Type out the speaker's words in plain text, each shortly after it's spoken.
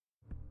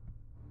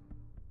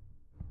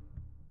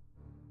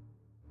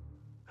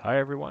Hi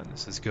everyone,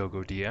 this is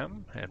GoGo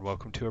DM, and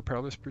welcome to our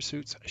Perilous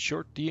Pursuits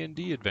short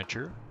D&D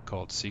adventure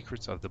called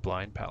Secrets of the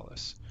Blind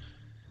Palace.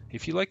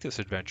 If you like this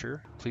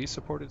adventure, please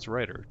support its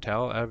writer,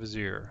 Tal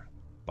Avazir,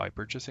 by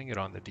purchasing it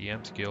on the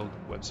DM's Guild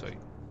website.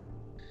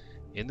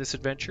 In this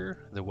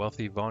adventure, the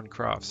wealthy Von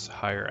Crofts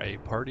hire a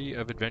party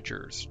of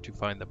adventurers to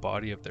find the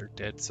body of their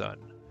dead son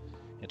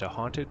in a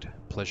haunted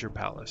pleasure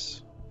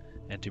palace,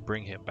 and to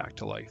bring him back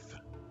to life.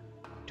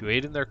 To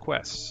aid in their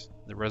quests,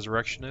 the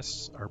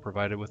resurrectionists are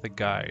provided with a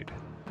guide,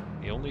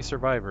 the only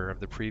survivor of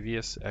the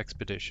previous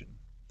expedition,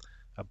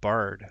 a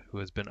bard who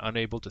has been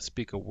unable to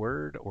speak a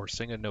word or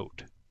sing a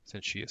note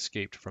since she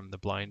escaped from the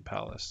blind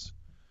palace.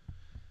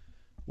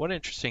 One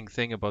interesting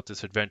thing about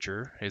this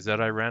adventure is that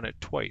I ran it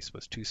twice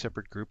with two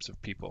separate groups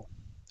of people.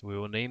 We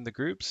will name the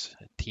groups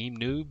Team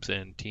Noobs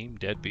and Team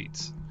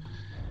Deadbeats.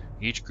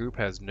 Each group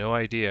has no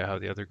idea how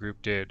the other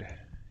group did.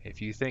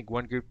 If you think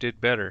one group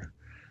did better,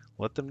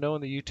 let them know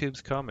in the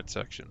YouTube's comment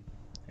section.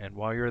 And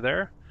while you're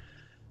there,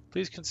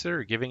 please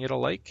consider giving it a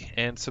like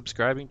and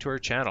subscribing to our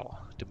channel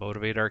to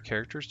motivate our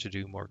characters to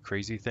do more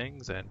crazy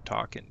things and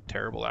talk in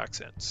terrible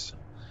accents.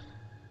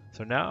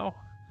 So now,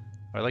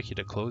 I'd like you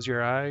to close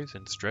your eyes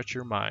and stretch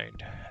your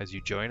mind as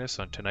you join us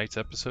on tonight's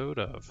episode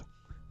of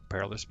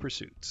Perilous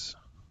Pursuits.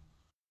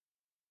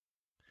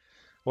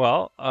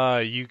 Well,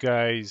 you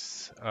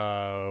guys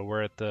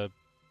were at the...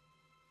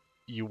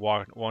 You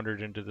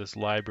wandered into this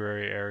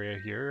library area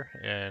here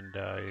and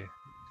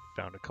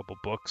found a couple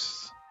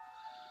books.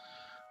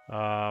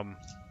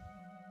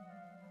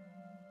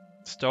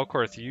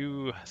 Stelkorth,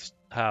 you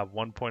have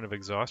 1 point of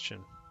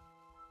exhaustion.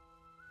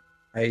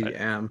 I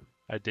am.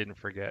 I didn't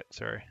forget,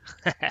 sorry.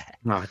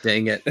 Oh,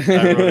 dang it.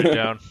 I wrote it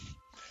down.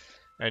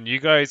 And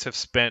you guys have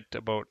spent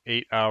about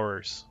 8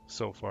 hours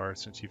so far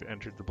since you've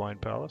entered the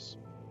Blind Palace.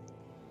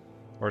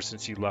 Or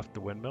since you left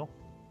the windmill.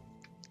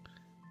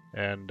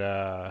 And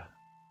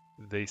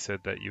they said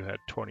that you had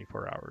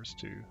 24 hours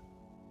to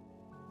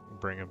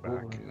bring him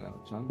back.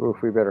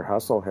 Oof, we better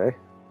hustle, hey?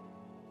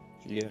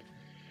 Yeah.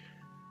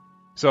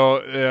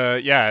 So,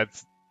 yeah,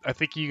 I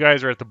think you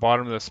guys are at the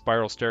bottom of the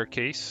spiral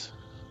staircase,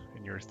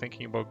 and you're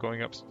thinking about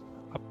going up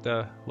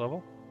the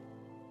level?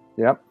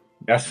 Yep.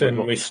 Yes,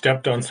 and we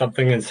stepped on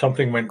something and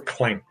something went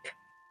clank.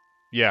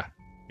 Yeah.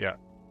 That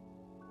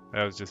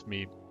was just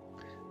me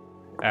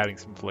adding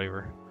some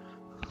flavor.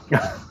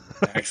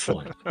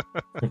 Excellent.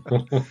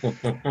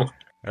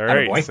 All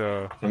right, Attaboy.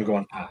 so I'm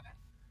going,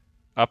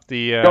 up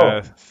the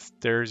Go.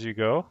 stairs you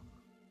go.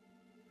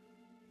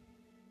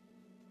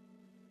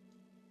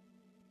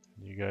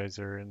 You guys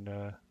are in...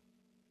 Do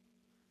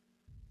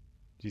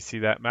you see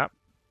that map?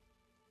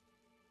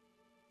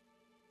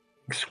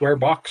 square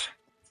box.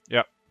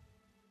 Yep.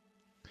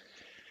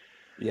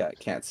 Yeah, I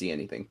can't see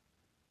anything.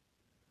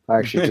 I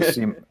actually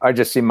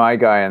just see my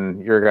guy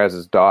and your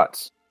guys'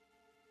 dots.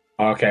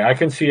 Okay, I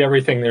can see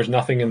everything. There's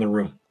nothing in the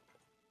room.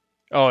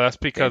 Oh, that's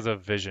because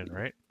of vision,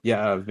 right?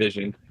 Yeah,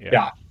 vision.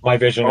 Yeah, my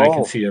vision, I Oh.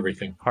 can see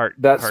everything.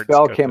 That Heart's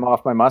spell got came the-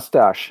 off my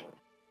mustache.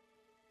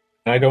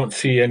 I don't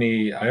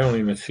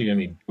even see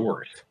any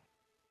doors.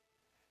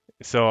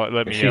 So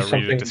let me see read a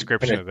something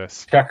description kinda of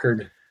this.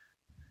 Checkered.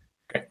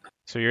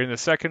 So you're in the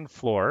second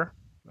floor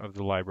of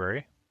the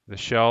library. The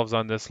shelves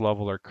on this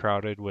level are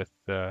crowded with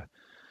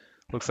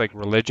looks like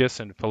religious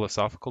and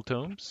philosophical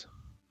tomes.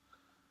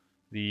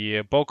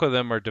 The bulk of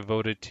them are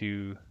devoted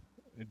to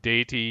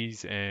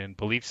deities and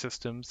belief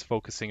systems,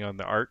 focusing on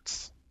the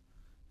arts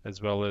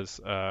as well as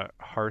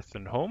hearth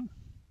and home.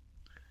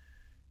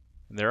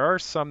 And there are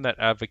some that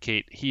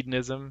advocate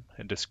hedonism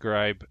and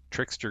describe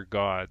trickster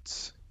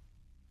gods.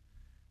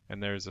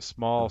 And there's a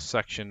small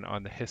section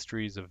on the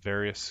histories of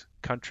various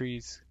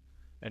countries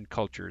and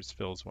cultures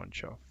fills one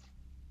shelf.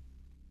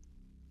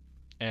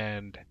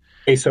 And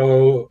Okay,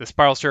 so the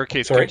spiral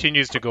staircase Sorry.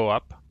 continues to go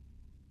up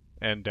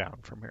and down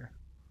from here.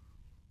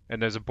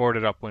 And there's a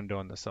boarded up window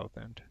on the south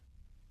end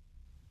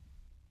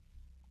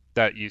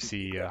that you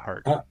see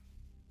Hart.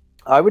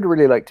 I would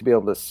really like to be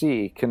able to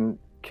see. Can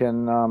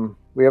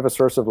we have a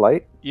source of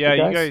light? Yeah,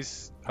 you you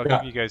guys. I'll Yeah,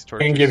 give you guys I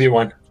torches. can give you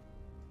one.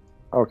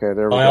 Okay,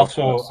 there we I go.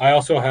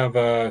 also have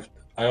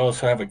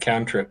a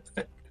cantrip.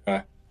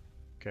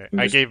 Okay,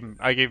 I gave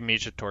him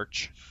each a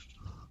torch.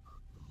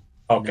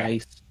 Okay.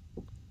 Nice.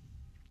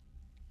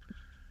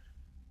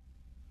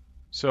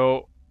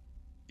 So,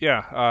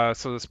 yeah.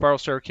 So the spiral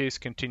staircase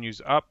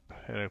continues up,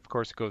 and of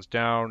course it goes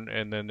down,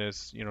 and then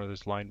there's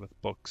lined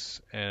with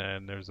books,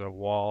 and there's a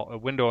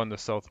window on the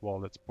south wall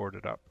that's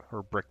boarded up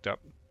or bricked up.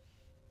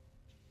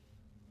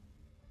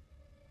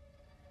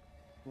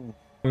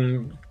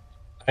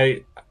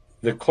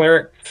 The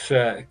clerics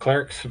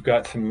have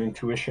got some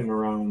intuition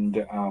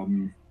around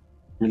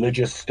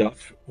religious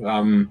stuff.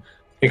 I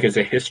think it's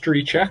a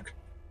history check.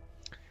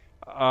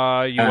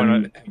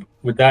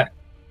 Would that?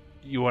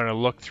 You want to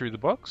look through the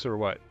books or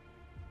what?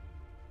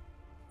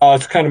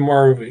 It's kind of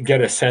more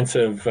get a sense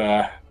of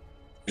if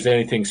there's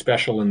anything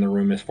special in the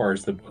room as far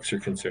as the books are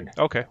concerned.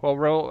 Okay, well,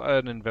 roll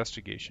an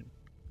investigation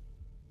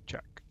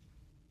check.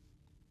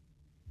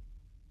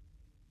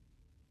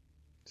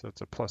 So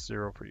it's a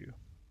 +0 for you.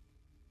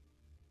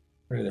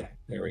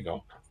 There we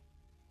go.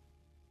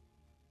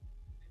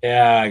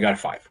 Yeah, I got a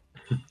 5.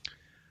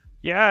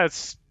 Yeah,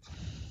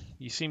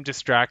 you seem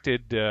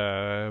distracted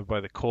by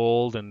the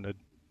cold, and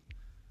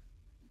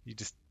you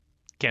just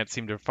can't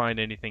seem to find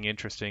anything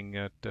interesting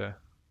that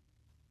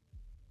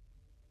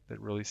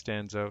really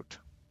stands out.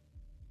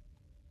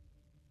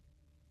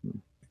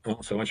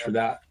 Oh, so much for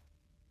that.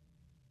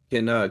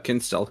 Can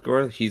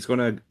Stelkor? He's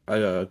gonna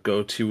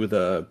go to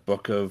the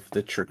book of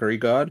the Trickery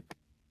God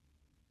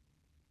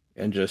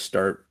and just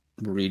start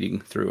reading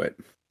through it.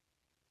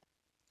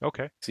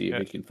 Okay. See if Yeah.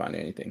 he can find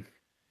anything.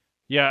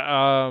 Yeah,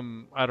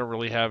 I don't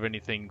really have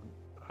anything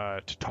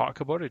to talk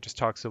about. It just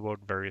talks about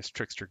various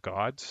trickster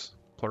gods,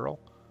 plural,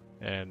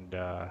 and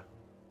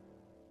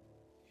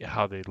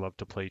how they love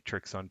to play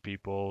tricks on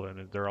people,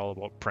 and they're all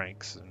about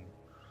pranks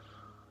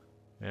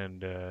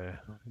and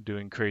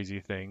doing crazy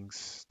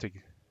things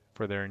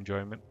for their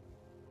enjoyment.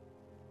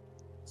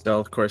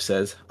 Stelkor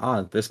says,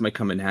 this might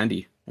come in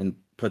handy, and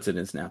puts it in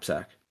his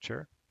knapsack.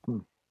 Sure. Hmm.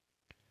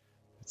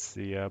 It's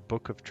the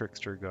Book of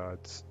Trickster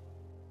Gods.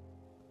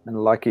 And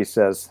Lucky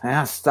says,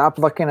 stop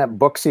looking at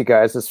books, you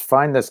guys. Let's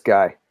find this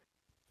guy.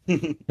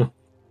 I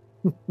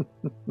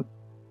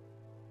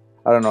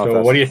don't know. So, if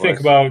that's what do you his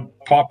think voice.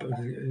 about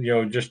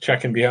just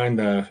checking behind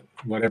the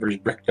whatever's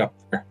bricked up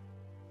there?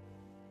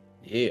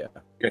 Yeah.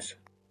 Yes.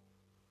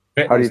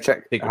 How do you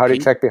check? Take a How do you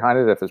peek. check behind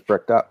it if it's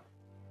bricked up?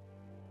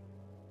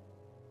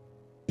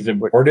 Is it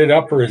boarded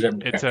up or is it?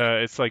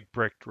 It's like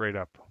bricked right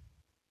up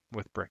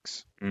with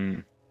bricks.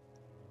 Mm.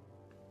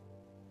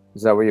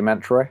 Is that what you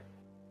meant, Troy?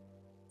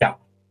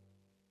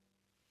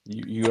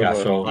 You Yeah, have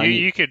a so- fine-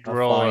 You could a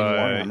roll. fine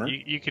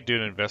warhammer. You could do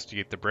an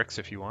investigate the bricks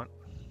if you want.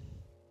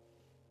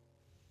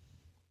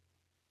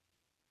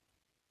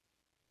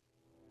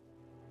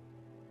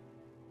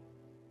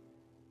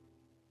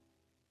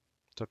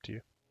 It's up to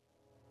you.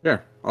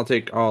 Sure,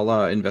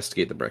 I'll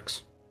investigate the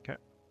bricks. Okay.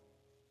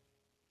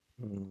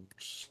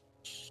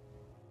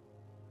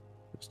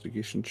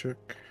 Investigation check.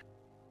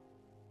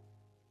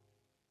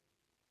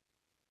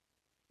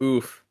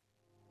 Oof.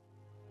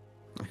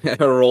 I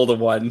rolled a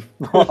 1.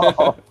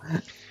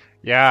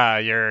 Yeah,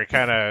 you're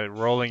kind of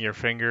rolling your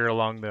finger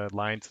along the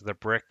lines of the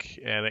brick,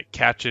 and it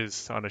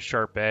catches on a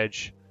sharp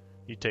edge.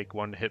 You take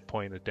 1 hit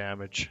point of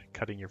damage,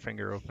 cutting your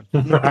finger open.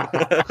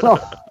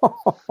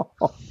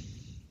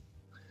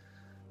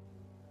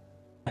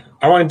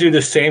 I want to do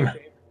the same.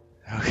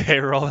 Okay,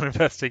 roll an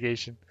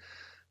investigation.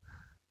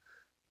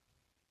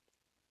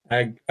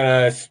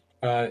 Yeah,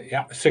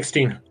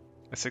 16.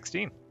 A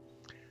 16.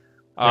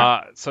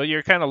 Yeah. So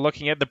you're kind of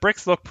looking at the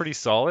bricks. Look pretty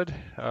solid.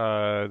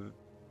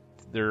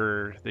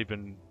 They've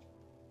been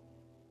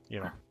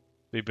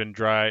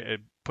dry,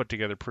 put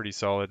together pretty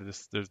solid.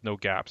 There's no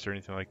gaps or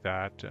anything like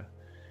that.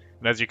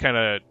 And as you're kind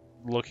of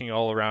looking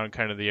all around,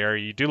 kind of the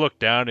area, you do look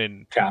down,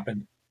 and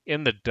Tapping.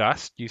 in the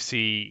dust, you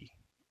see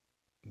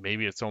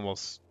maybe it's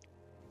almost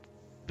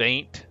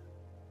faint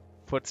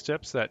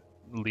footsteps that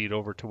lead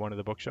over to one of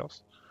the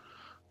bookshelves.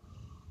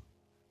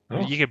 Oh.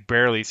 You could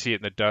barely see it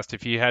in the dust.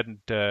 If you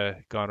hadn't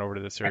gone over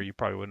to this area, you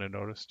probably wouldn't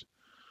have noticed.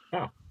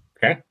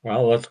 Okay.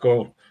 Well, let's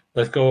go.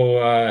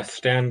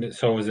 Stand.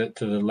 So, is it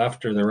to the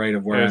left or the right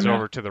of where It's I'm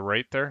over at? to the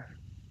right there.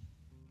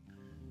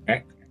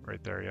 Okay.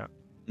 Right there, yeah.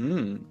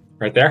 Mm.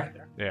 Right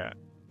there. Yeah.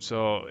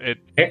 So it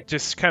Okay.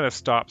 just kind of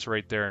stops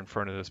right there in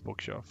front of this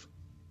bookshelf.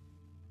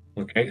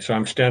 Okay. So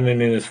I'm standing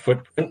in his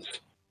footprints.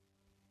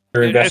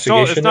 For It's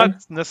investigation. not then?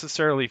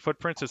 necessarily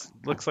footprints. It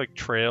looks like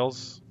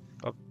trails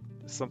of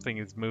something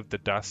has moved the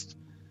dust.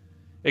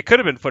 It could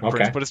have been footprints,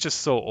 Okay. but it's just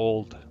so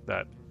old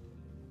that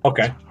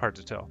Okay. it's hard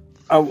to tell.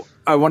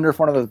 I wonder if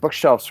one of those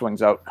bookshelves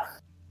swings out.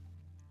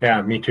 Yeah,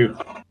 me too.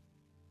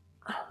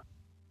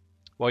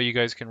 Well, you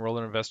guys can roll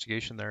an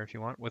investigation there if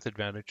you want, with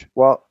advantage.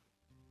 Well,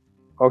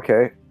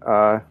 okay.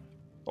 Or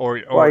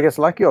Well, I guess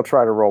Lucky will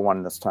try to roll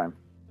one this time.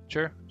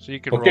 sure. So you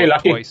can Okay, roll it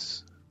Lucky.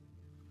 twice.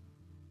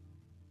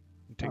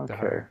 And take the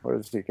Okay, higher. what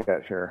does he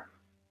get here?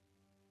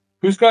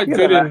 Who's got You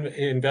good got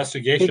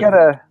investigation?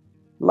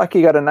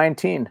 Lucky got a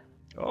 19.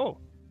 Oh,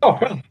 Oh,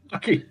 well,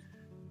 lucky.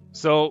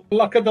 so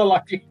Luck of the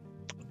lucky.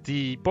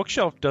 the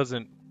bookshelf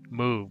doesn't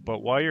move, but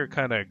while you're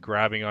kind of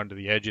grabbing onto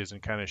the edges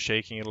and kind of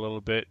shaking it a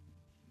little bit,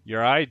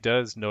 your eye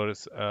does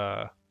notice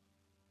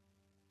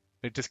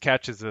it just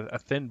catches a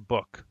thin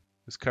book.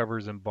 This cover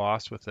is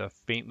embossed with a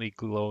faintly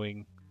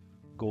glowing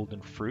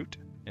golden fruit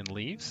and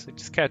leaves. It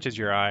just catches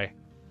your eye.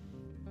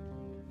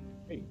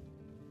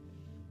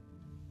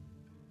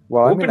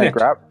 Well, I'm Open gonna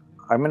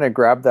it.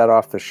 grab that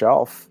off the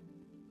shelf,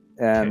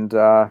 and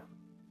I'm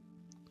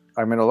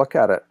gonna look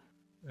at it.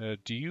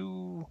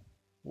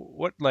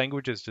 What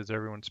languages does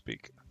everyone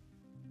speak?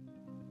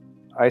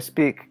 I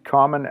speak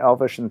Common,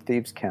 Elvish, and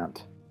Thieves'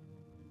 Cant.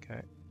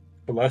 Okay.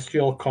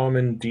 Celestial,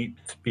 Common, Deep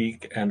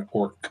Speak, and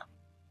Orc.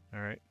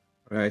 All right.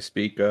 I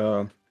speak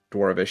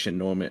Dwarvish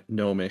and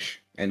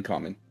Gnomish and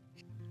Common.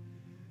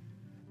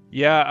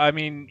 Yeah, I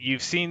mean,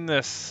 you've seen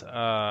this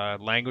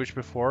language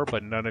before,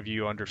 but none of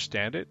you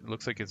understand it. It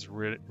looks like it's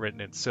written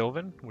in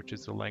Sylvan, which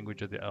is the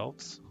language of the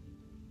elves.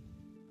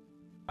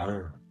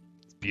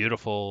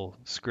 Beautiful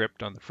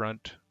script on the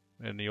front.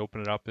 and you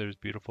open it up. There's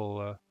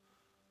beautiful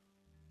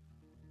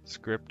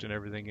script and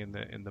everything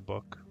in the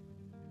book.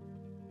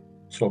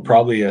 So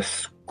probably a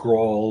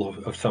scroll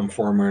of some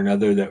form or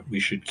another that we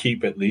should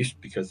keep at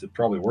least because it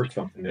probably worth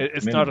something.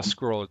 It's not a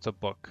scroll; it's a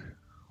book.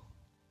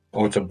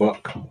 Oh, it's a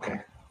book.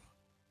 Okay.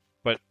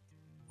 But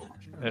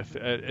if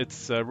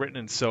it's written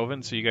in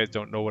Sylvan, so you guys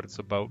don't know what it's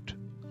about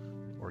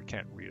or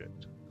can't read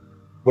it.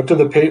 What are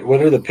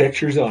the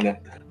pictures on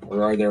it,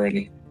 or are there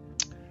any?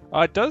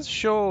 It does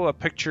show a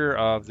picture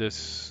of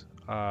this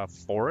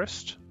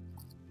forest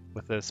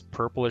with this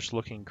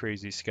purplish-looking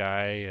crazy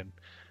sky and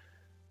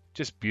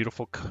just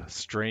beautiful,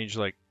 strange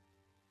like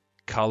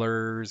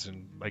colors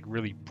and like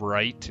really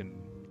bright and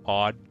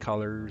odd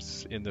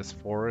colors in this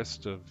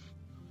forest of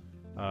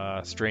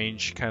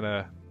strange kind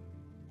of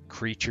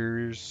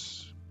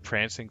creatures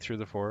prancing through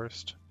the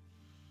forest.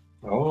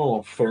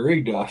 Oh,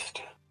 fairy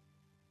dust.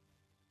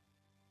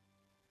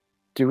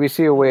 Do we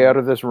see a way out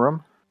of this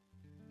room?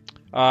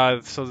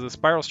 So the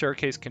spiral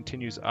staircase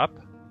continues up,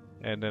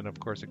 and then of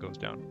course it goes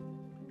down.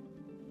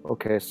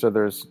 Okay, so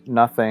there's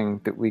nothing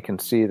that we can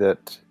see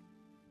that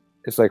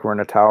it's like we're in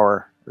a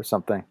tower or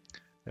something.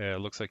 It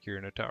looks like you're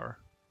in a tower.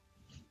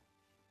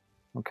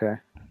 Okay.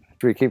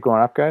 Should we keep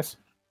going up, guys?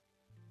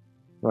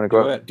 You want to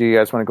go up? Do you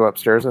guys want to go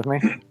upstairs with me?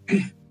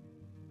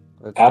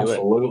 Let's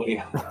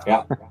Absolutely.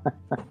 Yeah.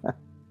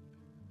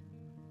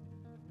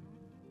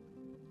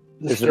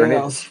 Is there any-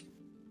 else?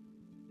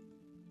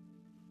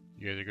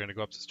 You guys are going to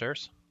go up the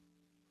stairs?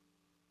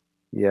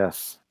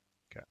 Yes.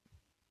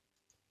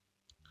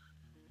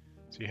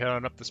 So you head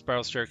on up the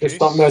spiral staircase. Just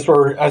something as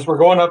we're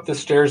going up the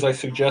stairs, I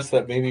suggest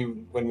that maybe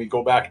when we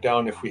go back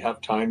down, if we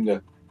have time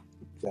to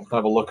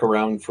have a look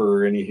around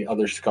for any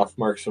other scuff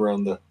marks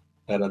around that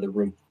other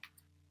room.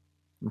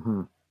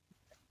 Mm-hmm.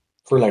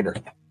 For later.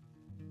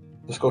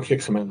 Let's go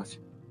kick some ass.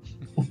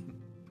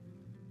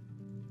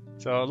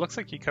 So it looks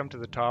like you come to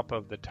the top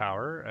of the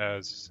tower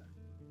as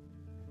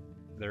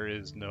there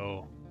is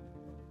no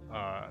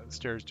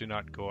stairs do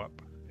not go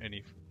up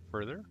any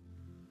further.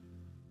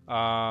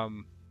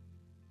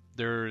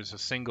 There's a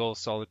single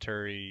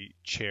solitary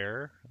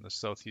chair in the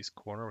southeast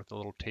corner with a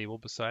little table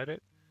beside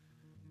it,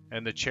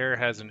 and the chair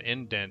has an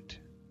indent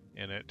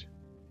in it.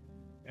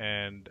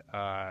 And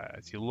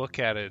as you look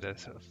at it,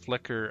 there's a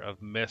flicker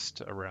of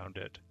mist around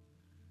it,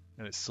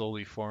 and it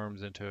slowly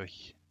forms into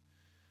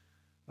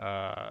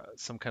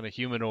some kind of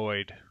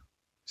humanoid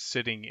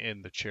sitting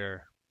in the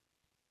chair.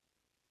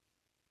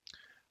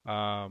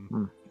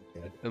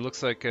 It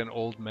looks like an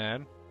old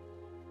man.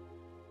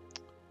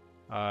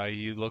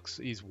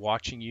 He's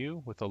watching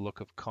you with a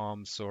look of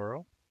calm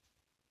sorrow.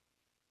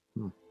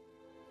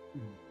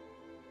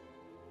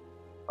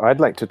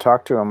 I'd like to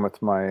talk to him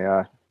with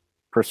my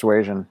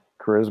persuasion,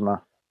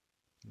 charisma.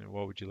 And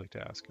what would you like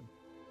to ask him?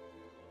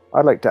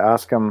 I'd like to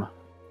ask him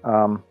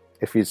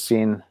if he's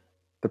seen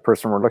the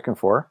person we're looking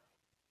for,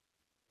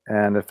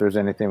 and if there's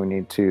anything we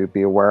need to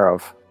be aware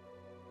of.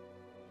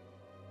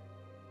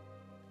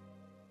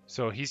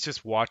 So he's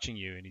just watching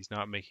you, and he's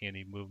not making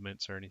any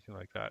movements or anything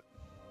like that.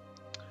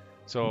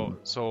 So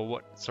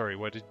what? Sorry,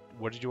 what did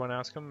you want to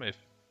ask him? If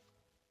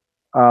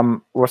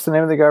what's the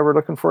name of the guy we're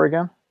looking for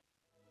again?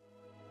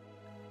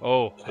 I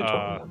don't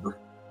remember.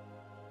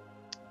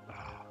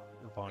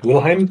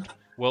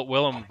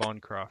 Wilhelm von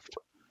Croft.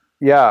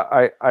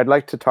 Yeah, I'd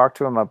like to talk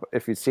to him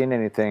if he's seen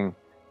anything,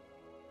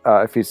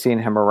 if he's seen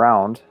him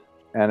around,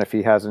 and if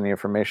he has any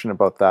information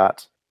about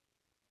that,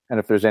 and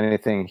if there's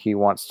anything he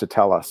wants to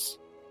tell us.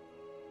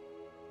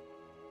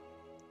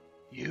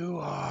 You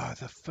are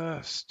the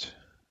first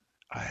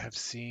I have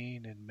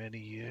seen in many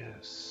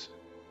years.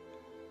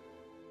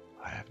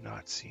 I have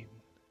not seen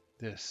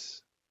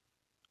this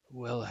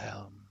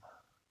Wilhelm.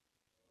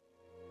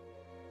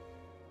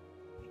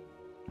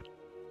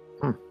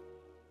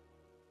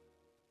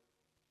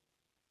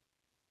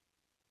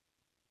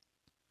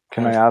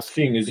 Can I ask?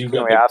 Seeing as you Can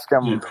got we ask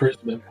him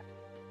charisma.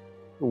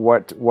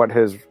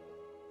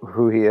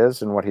 who he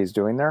is and what he's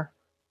doing there?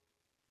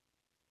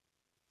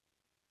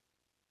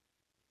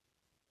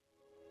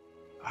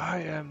 I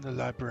am the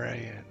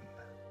librarian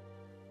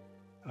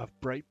of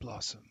Bright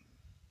Blossom.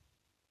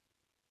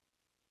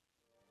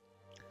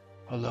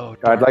 Hello,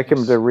 darkness. I'd like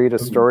him to read a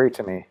story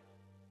to me.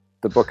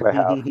 The book I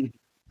have.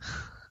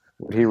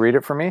 Would he read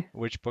it for me?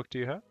 Which book do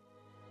you have?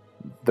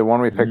 The one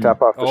we picked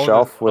up off the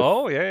shelf.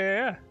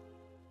 Yeah.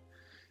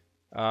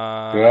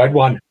 Good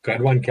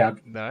one, Cap.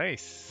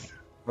 Nice.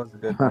 That was a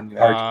good one.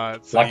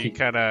 So Lucky. you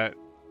kind of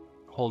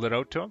hold it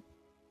out to him?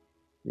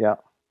 Yeah.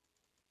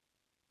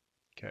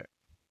 Okay.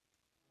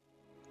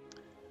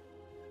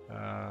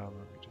 Let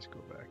me just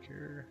go back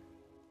here.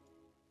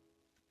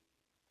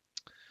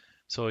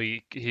 So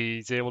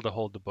he's able to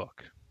hold the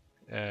book,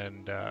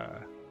 and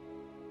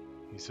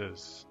he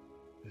says,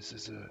 "This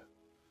is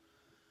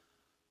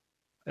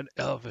an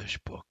elvish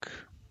book,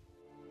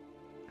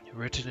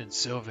 written in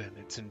Sylvan.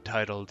 It's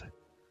entitled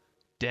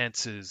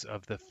Dances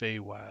of the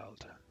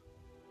Feywild."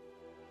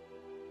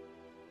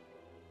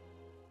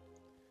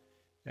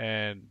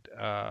 And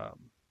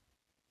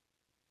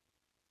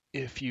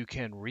if you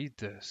can read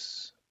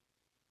this,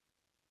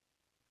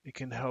 It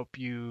can help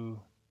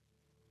you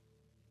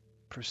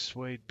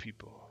persuade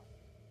people,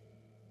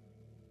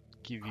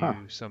 give Huh.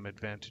 you some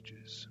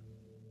advantages.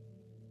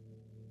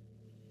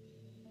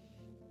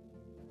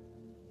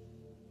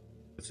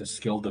 It's a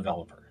skill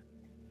developer.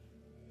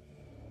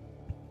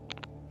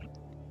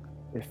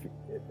 If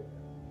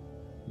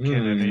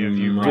Can any of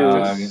you Hmm,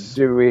 read this?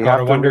 do we gotta have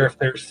to wonder read, if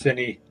there's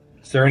any.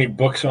 Is there any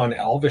books on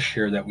Elvish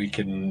here that we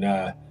can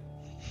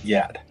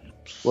get?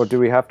 well, do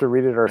we have to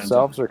read it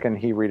ourselves, or can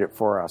he read it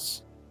for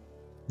us?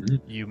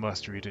 You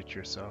must read it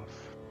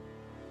yourself.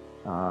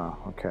 Ah,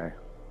 okay.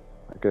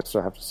 I guess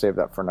I'll have to save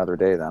that for another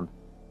day then.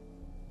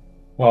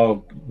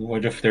 Well,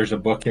 what if there's a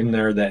book in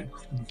there that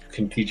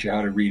can teach you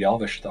how to read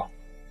Elvish, though?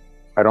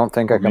 I don't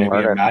think Or I can maybe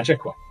learn a it.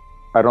 magic one.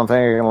 I don't think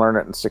I can learn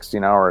it in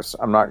 16 hours.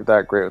 I'm not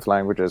that great with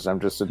languages. I'm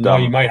just a No,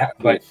 dumb. you might have,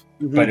 but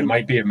Mm-hmm. it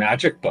might be a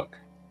magic book.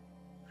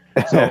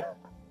 So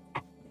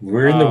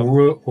We're in the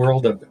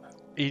world of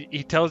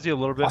he tells you a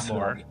little bit more,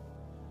 possibility.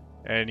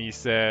 and he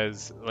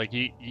says, like,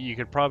 you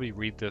could probably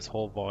read this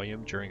whole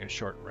volume during a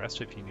short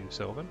rest if you knew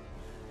Sylvan.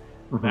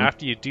 Mhm.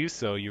 After you do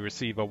so, you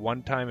receive a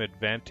one-time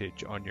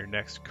advantage on your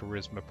next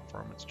charisma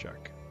performance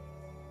check.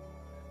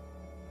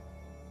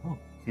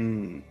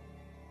 Hmm.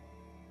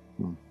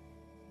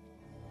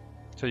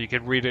 So you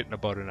can read it in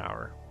about an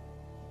hour,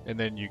 and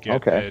then you get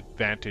Okay. an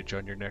advantage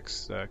on your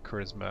next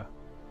charisma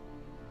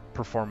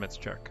performance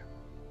check.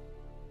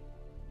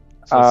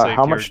 So say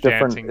how if you're much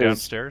different dancing is-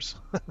 downstairs.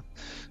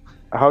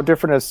 How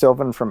different is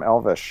Sylvan from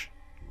Elvish?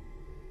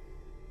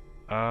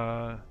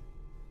 That.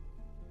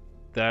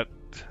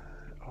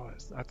 Oh,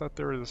 I thought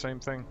they were the same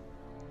thing.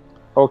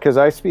 Oh, because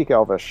I speak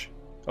Elvish.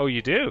 Oh,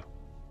 you do?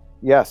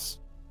 Yes.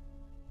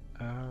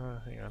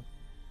 Hang on.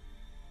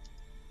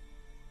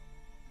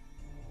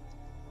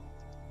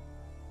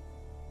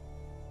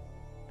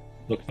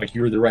 Looks like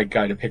you were the right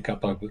guy to pick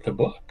up the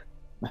book.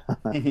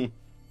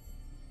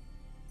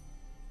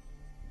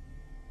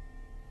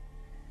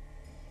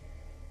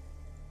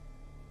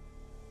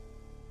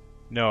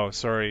 No,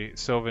 sorry.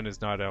 Sylvan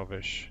is not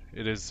Elvish.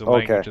 It is the Okay.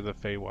 language of the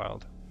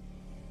Feywild.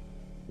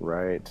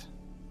 Right. It's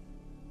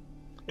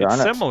Darn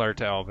it. similar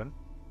to Elven.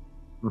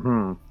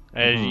 Mm-hmm.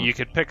 And Mhm. you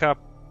could pick up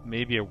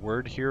maybe a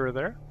word here or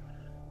there,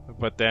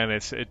 but then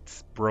it's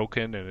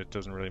broken and it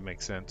doesn't really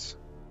make sense.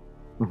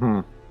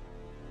 Mm-hmm.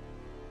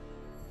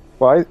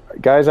 Well,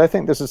 guys, I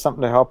think this is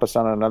something to help us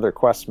on another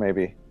quest,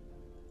 maybe.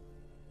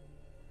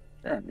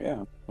 Sure,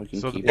 yeah. We can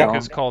So the keep book it.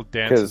 is called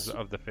Dances 'Cause-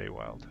 of the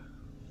Feywild.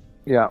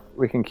 Yeah,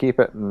 we can keep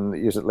it and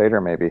use it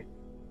later, maybe.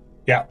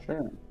 Yeah.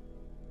 Sure.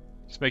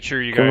 Just make sure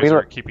you Can guys we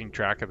are look- keeping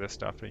track of this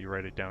stuff and you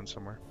write it down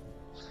somewhere.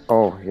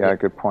 Oh, yeah,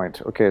 good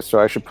point. Okay, so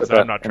I should put 'Cause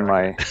I'm that not in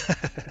tracking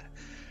my.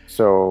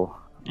 So.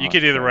 You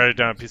could either write it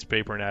down on a piece of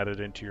paper and add it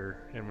into your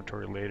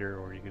inventory later,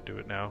 or you could do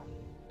it now.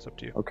 It's up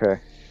to you. Okay.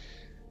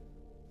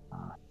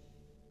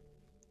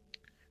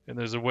 And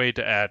there's a way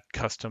to add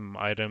custom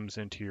items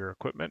into your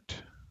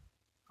equipment.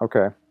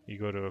 Okay. You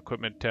go to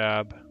Equipment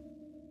tab,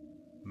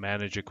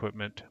 Manage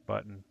Equipment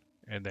button,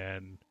 and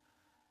then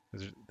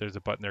there's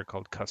a button there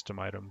called Custom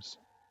Items.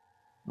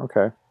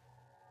 Okay.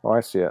 Oh, I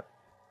see it.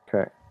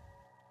 Okay.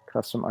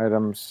 Custom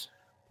items.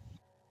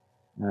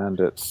 And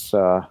it's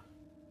add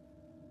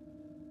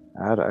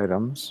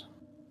items.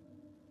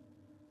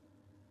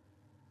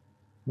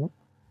 Whoop.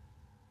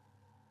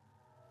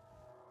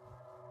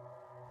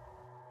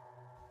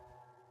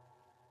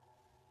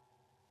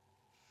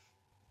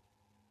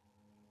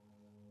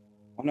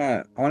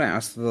 I wanna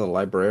ask the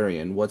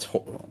librarian what's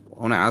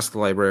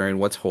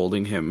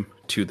holding him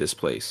to this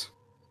place.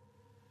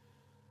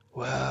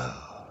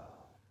 Well,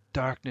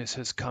 darkness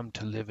has come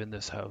to live in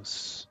this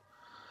house.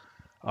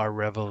 Our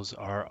revels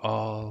are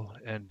all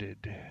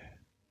ended.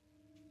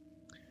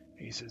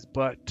 He says,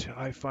 but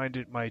I find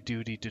it my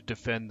duty to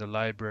defend the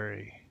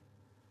library,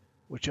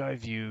 which I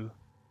view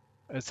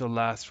as the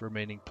last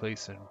remaining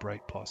place in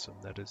Bright Blossom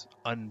that is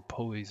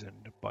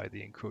unpoisoned by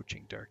the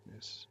encroaching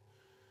darkness.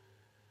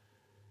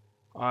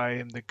 I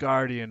am the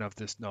guardian of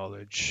this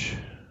knowledge.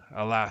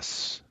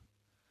 Alas,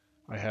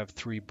 I have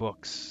 3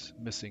 books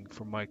missing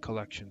from my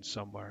collection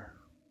somewhere,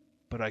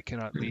 but I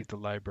cannot leave the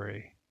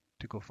library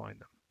to go find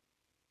them.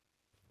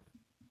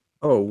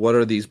 Oh, what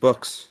are these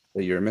books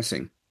that you're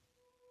missing?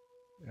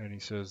 And he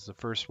says the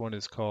first one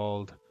is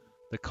called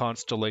The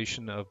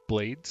Constellation of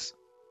Blades.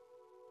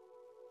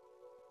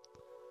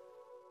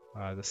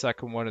 The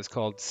second one is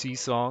called Sea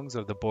Songs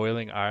of the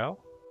Boiling Isle.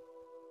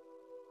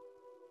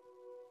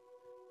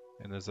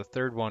 And there's a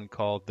third one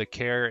called The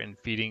Care and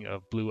Feeding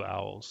of Blue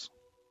Owls.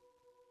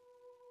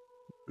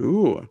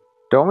 Ooh.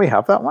 Don't we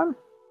have that one?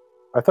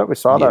 I thought we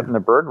saw that Yeah. in the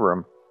bird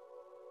room.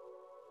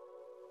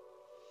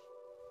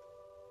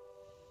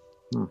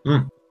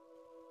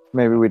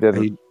 Maybe we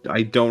didn't.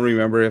 I don't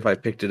remember if I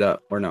picked it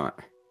up or not.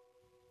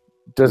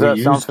 Does we that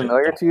sound used it,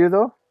 familiar though. to you,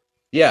 though?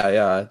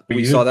 Yeah. We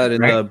We used saw it, that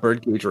in right? the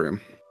birdcage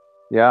room.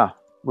 Yeah.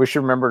 We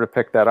should remember to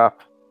pick that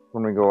up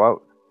when we go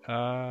out.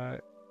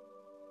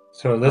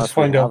 So let's Unless we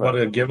find out have what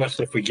it. it'll give us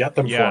if we get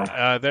them for him.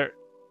 Yeah, there.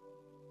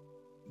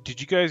 Did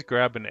you guys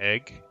grab an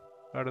egg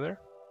out of there?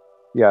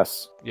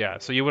 Yes. Yeah,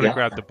 so you would have Yeah.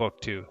 grabbed the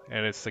book too,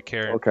 and it's the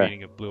Care and Okay.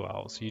 Feeding of Blue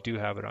Owls. You do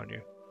have it on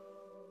you.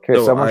 Okay,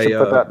 So someone should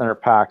put that in their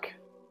pack.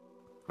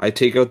 I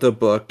take out the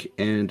book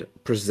and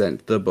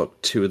present the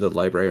book to the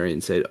librarian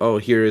and say, "Oh,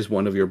 here is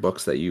one of your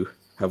books that you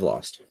have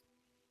lost."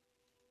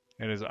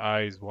 And his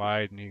eyes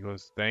wide, and he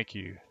goes, "Thank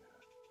you.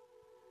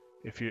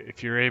 If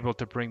you're able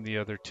to bring the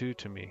other two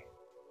to me,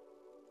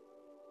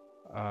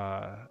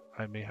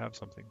 I may have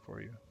something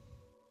for you."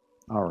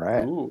 All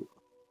right. Ooh.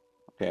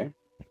 Okay.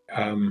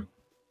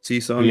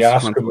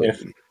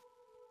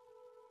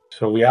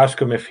 We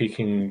ask him if he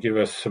can give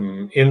us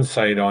some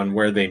insight on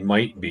where they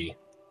might be,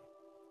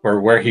 or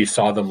where he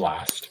saw them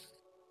last.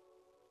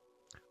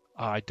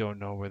 I don't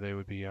know where they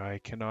would be. I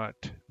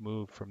cannot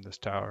move from this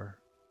tower.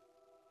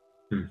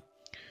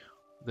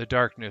 The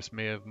darkness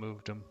may have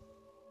moved them.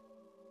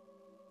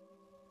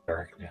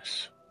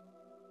 Darkness.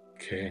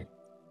 Okay.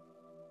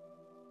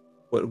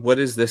 What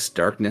is this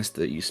darkness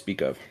that you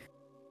speak of?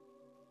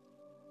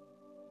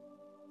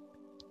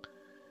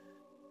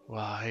 Well,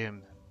 I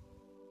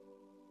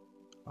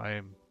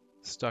am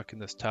stuck in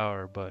this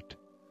tower, but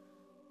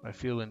I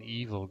feel an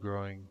evil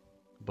growing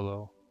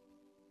below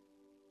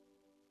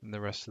in the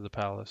rest of the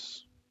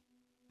palace.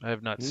 I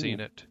have not seen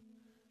it,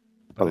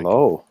 but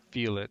Below. I can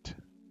feel it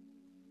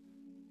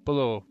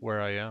below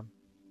where I am.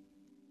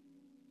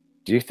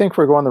 Do you think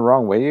we're going the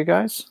wrong way, you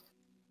guys?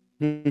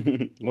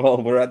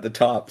 Well, we're at the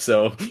top,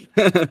 so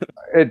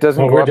It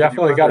doesn't. Well, go we up any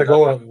definitely further, got to does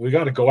go. it? We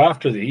got to go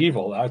after the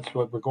evil. That's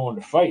what we're going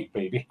to fight,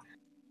 baby.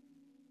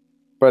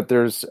 But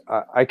there's.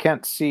 I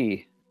can't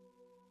see.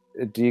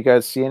 Do you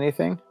guys see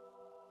anything?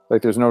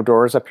 Like, there's no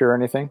doors up here or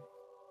anything.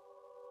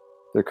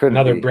 There couldn't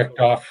Another be. bricked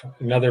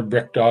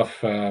off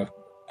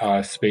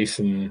space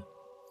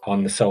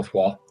on the south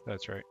wall.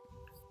 That's right.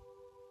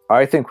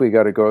 I think we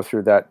got to go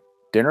through that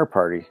dinner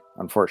party.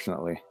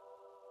 Unfortunately.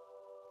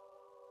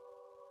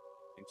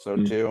 so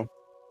too.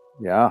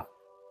 Yeah.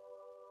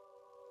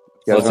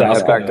 You Let's guys want to ask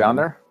head back him. down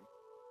there?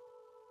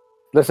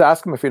 Let's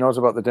ask him if he knows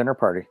about the dinner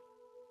party.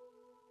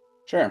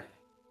 Sure.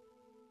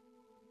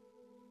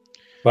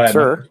 But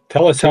Sir,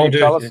 tell us how Can you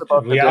tell us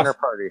about the we dinner ask,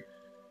 party?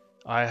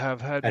 I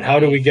have had. and how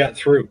do we get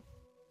through?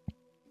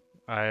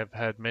 I have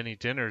had many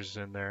dinners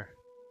in there.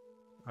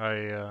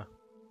 I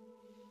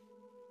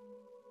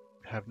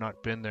have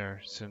not been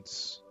there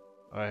since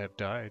I have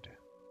died.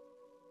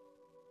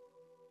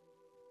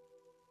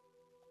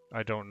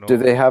 I don't know. Do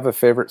they have a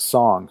favorite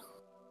song?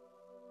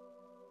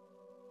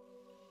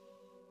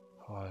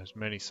 Oh, there's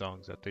many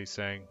songs that they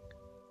sang.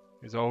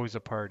 There's always a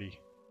party.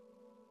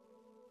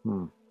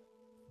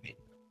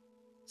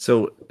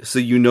 So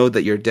you know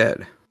that you're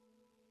dead.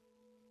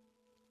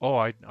 Oh,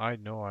 I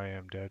know I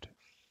am dead.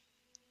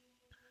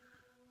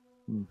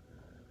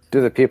 Do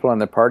the people in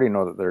the party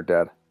know that they're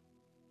dead?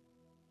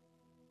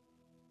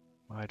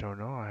 I don't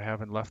know. I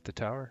haven't left the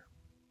tower.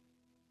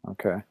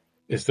 Okay.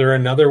 Is there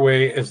another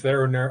way? Is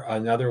there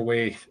another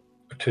way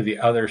to the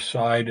other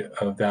side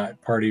of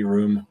that party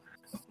room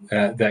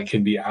that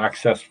can be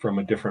accessed from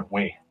a different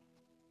way?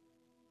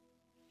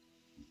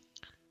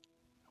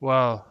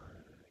 Well,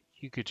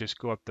 you could just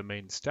go up the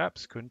main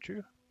steps, couldn't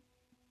you?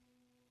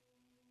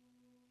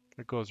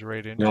 It goes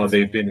right into. No,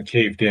 they've been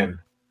caved in.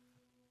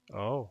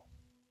 Oh,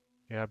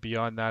 yeah.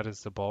 Beyond that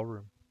is the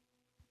ballroom.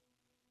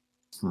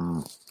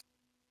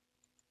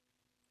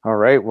 All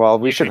right. Well,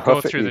 we You should could go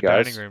hoof it, through you the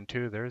guys. dining room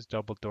too. There's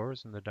double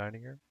doors in the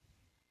dining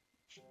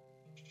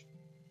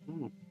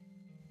room.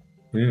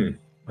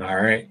 All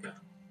right.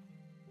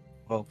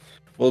 Well,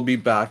 we'll be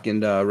back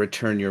and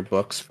return your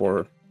books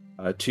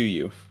to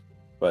you,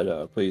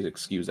 but please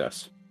excuse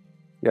us.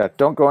 Yeah.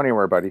 Don't go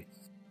anywhere, buddy.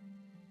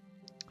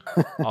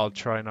 I'll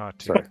try not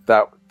to. Sorry.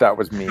 That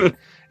was mean.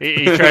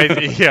 He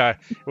tries, yeah,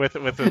 with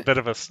a bit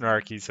of a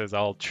snark. He says,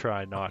 "I'll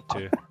try not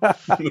to."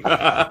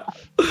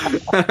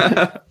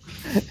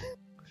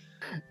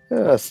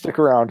 Stick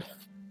around.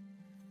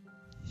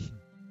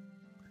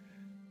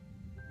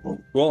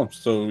 Cool.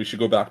 So we should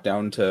go back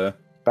down to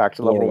Back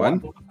to level level one.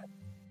 one.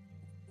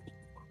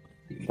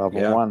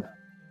 Level Yeah. 1.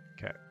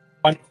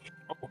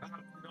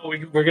 No,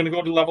 we're going to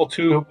go to level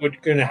 2. We're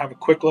going to have a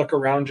quick look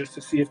around just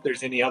to see if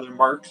there's any other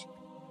marks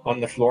on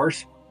the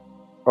floors.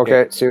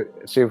 Okay. See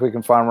if we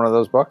can find one of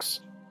those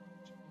books.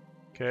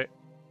 Okay,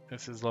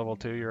 this is level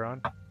 2. You're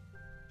on.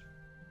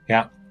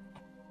 Yeah.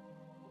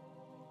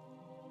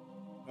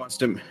 Who wants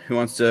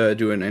to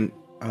do an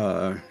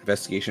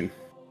investigation?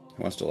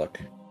 Who wants to look?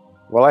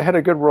 Well, I had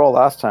a good roll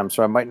last time,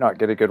 so I might not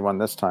get a good one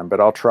this time, but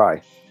I'll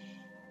try.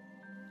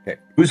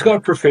 Who's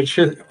got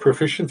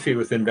proficiency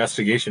with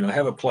investigation? I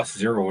have a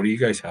 +0. What do you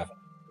guys have?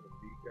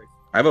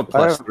 I have a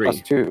I have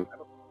 +3. +2.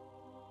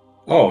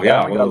 Oh,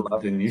 yeah. I got Well,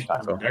 11 then you this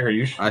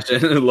time. I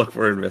should look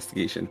for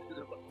investigation.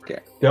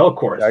 of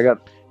course. Yeah, I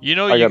got. You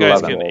know, I you got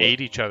guys 11. can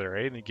aid each other,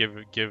 right? And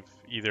give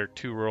either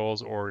 2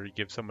 rolls or you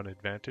give someone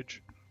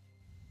advantage.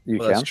 You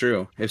Well, can. that's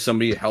true. If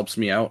somebody helps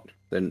me out,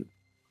 then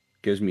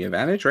gives me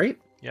advantage, right?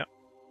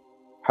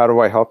 How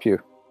do I help you?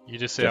 You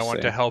just say, Just "I want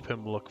say. to help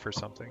him look for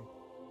something."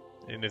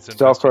 In his Stelcorth,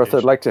 I'd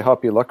investigation. like to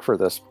help you look for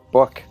this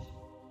book.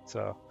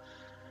 So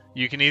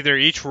you can either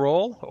each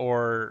roll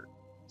or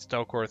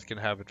Stelkorth can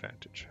have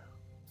advantage.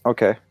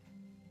 Okay.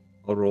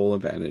 I'll roll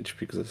advantage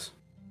because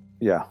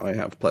Yeah. I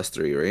have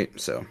 +3, right?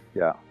 So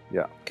Yeah.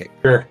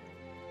 Sure.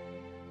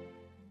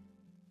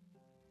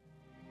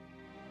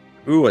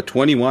 ooh, a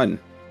 21.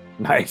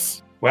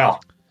 Nice.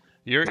 Well,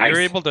 You're Nice.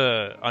 able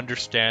to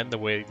understand the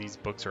way these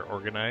books are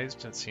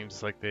organized. It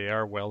seems like they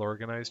are well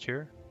organized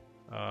here,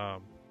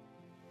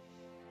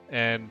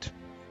 and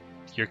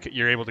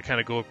you're able to kind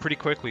of go pretty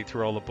quickly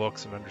through all the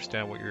books and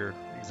understand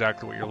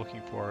exactly what you're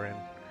looking for. And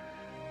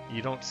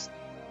you don't.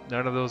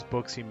 None of those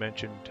books you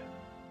mentioned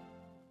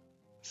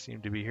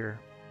seem to be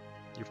here.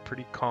 You're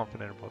pretty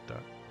confident about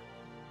that.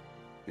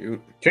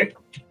 Shoot. okay.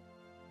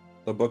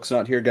 The book's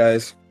not here,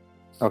 guys.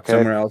 Okay.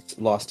 Somewhere else,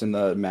 lost in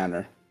the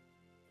manor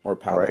or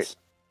palace. right.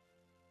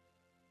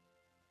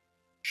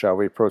 Shall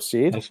we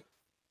proceed? Yes.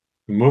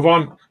 Move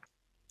on.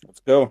 Let's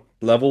go.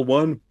 Level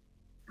 1.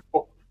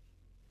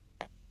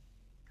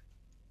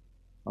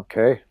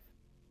 Okay.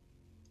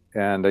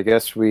 And I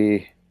guess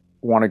we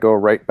want to go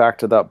right back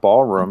to that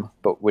ballroom,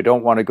 but we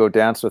don't want to go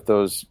dance with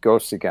those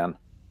ghosts again,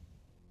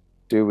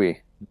 do we?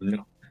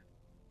 No.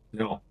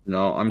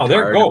 No, I'm Oh,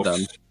 they're tired of them.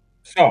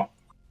 ghosts.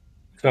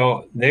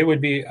 So they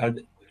would be.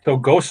 So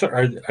ghosts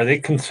are they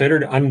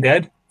considered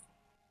undead?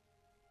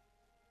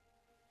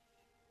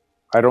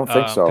 I don't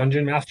think so.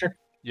 Dungeon Master.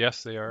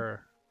 Yes, they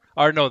are.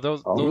 Or no,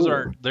 those Oh.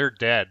 are they're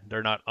dead.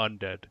 They're not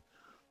undead.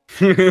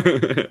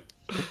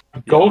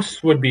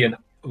 Ghosts would be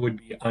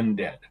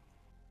undead.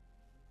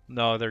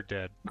 No, they're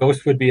dead.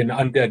 Ghost would be an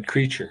undead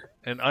creature.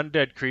 An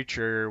undead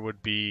creature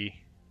would be.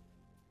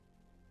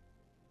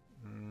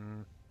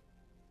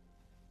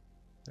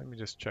 Let me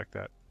just check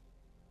that.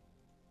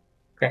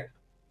 Okay.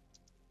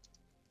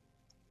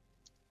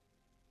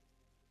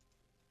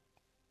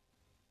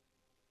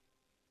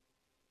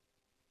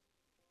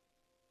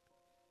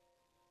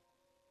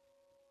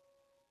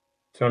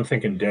 So I'm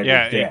thinking dead.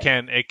 Yeah, is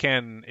dead.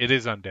 it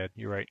is undead.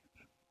 You're right.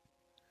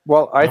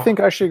 Well, I No. think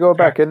I should go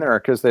back in there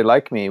because they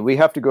like me. We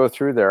have to go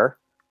through there,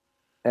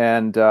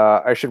 and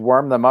I should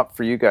warm them up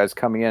for you guys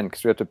coming in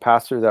because we have to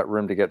pass through that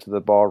room to get to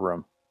the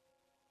ballroom.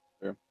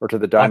 Sure. Or to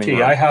the dining Lucky,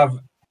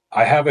 room.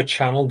 I have a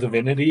channel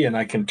divinity, and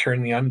I can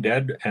turn the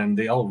undead, and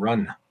they'll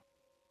run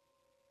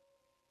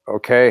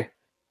Okay.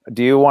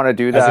 Do you want to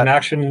do as an that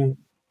action.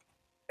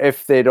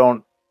 if they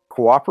don't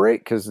cooperate?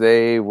 Because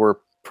they were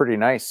pretty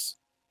nice,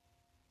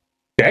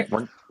 Okay.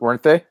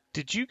 weren't they?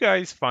 Did you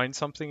guys find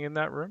something in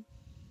that room?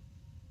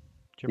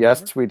 Do you remember?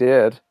 Yes, we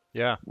did.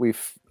 Yeah. We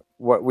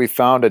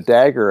found a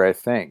dagger, I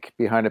think,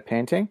 behind a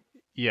painting.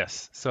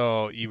 Yes.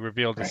 So you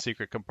revealed a Right.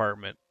 secret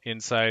compartment.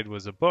 Inside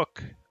was a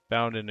book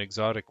bound in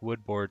exotic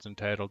wood boards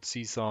entitled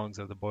Sea Songs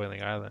of the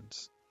Boiling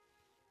Islands.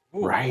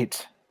 Ooh.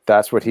 Right.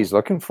 That's what he's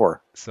looking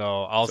for.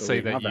 So I'll So say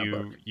we that have that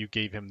book. you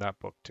gave him that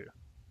book too,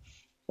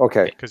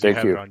 Okay. because you Thank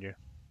have you. it on you.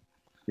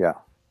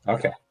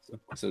 Okay.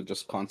 So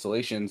just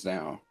consolations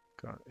now.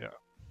 Yeah,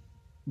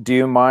 Do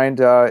you mind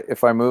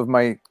if I move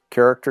my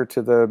character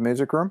to the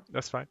music room?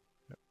 that's fine.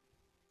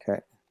 Okay.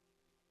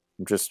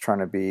 I'm just trying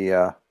to be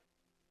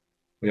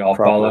We all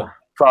follow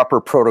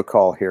proper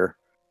protocol here.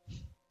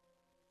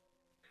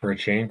 for a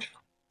change.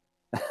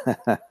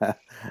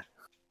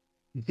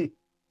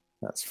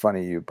 That's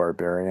funny, you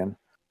barbarian.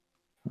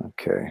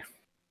 Okay.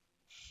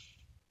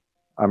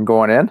 I'm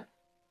going in.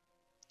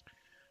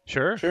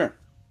 Sure. Sure.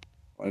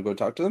 Want to go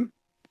talk to them?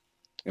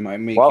 It might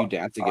make Well, you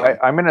dance again.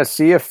 I'm going to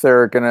see if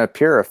they're going to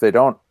appear. If they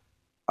don't,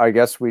 I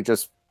guess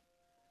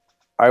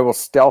I will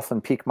stealth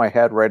and peek my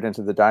head right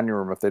into the dining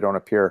room if they don't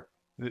appear.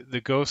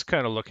 The ghosts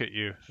kind of look at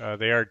you.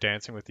 They are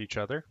dancing with each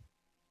other.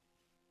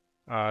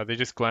 They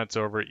just glance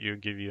over at you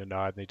and give you a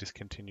nod, and they just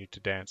continue to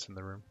dance in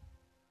the room.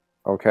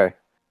 Okay.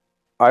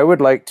 I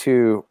would like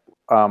to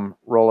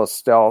roll a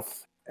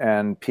stealth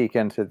and peek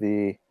into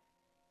the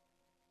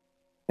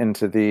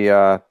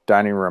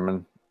dining room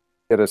and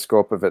get a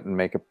scope of it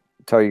and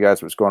tell you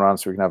guys what's going on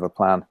so we can have a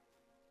plan.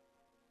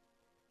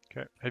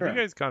 Okay. Have Sure. you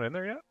guys gone in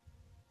there yet?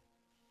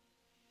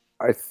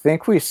 I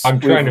think I'm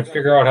trying to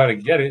figure out how to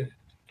get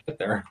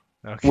there.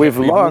 Okay. we've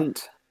We've-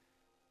 looked.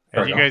 And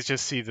There you we go. guys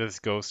just see this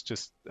ghost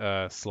just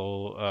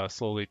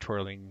slowly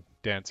twirling,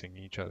 dancing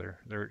each other.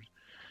 They're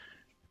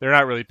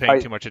not really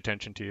paying too much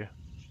attention to you.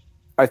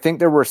 I think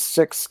there were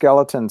 6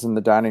 skeletons in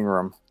the dining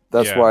room.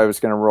 That's Yeah. why I was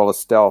going to roll a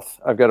stealth.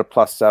 I've got a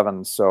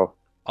 +7, so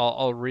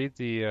I'll read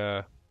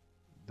the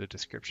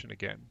description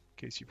again in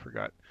case you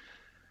forgot.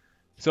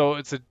 So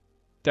it's a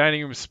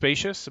dining room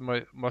spacious. It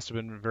must have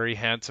been very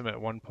handsome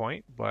at one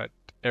point, but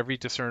every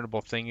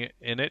discernible thing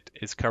in it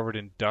is covered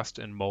in dust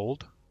and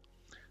mold.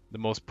 The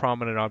most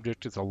prominent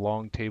object is a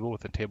long table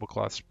with a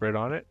tablecloth spread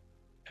on it,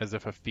 as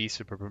if a feast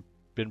had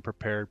been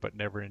prepared but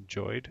never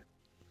enjoyed.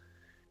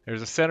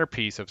 There's a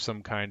centerpiece of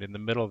some kind in the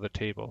middle of the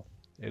table.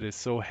 It is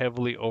so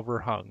heavily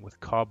overhung with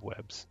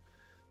cobwebs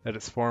that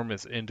its form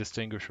is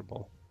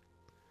indistinguishable.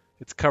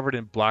 It's covered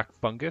in black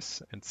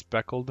fungus and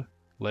speckled,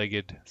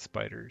 legged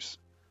spiders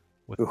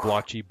with Oof.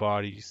 blotchy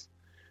bodies.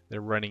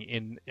 They're running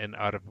in and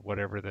out of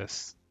whatever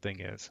this thing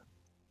is.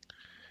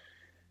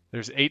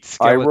 There's 8 I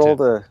skeletons.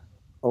 rolled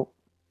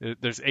a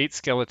There's 8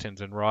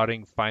 skeletons in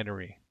rotting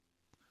finery.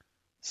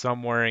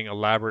 Some wearing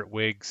elaborate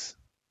wigs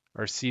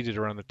are seated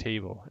around the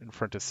table in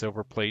front of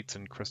silver plates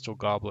and crystal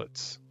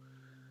goblets.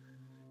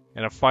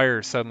 And a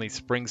fire suddenly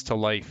springs to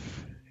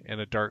life in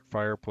a dark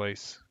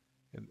fireplace,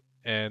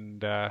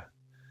 and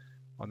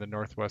on the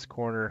northwest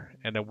corner,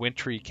 and a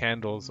wintry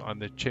candles on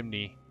the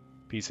chimney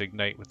piece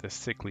ignite with a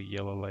sickly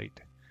yellow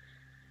light.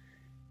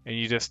 And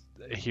you just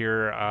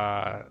hear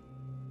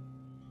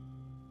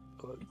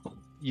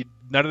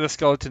none of the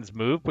skeletons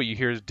move, but you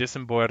hear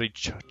disembodied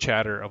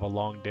chatter of a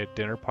long dead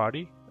dinner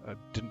party.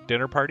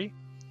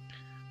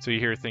 So you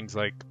hear things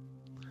like,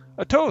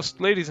 "A toast,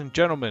 ladies and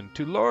gentlemen,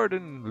 to Lord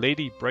and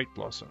Lady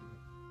Brightblossom.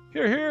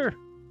 Hear, hear,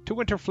 to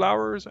winter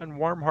flowers and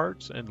warm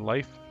hearts and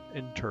life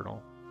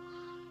eternal.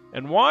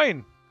 And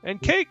wine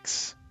and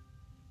cakes."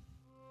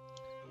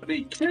 But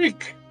eat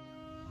cake.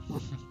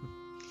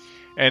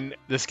 And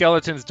the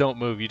skeletons don't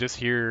move. You just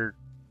hear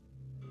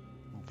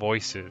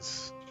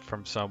voices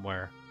from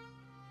somewhere,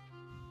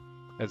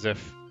 as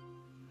if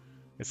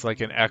it's like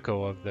an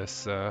echo of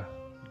this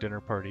dinner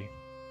party.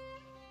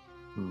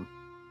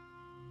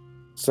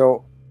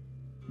 So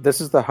this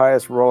is the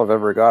highest roll I've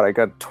ever got. I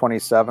got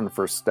 27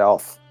 for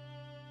stealth.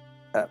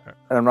 And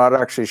I'm not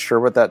actually sure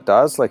what that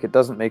does. Like, it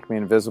doesn't make me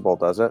invisible,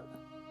 does it?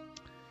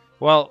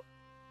 Well,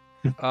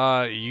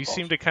 you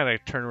seem to kind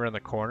of turn around the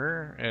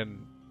corner,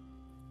 and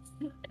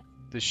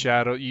the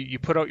shadow, you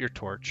put out your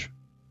torch,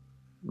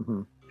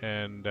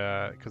 and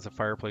because the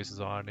fireplace is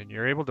on, and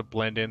you're able to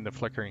blend in the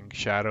flickering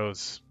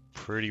shadows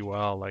pretty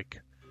well.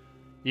 Like,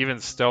 even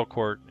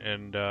Stelcourt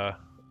and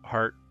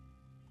Hart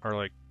are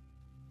like,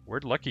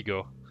 "Where'd Lucky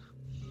go?"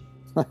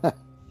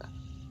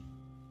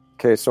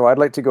 Okay, so I'd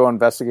like to go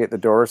investigate the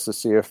doors to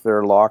see if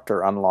they're locked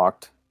or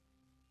unlocked.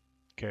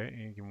 Okay,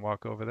 you can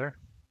walk over there.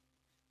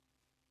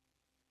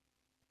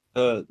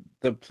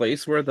 The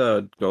place where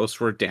the ghosts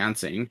were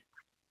dancing,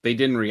 they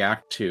didn't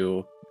react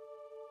to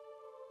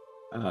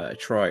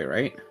Troy,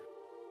 right?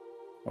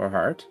 Or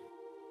Hart?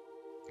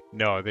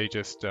 No, they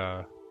just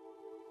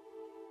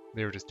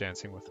they were just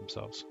dancing with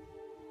themselves.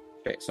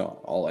 Okay,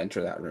 so I'll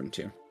enter that room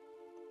too.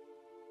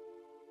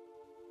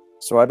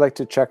 So I'd like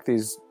to check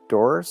these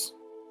doors.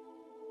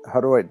 How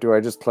do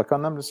I just click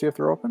on them to see if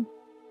they're open?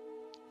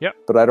 Yep.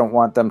 But I don't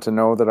want them to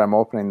know that I'm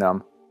opening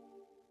them.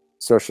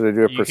 So should I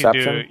do a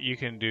perception? You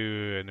can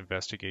do an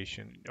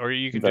investigation, or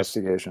you can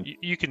investigation.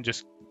 You can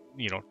just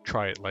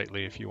try it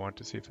lightly if you want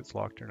to see if it's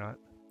locked or not.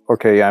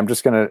 Okay, yeah, I'm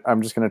just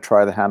gonna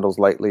try the handles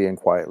lightly and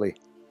quietly.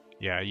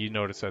 Yeah, you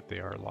notice that they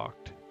are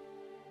locked.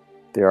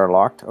 They are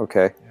locked?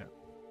 Okay. Yeah.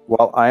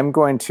 Well, I'm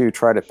going to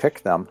try to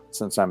pick them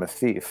since I'm a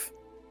thief.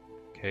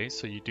 Okay,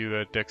 so you do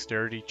a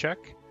dexterity check,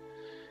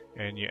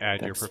 and you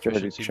add your Dexterity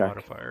proficiency check.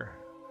 modifier.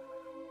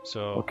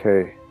 So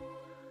Okay.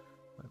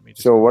 let me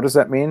just So what does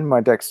that mean?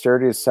 My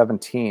dexterity is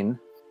 17.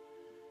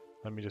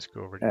 Let me just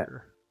go over to Yeah.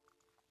 your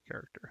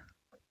character.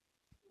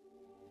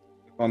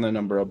 On the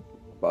number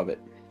above it.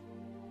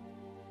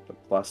 The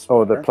plus.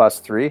 Oh, the whatever.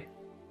 +3?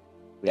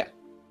 Yeah.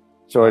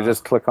 So I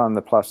just click on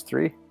the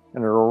 +3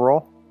 and it'll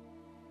roll?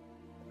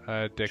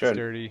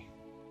 Dexterity,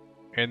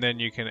 and then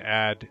you can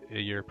add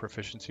your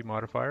proficiency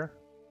modifier,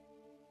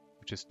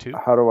 which is 2.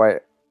 How do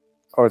I...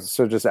 Oh,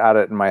 so just add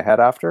it in my head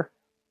after?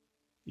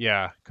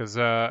 Yeah, because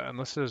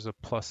unless there's a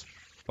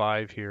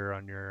 +5 here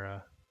on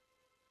your...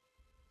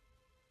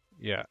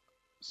 Yeah.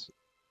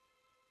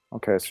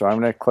 Okay, so I'm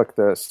going to click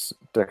this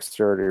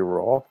dexterity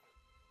roll.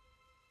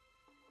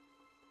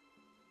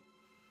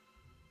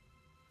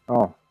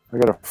 Oh, I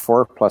got a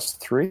 4 +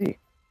 3.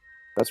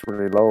 That's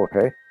really low,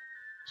 okay?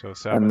 So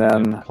 7 And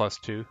then- and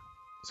 +2,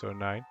 so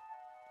 9.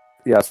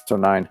 Yes, so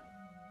 9.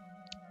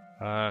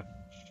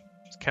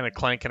 It's kind of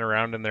clanking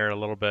around in there a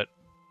little bit.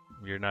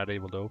 You're not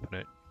able to open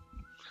it.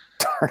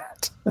 Darn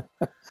it.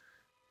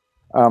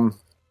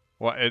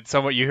 Well, it's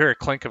somewhat. You hear a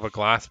clink of a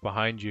glass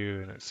behind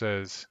you, and it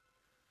says,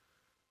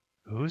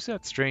 "Who's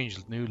that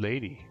strange new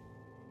lady?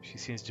 She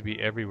seems to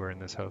be everywhere in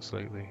this house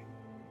lately."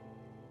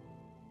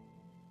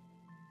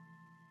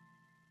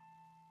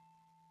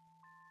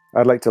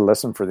 I'd like to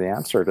listen for the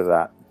answer to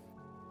that.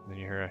 Then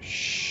you hear a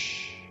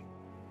shh.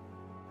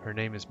 Her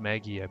name is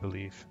Maggie, I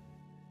believe.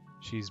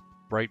 She's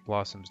Bright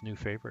Blossom's new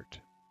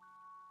favorite.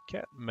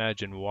 Can't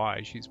imagine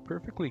why. She's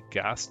perfectly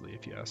ghastly,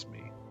 if you ask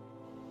me.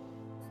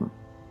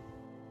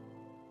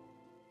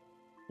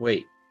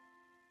 Wait.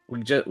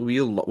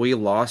 We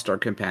lost our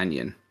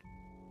companion.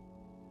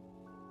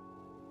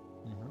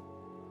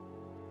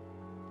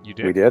 You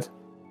did? We did?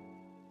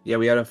 Yeah,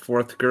 we had a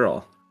fourth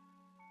girl.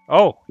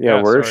 Oh,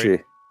 Yeah, where is sorry.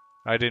 she?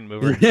 I didn't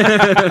move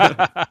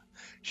her.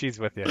 She's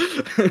with you.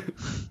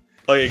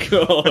 Okay,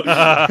 cool.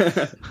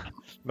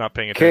 Not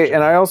paying attention. Okay,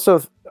 and I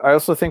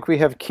also think we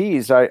have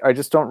keys. I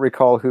just don't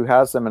recall who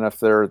has them and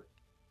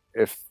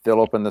if they'll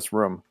open this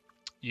room.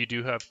 You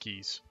do have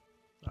keys.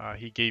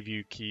 He gave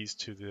you keys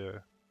to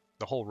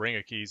the whole ring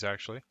of keys,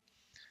 actually.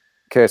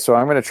 Okay, so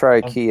I'm going to try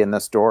a key in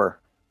this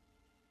door.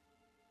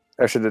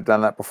 I should have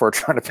done that before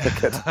trying to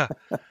pick it.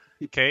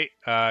 Okay,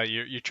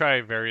 you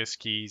try various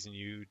keys, and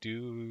you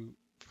do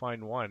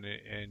find one,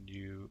 and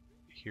you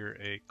hear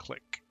a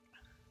click.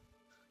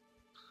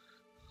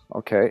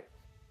 Okay.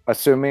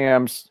 Assuming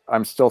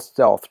I'm still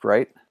stealthed,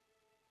 right?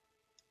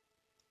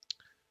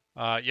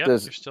 Yeah,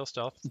 Does- you're still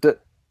stealth.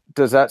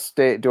 Does that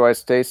stay? Do I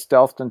stay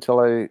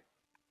stealthed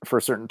for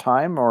a certain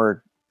time,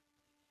 or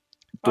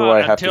do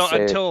I have to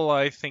say? Until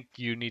I think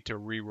you need to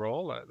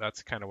re-roll.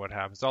 That's kind of what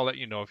happens. I'll let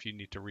you know if you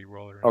need to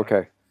re-roll or not.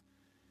 Okay.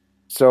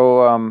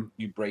 So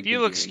You break. If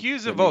you'll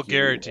excuse the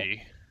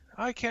vulgarity,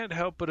 I can't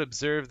help but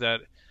observe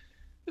that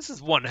this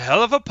is one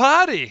hell of a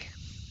party.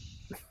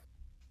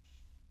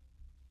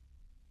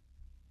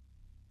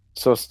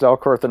 So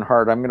Stelkorth and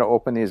Hart, I'm going to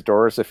open these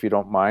doors if you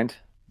don't mind,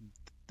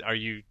 Are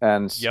you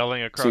and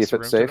yelling see across if the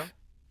room it's to safe.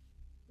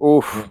 them?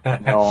 Oof,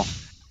 no.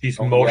 He's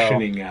Oh,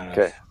 motioning at us.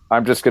 Okay,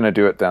 I'm just going to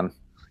do it then.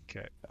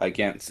 Okay, I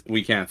can't.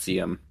 We can't see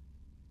him.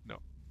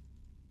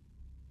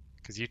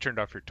 because you turned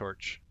off your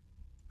torch,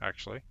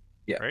 actually.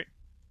 Yeah. Right?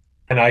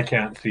 And I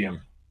can't see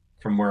him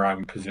from where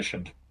I'm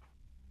positioned.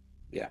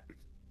 Yeah.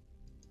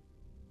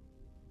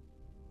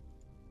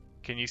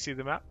 Can you see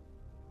the map?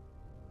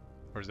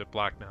 Or is it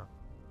black now?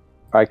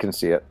 I can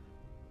see it.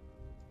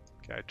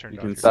 Okay, I turned You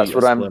off can your see That's a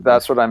what I'm. sliver.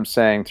 That's what I'm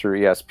saying through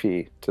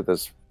ESP to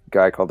this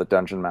guy called the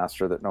Dungeon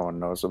Master that no one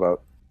knows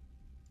about.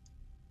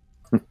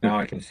 Now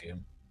I can see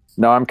him.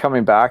 No, I'm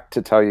coming back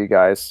to tell you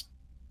guys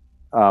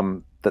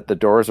that the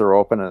doors are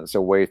open and it's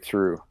a way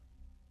through.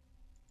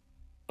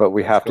 But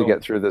we Let's have to go.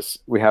 get through this.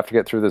 We have to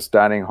get through this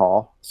dining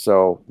hall.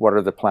 So, what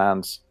are the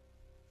plans?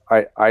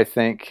 I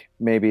think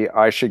maybe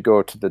I should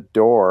go to the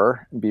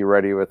door and be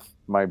ready with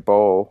my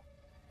bow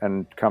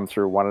and come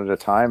through one at a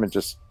time and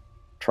just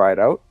try it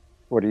out.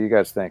 What do you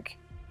guys think?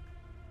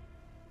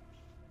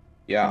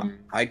 Yeah,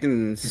 I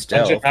can Dungeon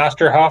stealth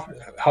Master,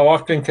 how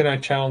often can I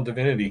channel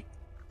divinity?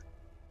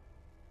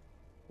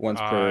 once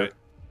per.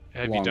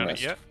 Have you long done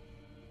rest. it yet?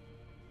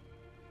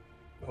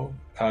 Oh,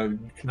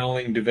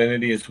 channeling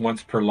divinity is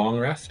once per long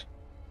rest?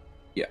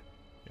 Yeah.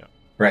 Yeah.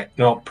 Right.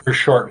 No, per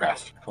short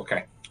rest.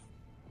 Okay.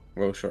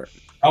 Oh, short.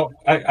 Oh,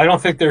 I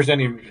don't think there's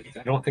any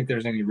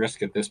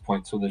risk at this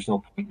point, so there's no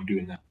point in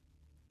doing that.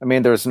 I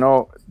mean, there's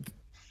no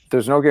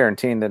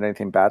guaranteeing that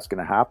anything bad's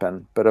going to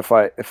happen. But if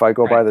I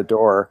go by Right. the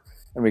door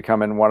and we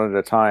come in one at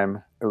a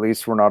time, at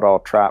least we're not all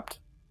trapped.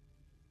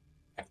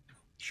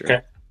 Sure.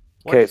 Okay.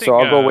 One Okay, thing, so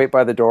I'll go wait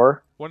by the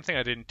door. One thing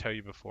I didn't tell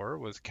you before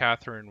was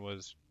Catherine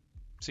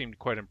seemed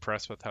quite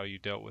impressed with how you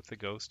dealt with the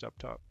ghost up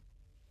top.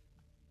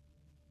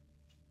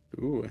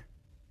 Ooh.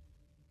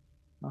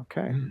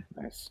 Okay,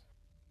 nice.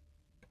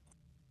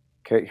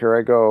 Okay, here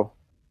I go.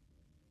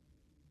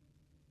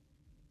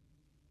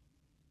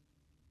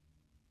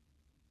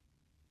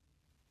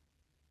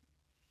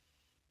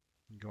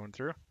 Going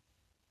through?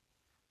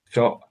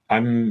 So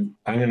I'm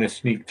going to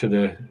sneak to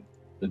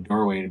the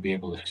doorway to be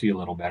able to see a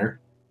little better.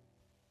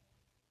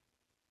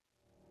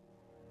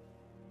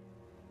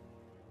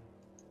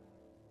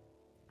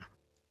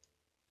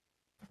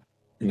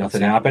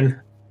 Nothing happened.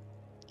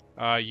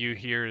 You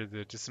hear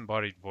the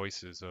disembodied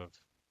voices of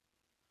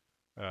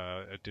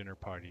a dinner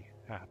party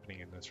happening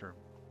in this room.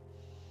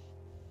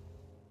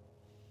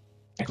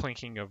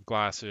 Clinking of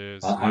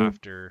glasses,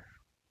 laughter,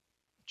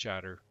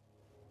 chatter.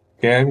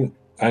 Okay,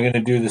 I'm going to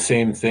do the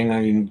same thing.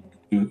 I'm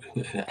going to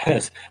do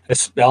as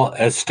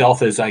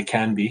stealth as I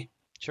can be.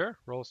 Sure,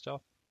 roll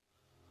stealth.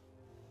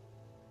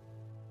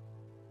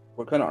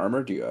 What kind of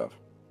armor do you have?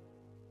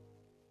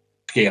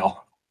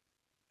 Scale.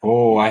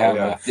 Oh, I have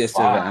a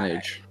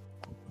disadvantage.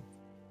 5.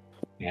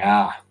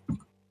 Yeah.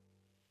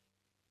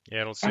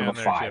 Yeah, it'll say I have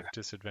on a there if you 5. have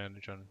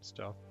disadvantage on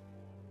stealth.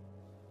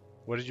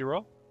 What did you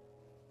roll?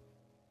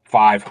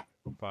 5.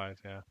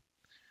 5, yeah.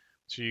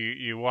 So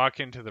you walk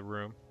into the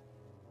room.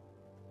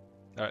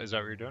 Is that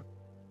what you're doing?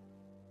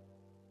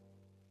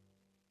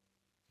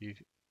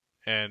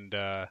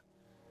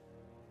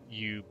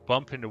 You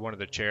bump into one of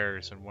the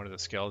chairs, and one of the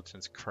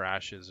skeletons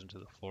crashes into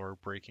the floor,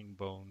 breaking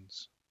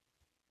bones.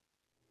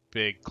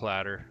 Big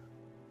clatter.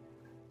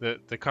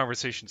 The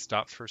conversation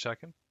stops for a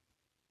second.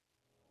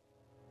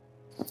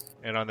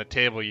 And on the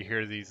table, you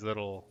hear these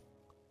little...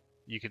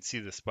 You can see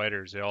the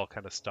spiders. They all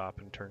kind of stop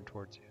and turn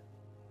towards you.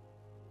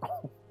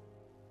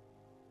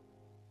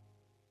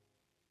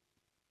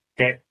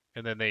 Okay.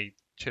 And then they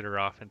chitter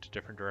off into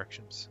different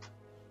directions.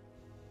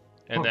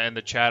 And then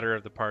the chatter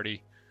of the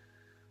party,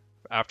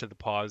 after the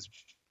pause,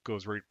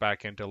 goes right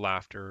back into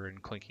laughter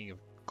and clinking of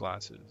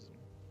glasses.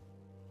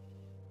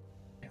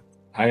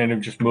 I'm going to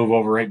just move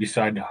over right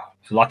beside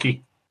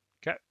Lucky.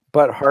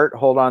 But Hart,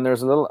 hold on.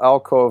 There's a little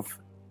alcove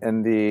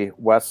in the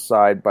west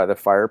side by the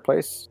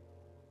fireplace.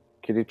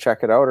 Could you check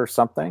it out or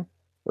something?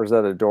 Or is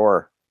that a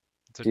door?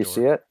 It's a Do you door.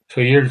 see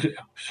it?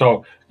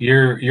 So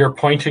you're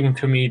pointing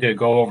to me to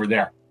go over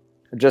there.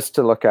 Just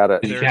to look at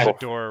it. You There's a can't-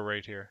 door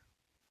right here.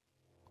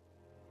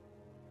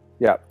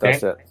 Yeah,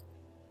 that's it.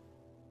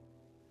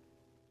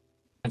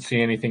 Can't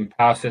see anything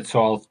past it,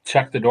 so I'll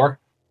check the door.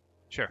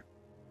 Sure.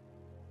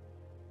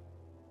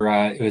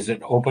 Is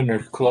it open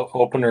or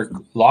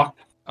locked?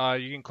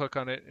 You can click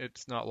on it.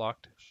 It's not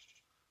locked.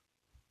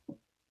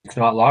 It's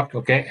not locked.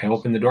 Okay, I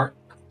open the door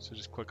So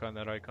just click on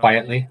that icon.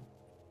 quietly.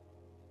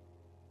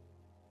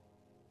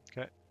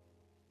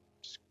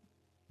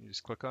 You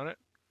just click on it.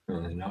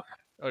 No.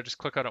 Oh, just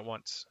click on it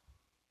once.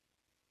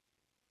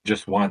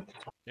 Just one.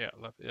 Yeah,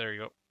 there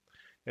you go.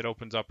 It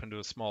opens up into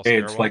a small Okay,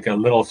 stairwell. it's like a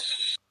little.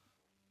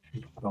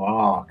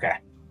 Oh, okay.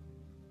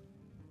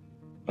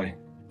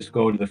 Just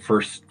go to the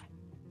first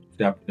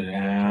step,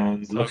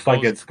 and So looks it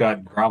like goes- it's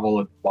got gravel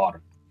at the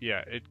bottom.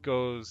 Yeah, it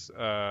goes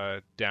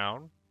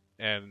down,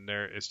 and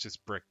it's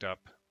just bricked up.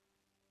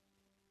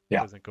 Yeah.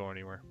 It doesn't go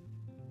anywhere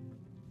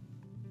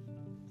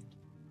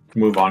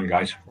Move on,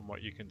 guys. from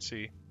what you can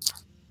see.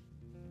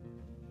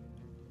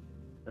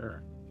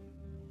 Sure.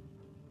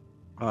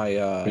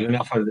 Good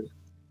enough of this.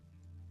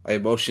 I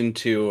motioned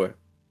to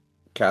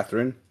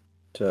Catherine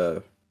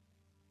to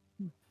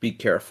be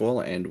careful,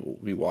 and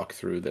we walk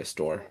through this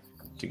door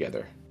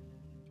together.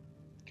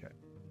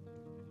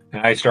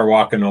 And I start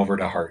walking over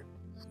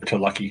to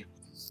Lucky.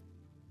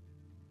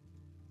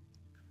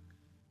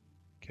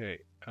 Okay.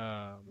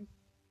 Oh,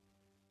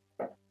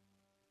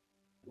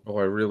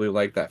 I really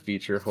like that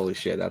feature. Holy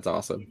shit, that's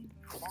awesome.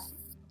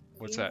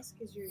 What's that?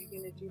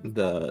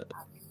 The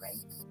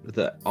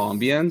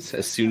ambience.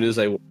 As soon as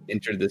I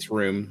entered this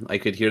room, I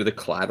could hear the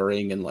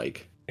clattering and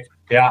like.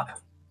 Yeah.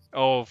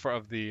 Oh,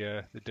 of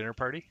the dinner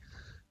party.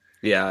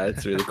 Yeah,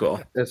 it's really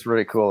cool. It's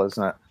really cool,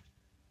 isn't it?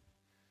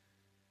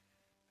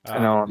 I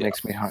know it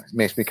yeah.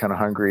 makes me kind of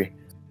hungry.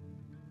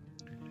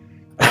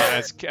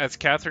 As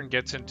Catherine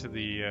gets into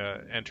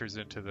enters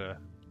into the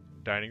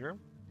dining room,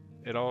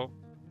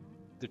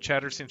 the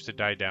chatter seems to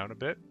die down a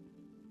bit.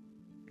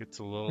 Gets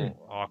a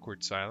little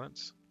awkward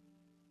silence.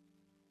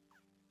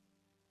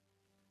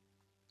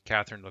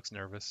 Catherine looks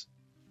nervous.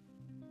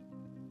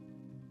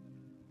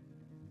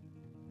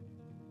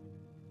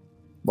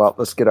 Well,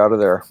 let's get out of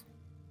there.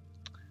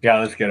 Yeah,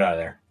 let's get out of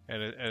there.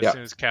 And as Yeah.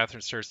 soon as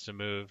Catherine starts to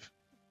move,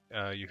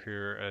 you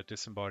hear a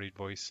disembodied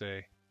voice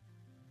say,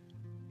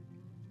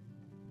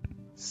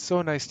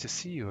 "So nice to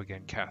see you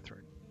again,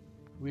 Catherine.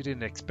 We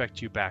didn't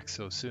expect you back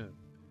so soon.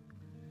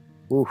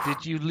 Oof.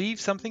 Did you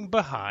leave something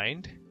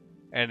behind?"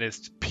 And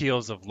it's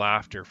peals of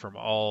laughter from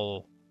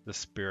all the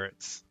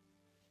spirits.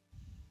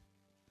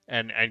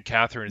 And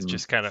Catherine is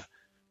just kind of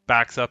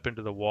backs up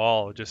into the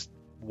wall, just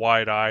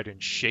wide-eyed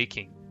and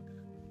shaking.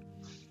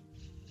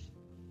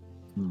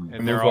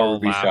 And they're Move all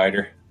over beside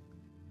her.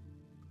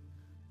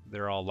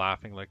 They're all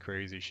laughing like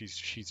crazy.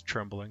 She's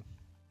trembling.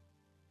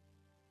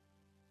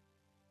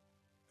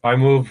 I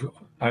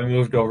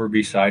moved over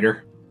beside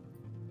her,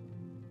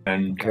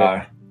 and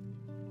Okay.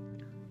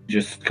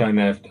 just kind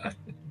of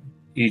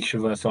each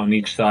of us on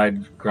each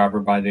side grab her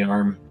by the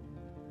arm.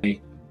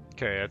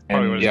 Okay, that's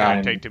probably what it's yeah,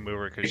 going to and take to move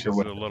her because take her she's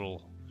with a her.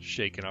 little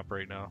shaken up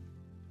right now,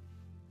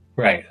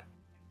 Right.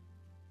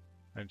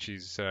 and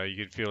she's you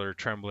can feel her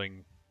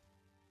trembling,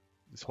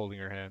 just holding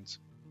her hands.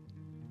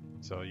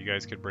 So you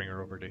guys could bring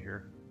her over to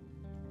here.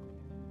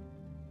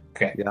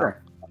 Okay. Yeah.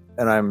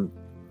 And I'm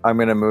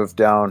going to move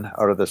down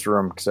out of this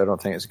room because I don't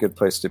think it's a good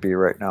place to be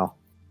right now.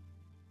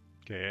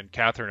 Okay, and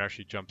Catherine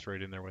actually jumps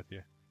right in there with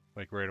you,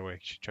 like right away.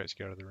 She tries to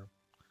get out of the room.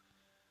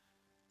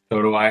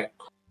 So do I.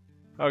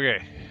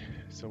 Okay,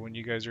 so when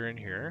you guys are in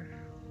here,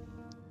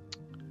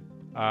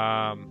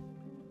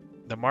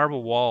 the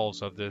marble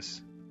walls of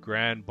this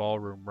grand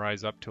ballroom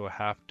rise up to a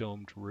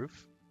half-domed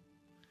roof.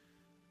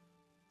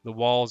 The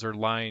walls are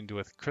lined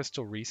with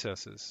crystal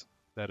recesses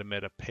that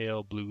emit a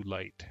pale blue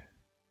light.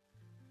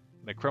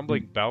 And a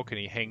crumbling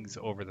balcony hangs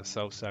over the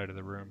south side of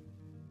the room.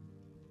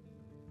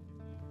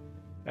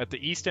 At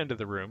the east end of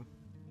the room,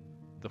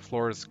 the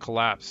floor is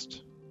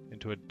collapsed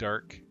into a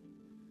dark,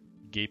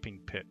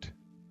 gaping pit.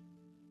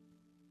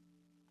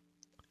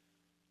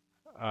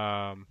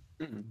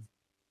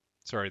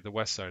 Sorry, the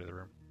west side of the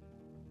room.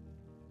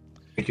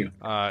 Thank you.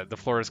 The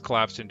floor is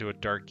collapsed into a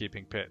dark,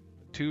 gaping pit.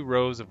 2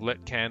 rows of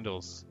lit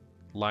candles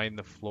line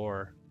the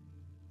floor,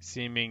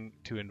 seeming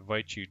to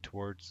invite you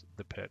towards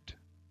the pit.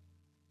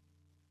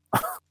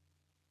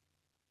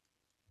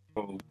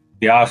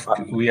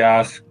 We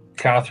asked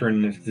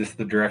Catherine if this is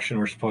the direction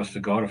we're supposed to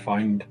go to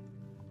find.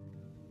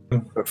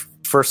 But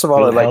first of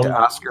all, I'd like to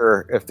Wilhelm? ask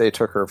her if they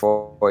took her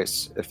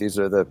voice, if these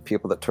are the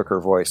people that took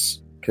her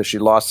voice, because she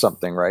lost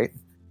something, right?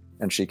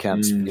 And she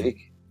can't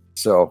speak.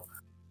 So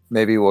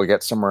maybe we'll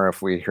get somewhere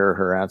if we hear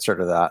her answer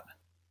to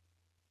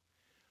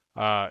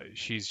that.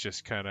 She's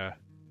just kind of,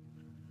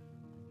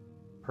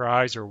 her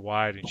eyes are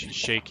wide and she's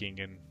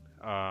shaking, and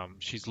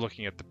she's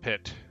looking at the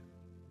pit.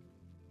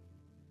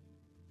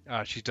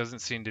 She doesn't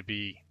seem to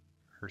be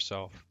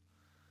herself.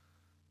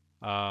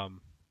 A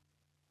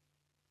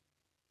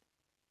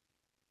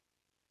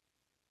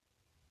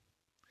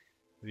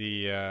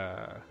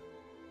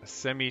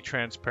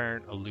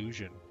semi-transparent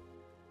illusion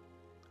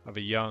of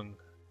a young,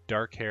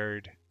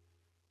 dark-haired,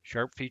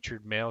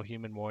 sharp-featured male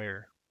human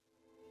warrior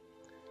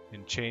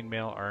in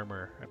chainmail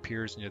armor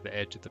appears near the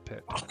edge of the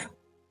pit.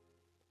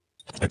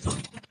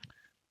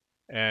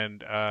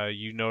 And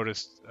you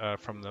noticed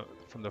from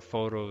the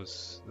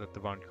photos that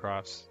the Von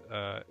Crofts,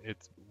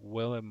 it's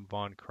Willem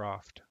Von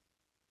Croft.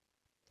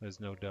 There's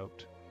no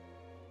doubt.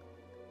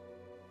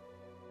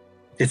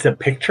 It's a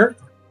picture?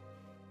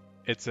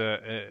 It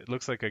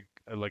looks like an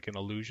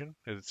illusion.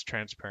 It's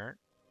transparent,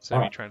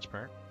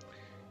 semi-transparent.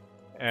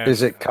 And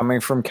Is it coming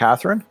from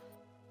Catherine?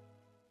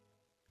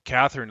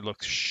 Catherine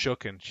looks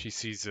shooken. She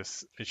sees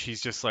this.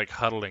 She's just like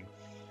huddling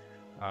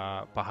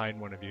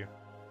behind one of you.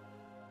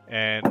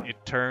 And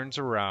it turns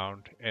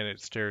around and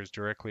it stares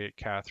directly at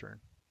Catherine.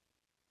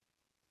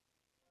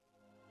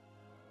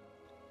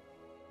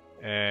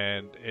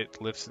 And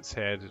it lifts its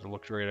head. It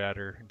looks right at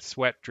her. And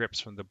sweat drips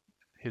from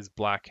his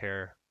black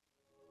hair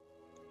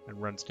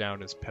and runs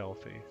down his pale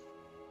face.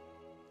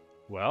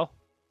 Well,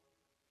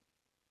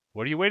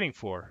 what are you waiting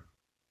for?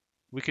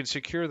 We can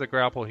secure the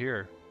grapple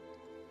here.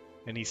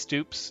 And he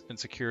stoops and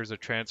secures a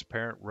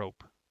transparent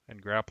rope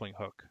and grappling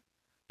hook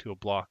to a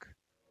block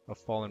of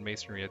fallen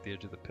masonry at the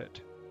edge of the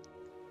pit.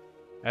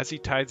 As he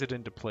ties it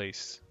into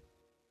place,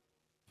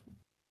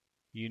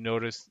 you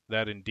notice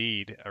that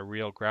indeed a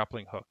real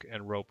grappling hook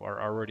and rope are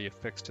already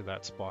affixed to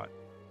that spot.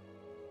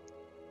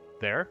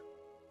 There?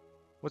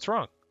 What's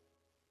wrong?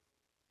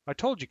 I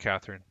told you,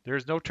 Catherine, there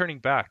is no turning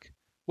back.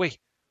 Wait,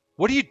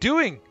 what are you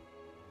doing?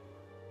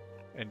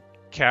 And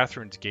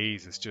Catherine's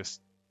gaze is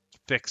just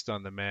fixed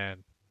on the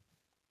man.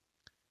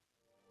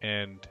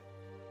 And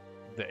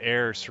the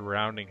air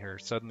surrounding her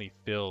suddenly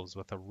fills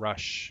with a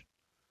rush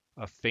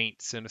of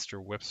faint, sinister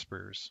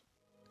whispers,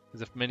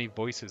 as if many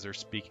voices are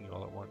speaking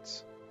all at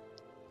once.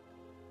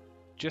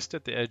 Just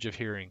at the edge of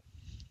hearing.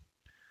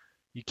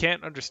 You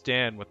can't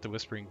understand what the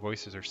whispering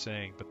voices are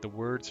saying, but the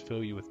words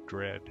fill you with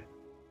dread.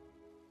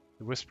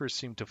 The whispers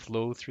seem to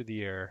flow through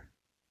the air,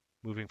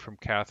 moving from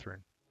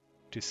Catherine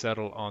to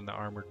settle on the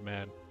armored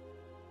man.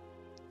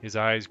 His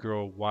eyes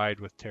grow wide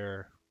with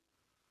terror.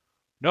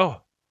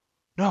 No!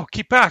 No!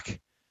 Keep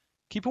back!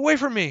 Keep away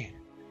from me!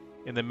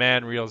 And the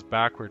man reels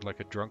backward like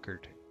a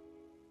drunkard,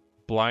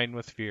 blind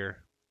with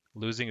fear,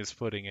 losing his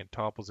footing, and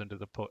topples into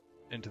the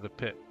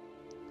pit.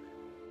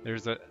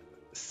 There's a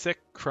sick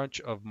crunch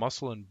of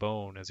muscle and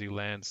bone as he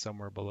lands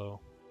somewhere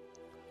below.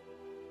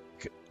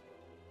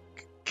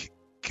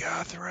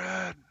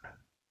 Catherine!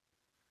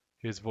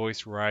 His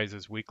voice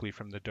rises weakly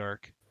from the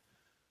dark.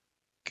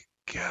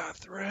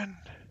 Catherine,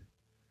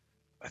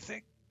 I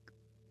think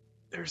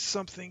there's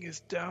something is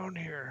down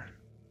here.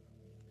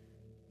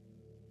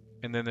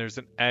 And then there's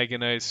an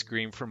agonized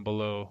scream from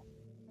below,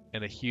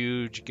 and a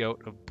huge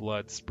gout of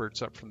blood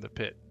spurts up from the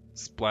pit,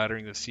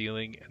 splattering the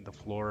ceiling and the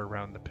floor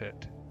around the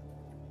pit.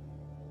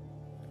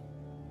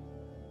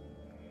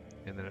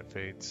 And then it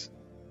fades.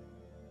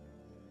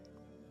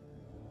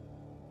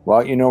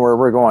 Well, you know where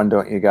we're going,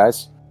 don't you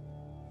guys?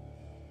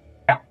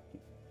 Yeah.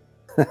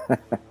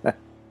 And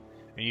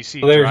you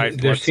see dried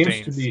there blood seems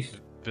stains to be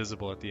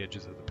visible at the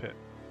edges of the pit.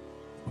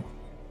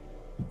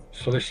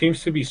 So there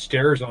seems to be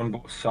stairs on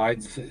both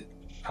sides.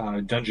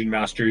 Dungeon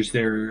Masters,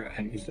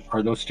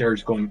 are those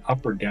stairs going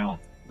up or down?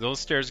 Those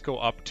stairs go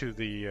up to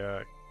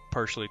the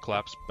partially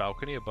collapsed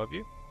balcony above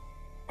you.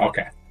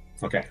 Okay.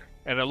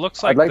 And it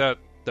looks like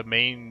the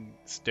main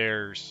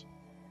stairs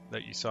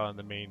that you saw in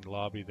the main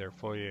lobby there,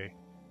 foyer,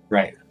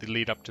 Right. they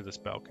lead up to this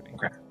balcony.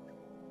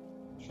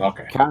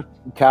 Okay.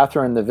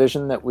 Catherine, the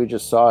vision that we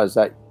just saw, was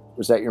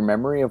that your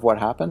memory of what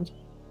happened?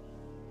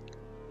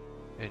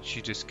 And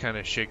she just kind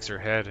of shakes her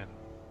head, and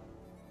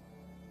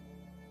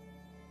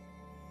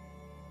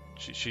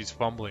she's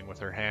fumbling with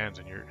her hands,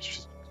 and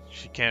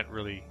she can't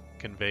really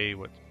convey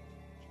what.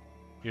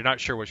 You're not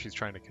sure what she's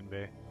trying to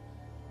convey.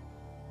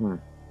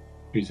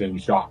 She's in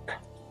shock.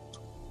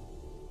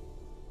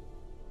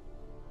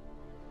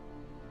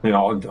 You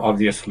know,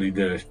 obviously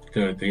the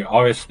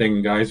obvious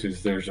thing, guys,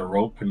 is there's a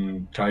rope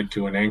and tied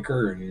to an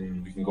anchor,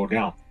 and we can go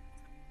down.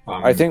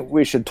 I think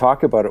we should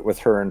talk about it with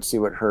her and see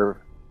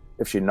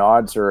if she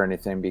nods or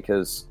anything,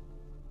 because,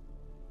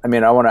 I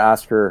mean, I want to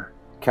ask her,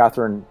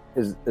 Catherine,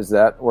 is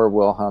that where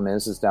Wilhelm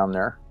is down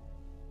there?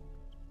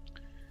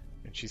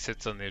 And she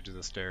sits on the edge of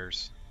the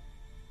stairs,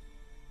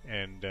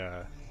 and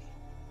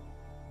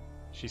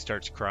she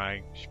starts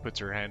crying. She puts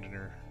her hand in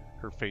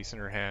her face in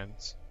her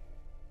hands.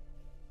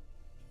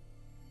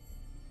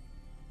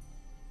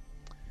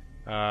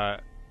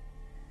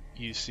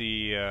 You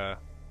see a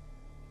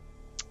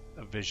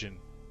vision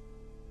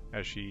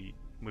as she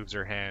moves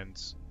her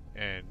hands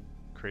and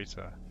creates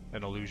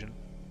an illusion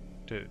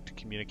to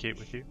communicate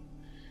with you.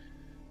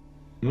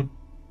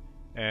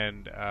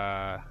 And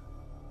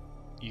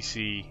you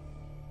see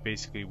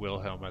basically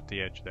Wilhelm at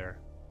the edge there.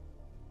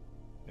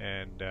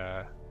 And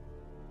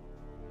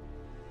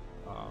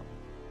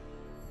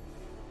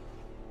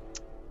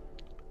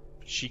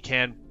she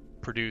can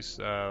produce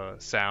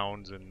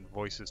sounds and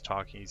voices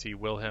talking. You see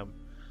Wilhelm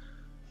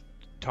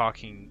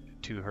talking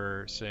to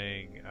her,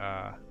 saying,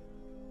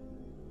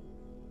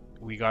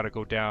 we gotta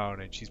go down,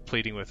 and she's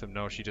pleading with him.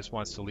 No, she just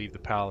wants to leave the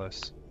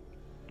palace.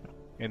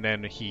 And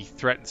then he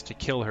threatens to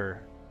kill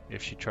her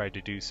if she tried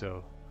to do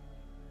so.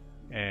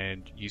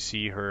 And you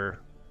see her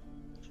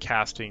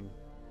casting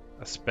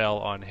a spell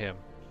on him,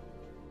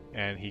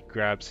 and he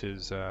grabs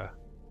his to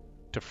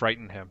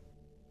frighten him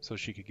so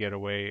she could get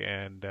away,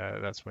 and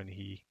that's when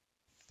he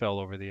fell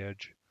over the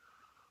edge.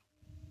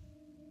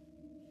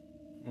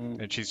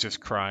 And she's just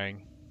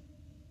crying.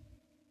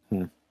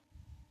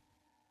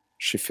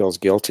 She feels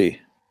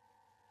guilty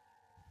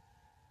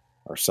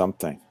or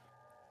something.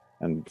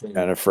 and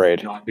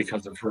afraid. Not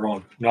because of her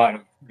own,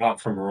 not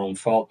from her own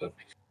fault, but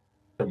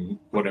from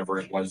whatever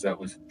it was that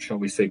was, shall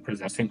we say,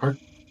 possessing her.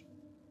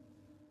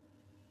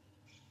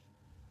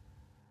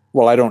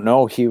 Well, I don't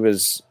know. He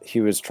was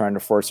trying to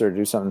force her to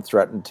do something,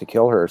 threatened to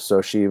kill her,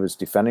 so she was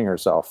defending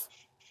herself.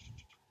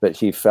 But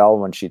he fell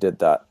when she did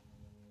that.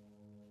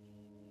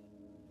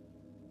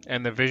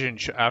 And the vision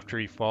after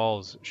he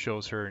falls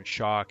shows her in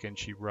shock, and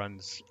she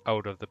runs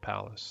out of the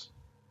palace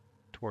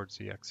towards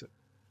the exit.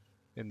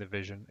 In the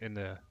vision, in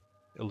the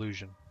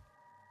illusion.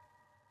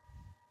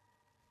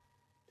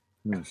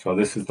 So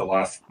this is the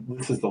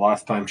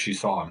last time she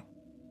saw him.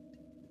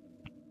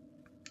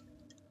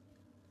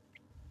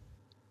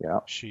 Yeah.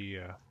 She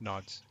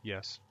nods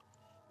yes.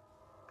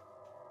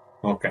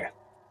 Okay.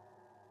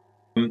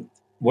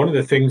 One of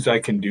the things I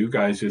can do,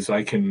 guys, is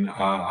I can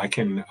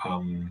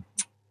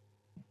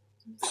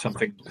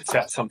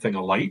set something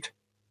alight,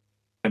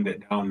 send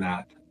it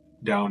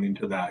down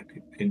into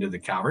the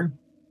cavern.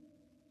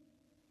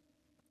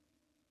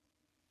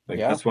 Like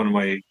that's one of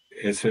my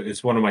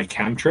it's one of my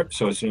cantrips,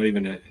 so it's not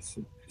even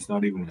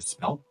a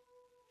spell.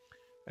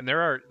 And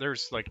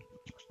there's like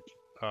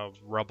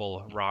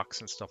rubble,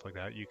 rocks, and stuff like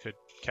that. You could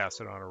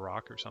cast it on a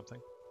rock or something.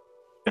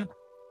 Yeah.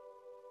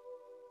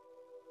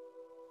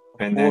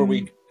 And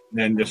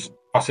then just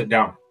toss it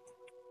down,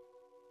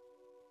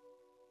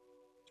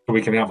 so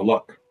we can have a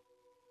look.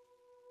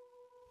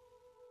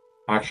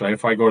 Actually,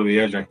 if I go to the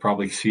edge, I can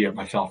probably see it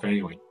myself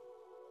anyway.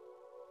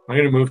 I'm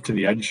going to move to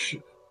the edge.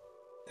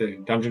 The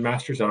Dungeon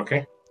Master, is that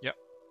okay? Yep.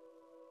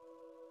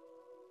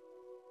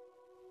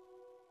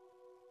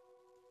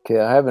 Okay,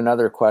 I have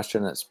another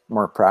question that's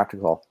more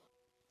practical.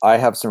 I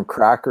have some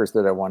crackers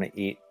that I want to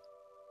eat.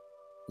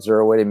 Is there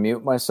a way to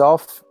mute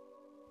myself?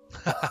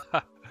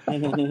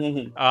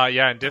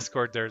 Yeah, in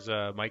Discord there's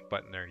a mic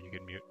button there you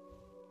can mute.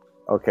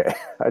 Okay,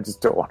 I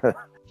just don't want to.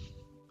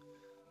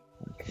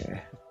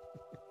 Okay.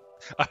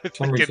 I'm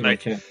thinking,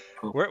 like,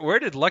 where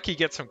did Lucky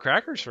get some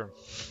crackers from?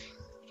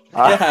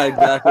 Yeah,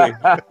 exactly.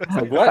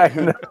 Like, what?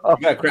 You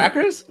got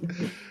crackers?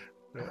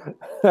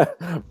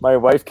 My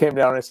wife came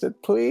down and said,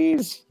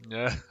 "Please."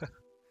 Yeah.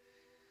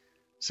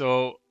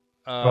 So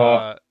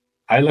I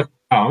look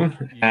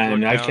down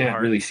and I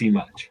can't really see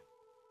much.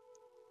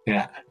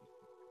 Yeah.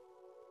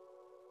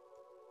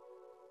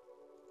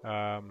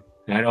 I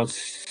don't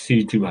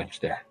see too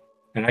much there,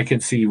 and I can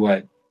see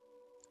what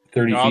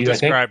 30 feet. I'll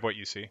describe what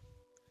you see.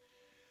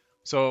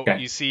 So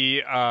you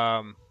see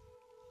a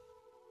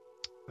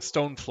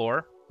stone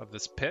floor of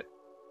this pit.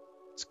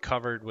 It's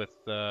covered with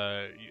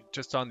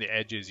just on the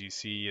edges. You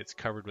see it's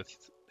covered with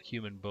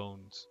human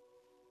bones,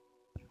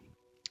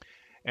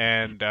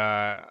 and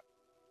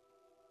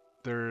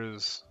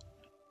there's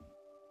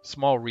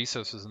small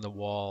recesses in the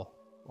wall,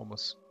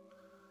 almost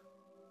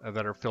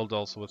that are filled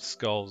also with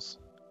skulls.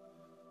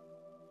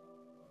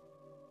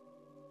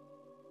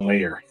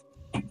 Later.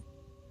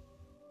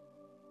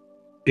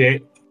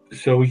 Okay,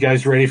 so we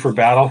guys ready for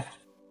battle?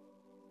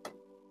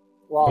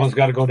 Well, Someone's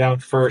got to go down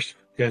first.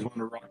 You guys want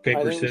to rock,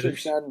 paper,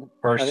 scissors?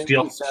 Or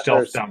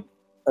stealth down?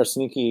 Our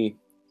sneaky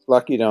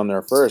Lucky down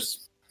there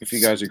first, if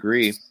you guys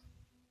agree.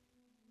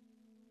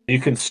 You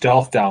can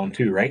stealth down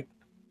too, right?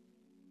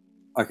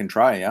 I can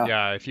try, yeah.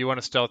 Yeah, if you want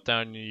to stealth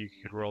down, you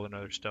could roll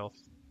another stealth.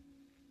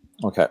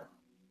 Okay.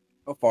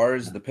 How far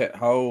is the pit?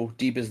 How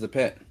deep is the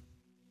pit?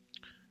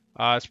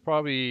 It's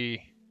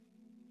probably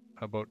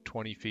about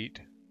 20 feet.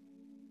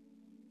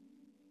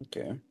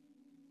 Okay.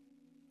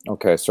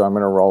 Okay, so I'm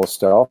going to roll a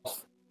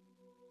stealth.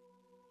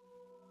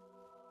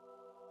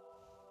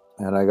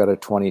 And I got a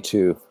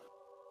 22.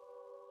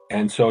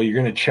 And so you're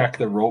going to check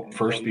the rope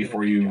first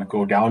before you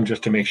go down,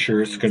 just to make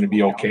sure it's going to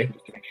be okay.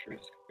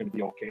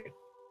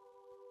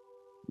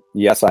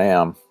 Yes, I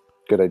am.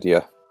 Good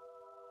idea.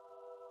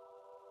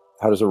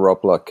 How does the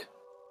rope look?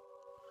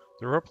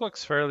 The rope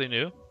looks fairly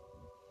new.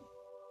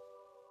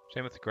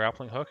 Same with the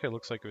grappling hook. It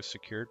looks like it was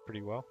secured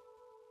pretty well.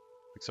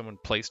 Like someone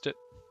placed it.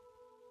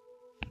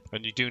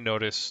 And you do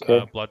notice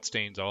blood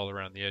stains all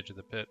around the edge of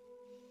the pit.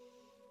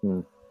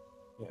 Yeah,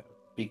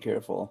 be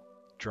careful.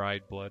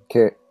 Dried blood.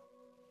 Okay.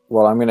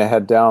 Well, I'm going to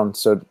head down.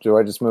 So do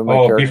I just move my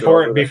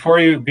character?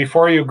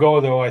 Before you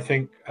go though, I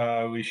think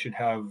we should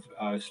have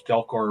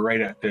Stelkor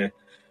right at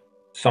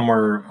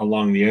somewhere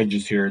along the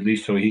edges here, at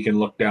least, so he can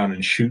look down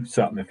and shoot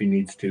something if he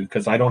needs to.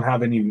 Because I don't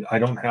have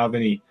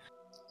any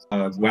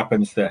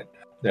weapons that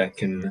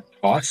can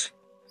toss.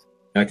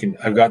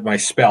 I've got my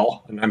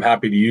spell, and I'm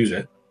happy to use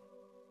it.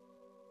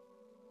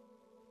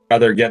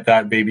 Rather get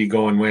that baby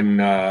going when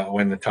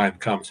the time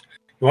comes.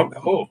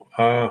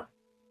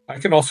 I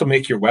can also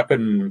make your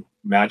weapon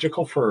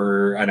magical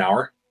for an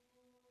hour.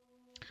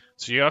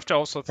 So you have to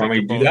also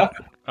think about do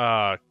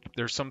that?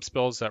 There's some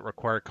spells that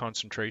require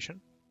concentration,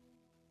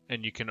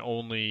 and you can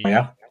only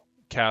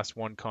cast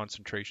one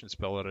concentration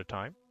spell at a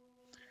time.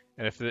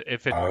 And if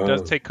it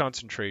does take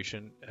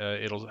concentration,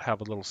 it'll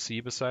have a little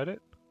C beside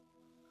it.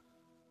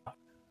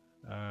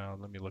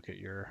 Let me look at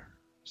your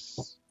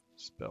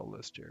spell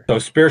list here. So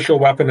spiritual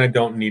weapon, I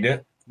don't need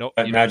it. Nope.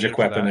 But magic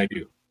weapon, I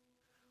do.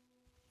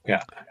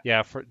 Yeah.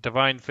 Yeah, for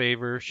divine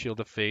favor,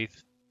 shield of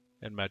faith,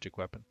 and magic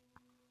weapon.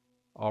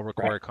 All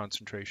require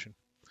concentration.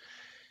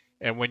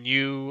 And when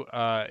you,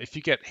 if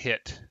you get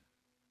hit,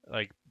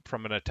 like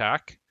from an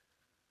attack,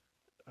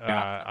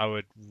 I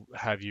would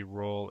have you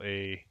roll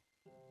a,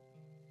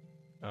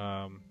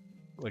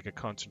 like a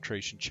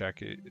concentration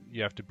check.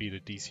 You have to beat a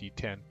DC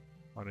 10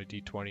 on a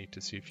D20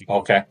 to see if you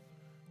can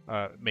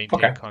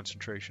maintain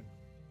concentration.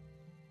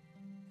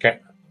 Okay.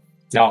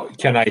 Now,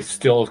 can I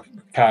still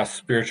cast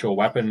spiritual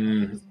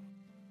weapon?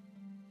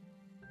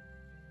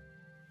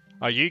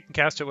 You can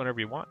cast it whenever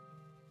you want.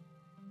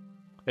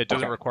 It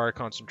doesn't require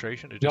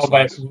concentration. It just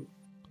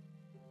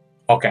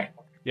Okay.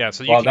 Yeah,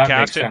 so you can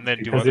cast it and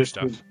then do other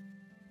stuff.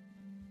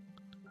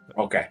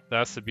 Okay.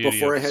 That's the beauty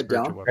Before of I head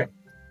spiritual down, weapon.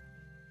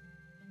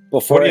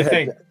 Before what do you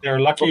think? They're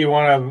lucky you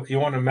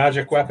want a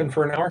magic weapon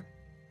for an hour?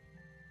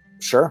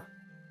 Sure.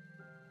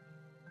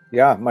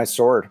 Yeah, my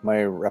sword,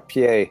 my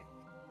rapier.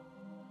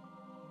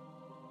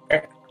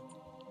 Okay.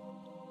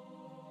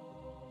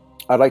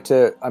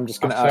 I'm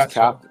just going to ask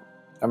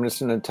I'm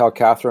just going to tell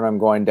Catherine I'm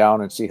going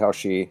down and see how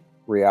she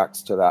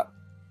reacts to that.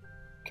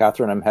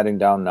 Catherine, I'm heading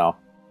down now.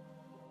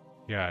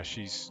 Yeah,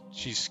 she's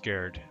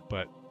scared,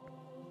 but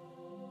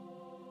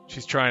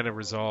she's trying to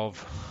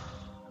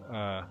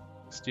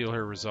steal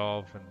her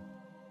resolve, and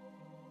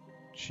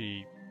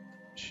she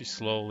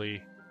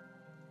slowly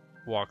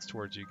walks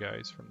towards you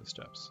guys from the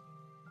steps.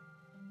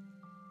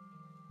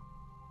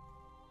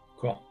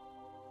 Cool.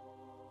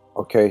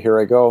 Okay, here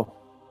I go.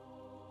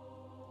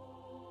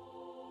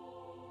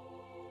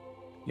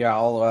 Yeah,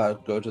 I'll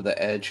go to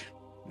the edge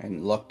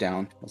and look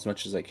down as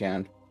much as I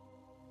can.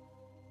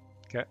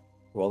 Okay.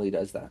 While he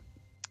does that.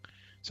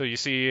 So you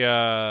see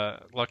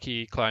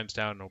Lucky climbs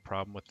down, no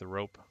problem with the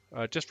rope.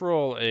 Just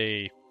roll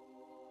a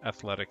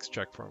athletics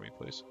check for me,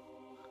 please.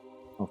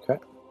 Okay.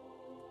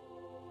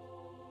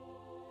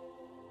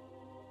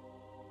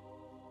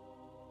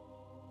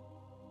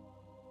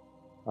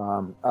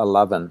 Um,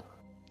 11.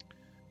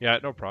 Yeah,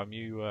 no problem.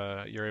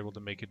 You're able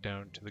to make it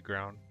down to the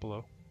ground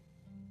below.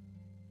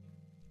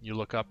 You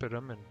look up at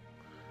him, and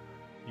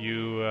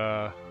you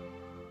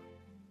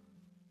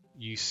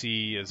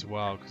see as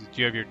well. Do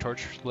you have your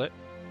torch lit?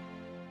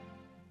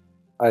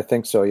 I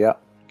think so, yeah.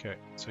 Okay,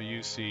 so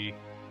you see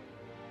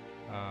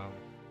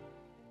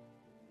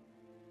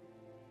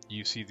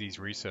these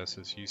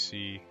recesses. You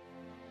see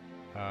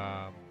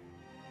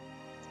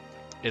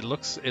it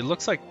looks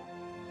like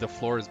the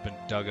floor has been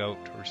dug out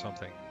or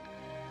something,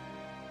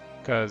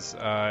 because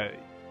on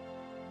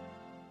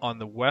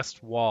the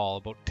west wall,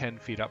 about 10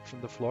 feet up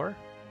from the floor,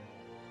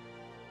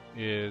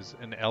 is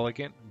an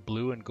elegant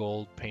blue and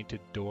gold painted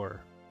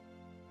door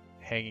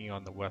hanging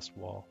on the west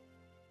wall.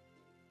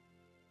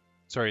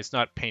 Sorry, it's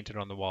not painted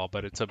on the wall,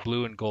 but it's a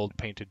blue and gold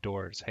painted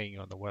door. It's hanging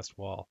on the west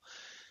wall.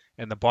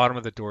 And the bottom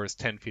of the door is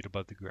 10 feet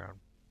above the ground.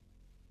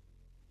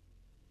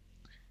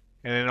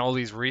 And then all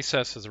these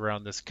recesses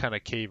around this kind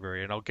of cave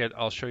area. And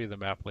I'll show you the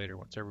map later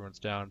once everyone's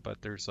down,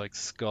 but there's like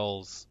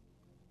skulls,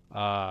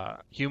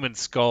 human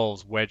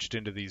skulls wedged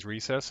into these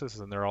recesses,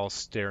 and they're all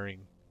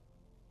staring.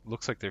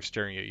 Looks like they're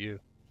staring at you.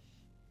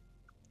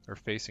 Or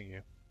facing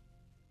you.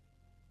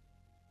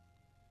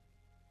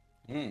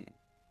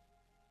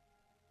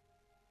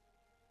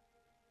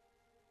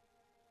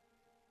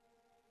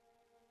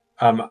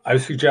 I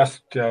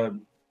suggest that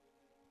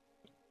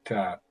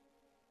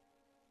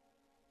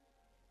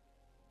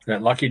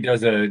Lucky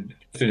does an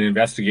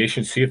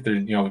investigation, see if there,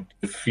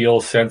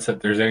 sense that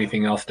there's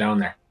anything else down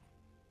there.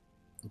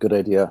 Good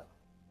idea.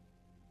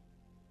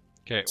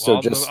 Okay, So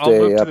well, just I'll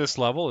move stay to this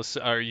level.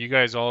 Are you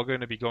guys all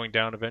going to be going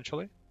down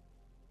eventually?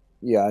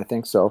 Yeah, I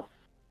think so.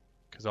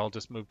 Because I'll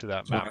just move to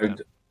that map So then.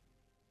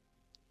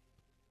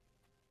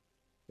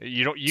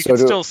 You can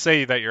still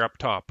say that you're up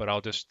top, but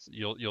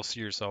you'll see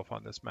yourself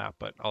on this map,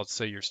 but I'll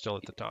say you're still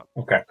at the top.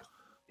 Okay.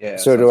 Yeah.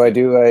 So do I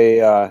do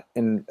a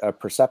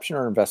perception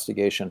or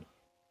investigation?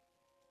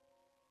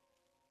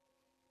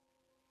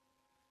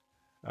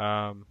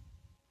 One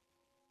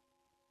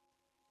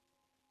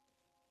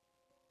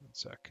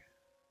sec.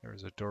 There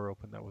was a door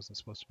open that wasn't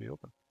supposed to be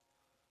open.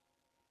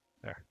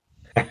 There.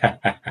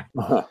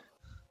 Oh.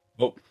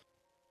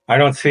 I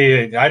don't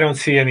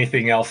see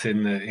anything else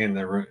in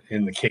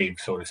the cave,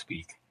 so to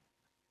speak.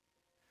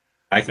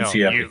 I can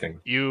see everything.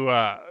 You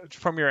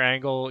from your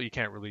angle, you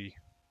can't really.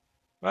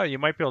 Well, you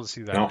might be able to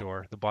see that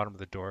door, the bottom of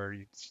the door.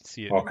 You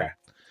see it. Okay.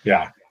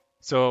 Yeah.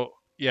 So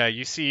yeah,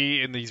 you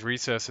see in these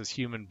recesses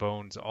human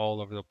bones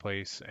all over the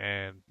place,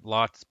 and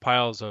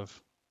piles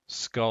of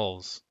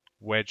skulls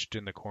wedged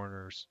in the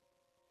corners,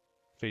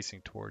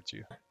 facing towards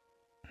you.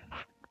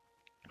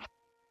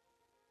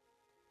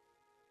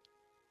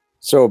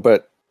 So,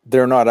 but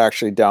they're not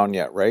actually down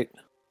yet, right?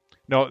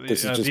 No,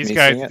 This is just these me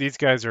guys. seeing it? These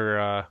guys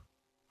are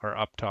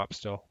up top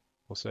still.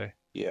 We'll say.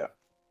 Yeah.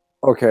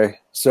 Okay,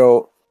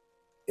 so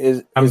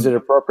is it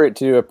appropriate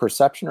to do a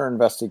perception or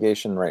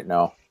investigation right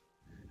now?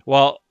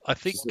 Well, I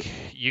think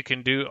you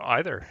can do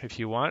either if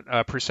you want.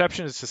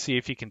 Perception is to see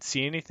if you can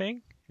see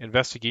anything.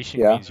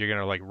 Investigation means you're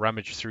gonna like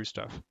rummage through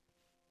stuff.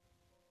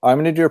 I'm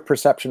going to do a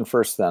perception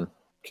first then,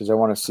 because I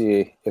want to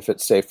see if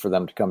it's safe for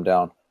them to come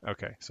down.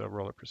 Okay, so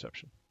roll a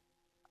perception.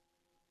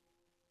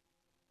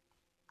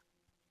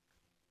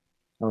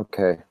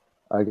 Okay,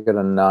 I get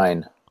a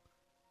 9,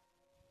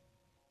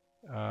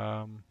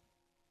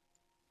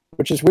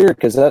 which is weird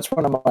because that's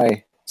one of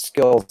my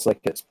skills.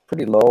 Like it's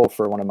pretty low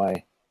for one of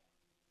my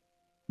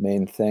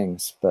main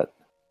things, but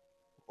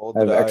Roll I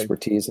have the die.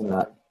 expertise in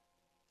that.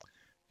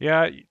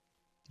 Yeah,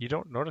 you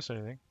don't notice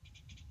anything.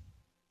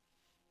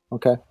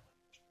 Okay.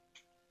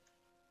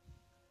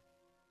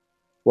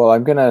 Well,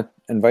 I'm gonna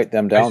invite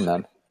them down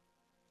then.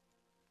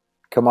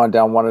 Come on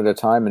down one at a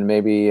time, and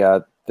maybe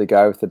the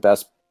guy with the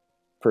best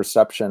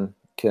perception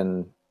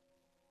can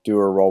do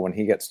a roll when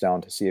he gets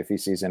down to see if he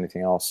sees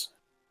anything else.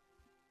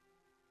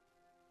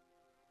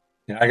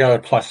 Yeah, I got a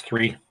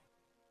 +3.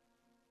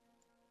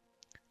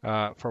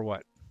 For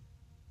what?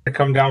 To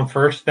come down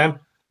first, then.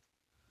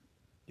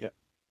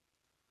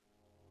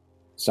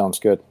 Sounds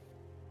good.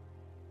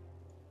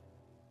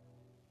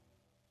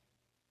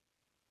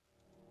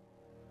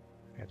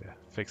 Had to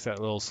fix that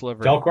little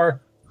sliver. Delcor,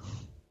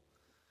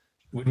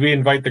 would we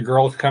invite the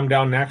girl to come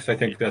down next? I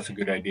think that's a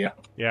good idea.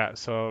 Yeah,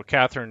 so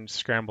Catherine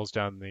scrambles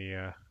down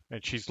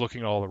and she's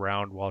looking all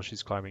around while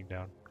she's climbing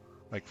down,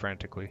 like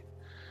frantically.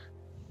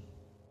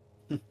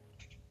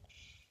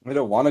 I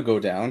don't want to go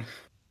down.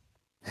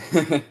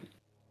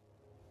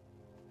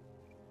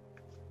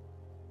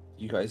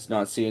 You guys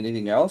not see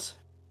anything else?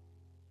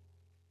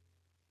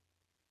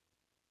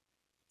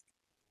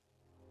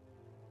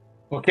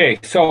 Okay,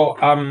 so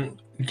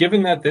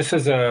given that this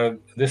is a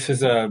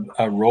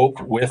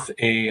rope with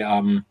a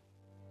A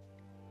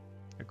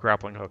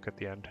grappling hook at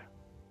the end.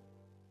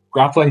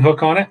 grappling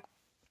hook on it,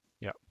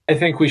 Yeah. I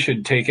think we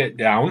should take it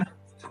down.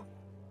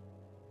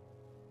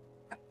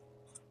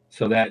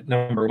 So that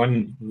number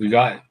one,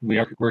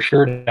 we're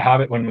sure to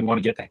have it when we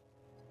want to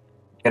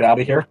get out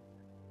of here.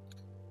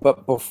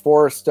 But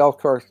before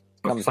Stelkor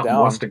If comes something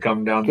down, wants to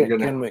come down, you're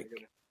gonna.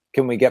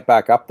 can we get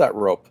back up that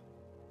rope?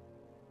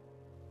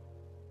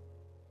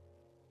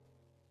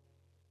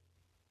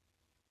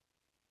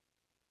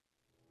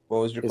 What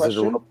was your Is it a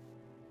question? rope?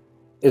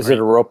 Is it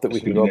a rope that we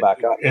can go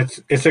back up?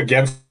 It's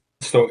against.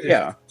 So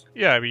Yeah,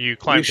 Yeah, I mean you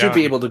climb you should down.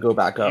 be able to go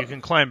back up. You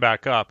can climb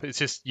back up. It's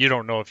just you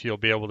don't know if you'll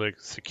be able to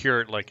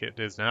secure it like it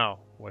is now.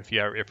 If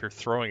you're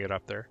throwing it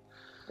up there.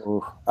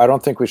 Ooh, I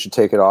don't think we should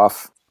take it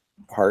off,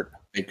 Hart.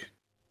 Like,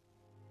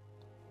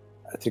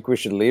 I think we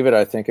should leave it.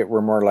 I think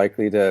we're more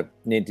likely to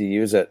need to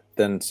use it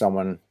than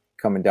someone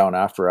coming down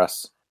after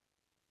us.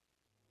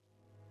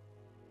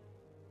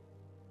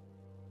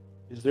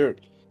 is there?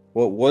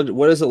 What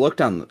does it look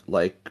down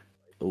like?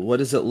 What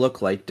does it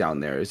look like down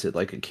there? Is it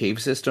like a cave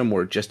system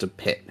or just a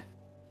pit?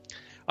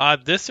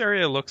 This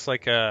area looks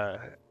like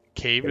a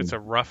cave. It's a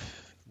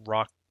rough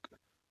rock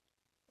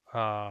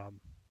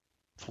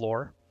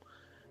floor.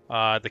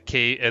 The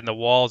cave and the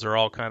walls are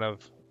all kind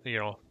of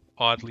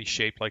oddly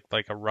shaped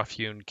like a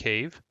rough-hewn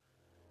cave.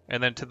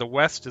 And then to the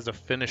west is a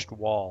finished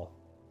wall,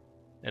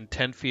 and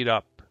 10 feet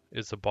up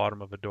is the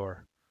bottom of a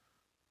door.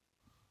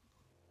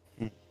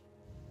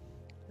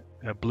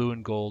 A blue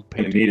and gold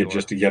gonna painted need it door.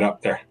 just to get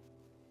up there.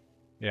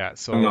 Yeah,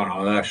 so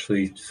No,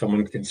 actually,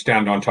 someone can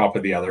stand on top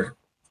of the other.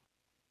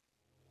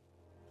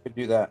 Could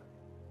do that.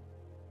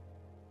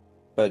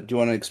 But do you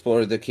want to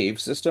explore the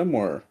cave system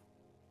or?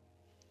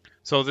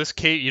 so this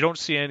cave, you don't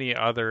see any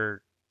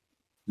other.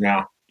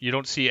 Yeah. You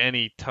don't see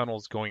any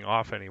tunnels going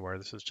off anywhere.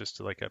 This is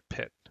just like a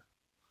pit.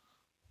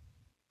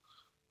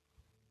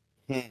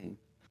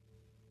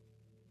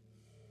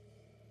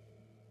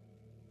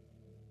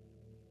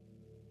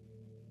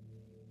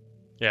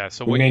 Yeah,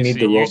 so We what may you need see,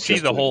 the you rope see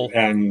just the to- whole,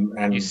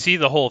 and you see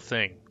the whole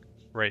thing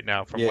right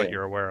now from what Yeah.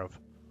 you're aware of.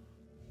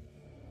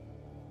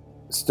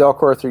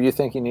 Stelkorth, you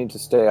think you need to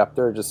stay up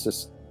there just to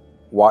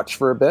watch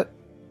for a bit?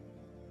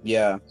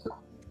 Yeah,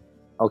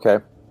 Okay.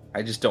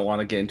 I just don't want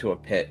to get into a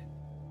pit.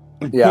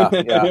 Yeah,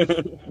 yeah.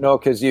 No,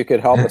 because you could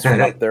help us from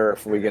up there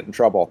if we get in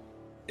trouble.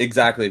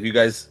 Exactly. If you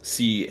guys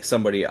see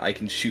somebody, I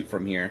can shoot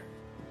from here.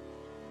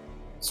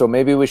 So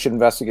maybe we should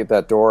investigate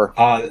that door.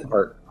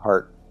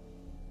 Hart.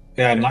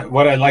 Yeah, and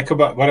what I like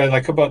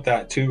about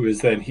that too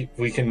is that he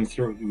can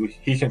throw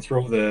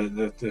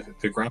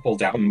the grapple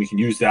down, and we can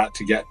use that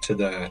to get to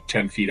the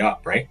 10 feet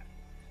up, right?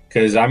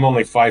 Because I'm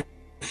only 5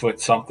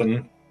 foot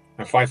something.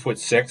 I'm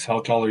 5'6". How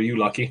tall are you,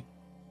 Lucky?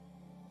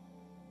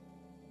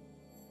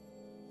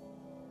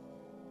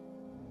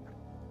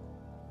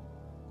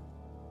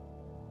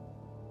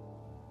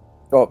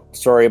 Oh,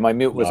 sorry, my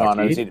mute was on.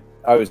 Lucky.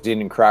 I was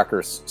eating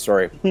crackers.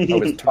 Sorry, I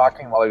was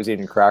talking while I was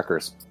eating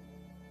crackers.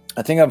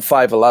 I think I'm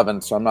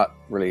 5'11", so I'm not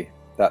really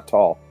that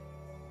tall.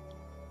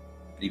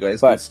 You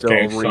guys But- can still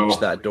Okay, reach so-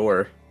 that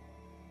door.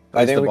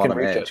 I At think the we can bottom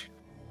reach edge.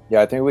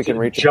 Yeah, I think we can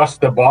reach it.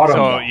 Just the bottom.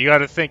 So though. you got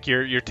to think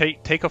you're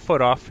take a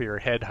foot off for your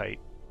head height,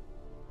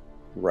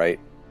 Right.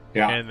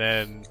 Yeah, and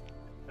then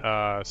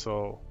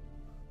so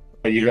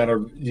but you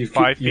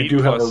 5 you feet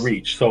do have a plus-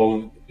 reach,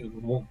 so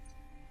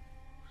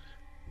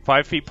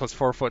 5 feet plus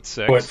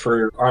 4'6", foot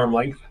for arm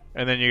length.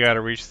 and then you got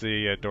to reach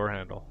the door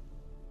handle,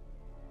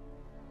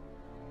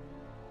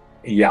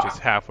 Yeah, which is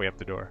halfway up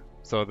the door.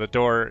 So the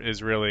door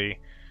is really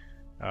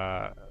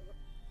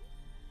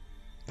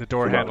the The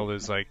door About handle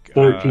is like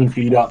 13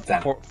 feet up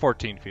then.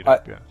 14 feet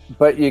up, yeah.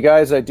 But you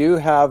guys, I do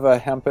have a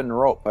hempen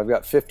rope. I've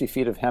got 50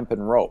 feet of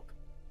hempen rope.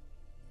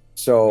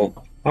 So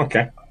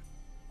Okay.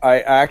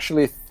 I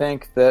actually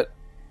think that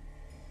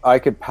I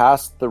could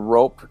pass the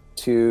rope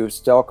to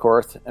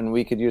Stelkorth and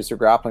we could use the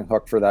grappling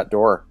hook for that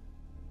door.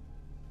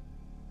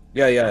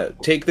 Yeah.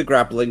 Take the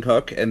grappling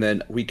hook, and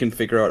then we can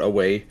figure out a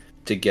way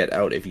to get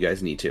out if you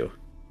guys need to.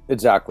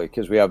 Exactly,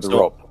 because we have the So-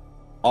 rope.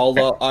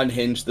 I'll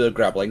unhinge the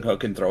grappling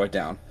hook and throw it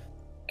down.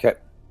 Okay.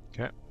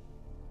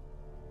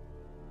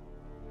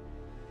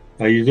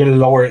 Now you're going to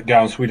lower it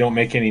down so we don't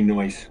make any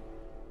noise.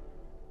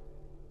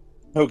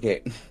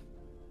 Okay.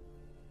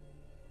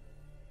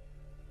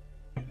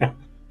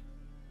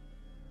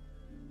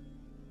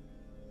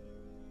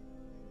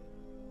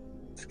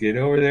 Let's get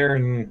over there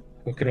and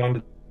hook it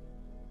onto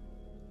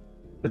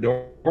the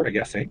door, I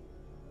guess, eh?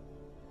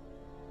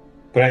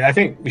 But I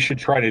think we should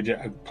try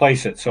to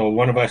place it so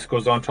one of us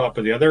goes on top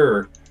of the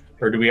other,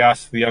 or do we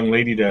ask the young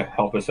lady to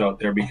help us out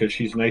there because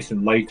she's nice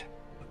and light?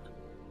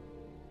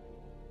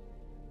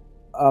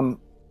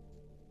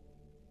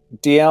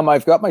 DM,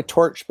 I've got my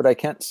torch, but I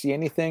can't see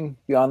anything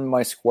beyond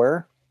my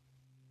square.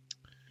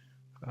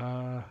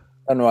 I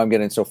don't know. I'm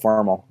getting so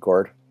formal,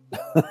 Gord.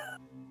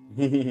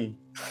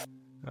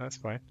 That's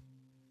fine.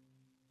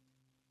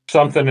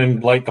 Something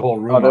and light the whole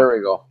room. Oh, up. there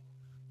we go.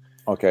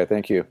 Okay,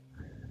 thank you.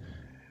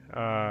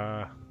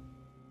 Stelkorth,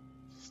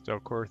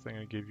 I'm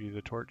going to give you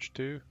the torch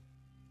too.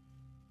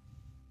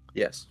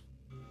 Yes.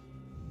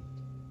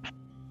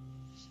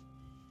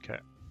 Okay.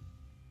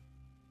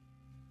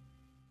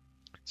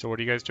 So what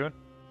are you guys doing?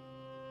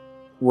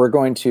 We're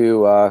going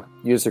to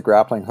use the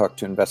grappling hook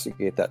to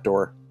investigate that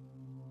door.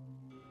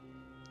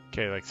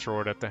 Okay, like throw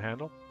it at the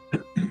handle.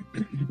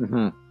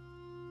 Mm-hmm.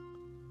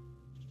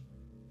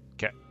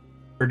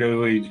 Or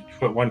do we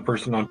put one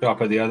person on top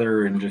of the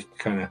other and just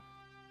kind of,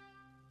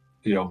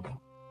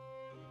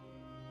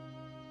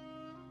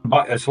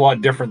 But it's a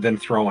lot different than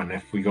throwing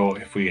if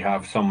we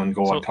have someone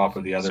go on top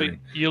of the other. So and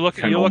you look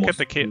kinda at the almost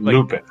like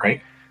loop it,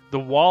 right? the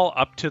wall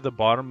up to the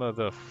bottom of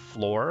the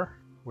floor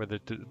where the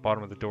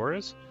bottom of the door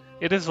is.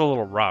 It is a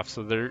little rough,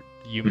 so there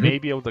you Mhm. may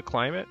be able to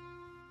climb it.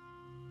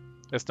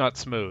 It's not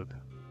smooth.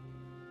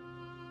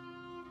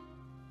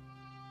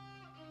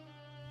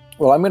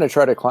 Well, I'm going to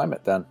try to climb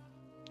it then.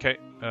 Okay,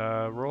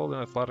 roll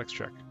an athletics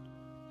check.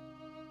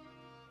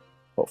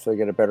 Hopefully I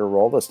get a better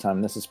roll this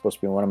time. This is supposed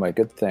to be one of my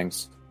good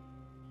things.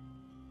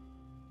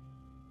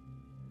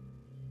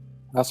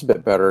 That's a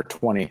bit better.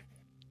 20.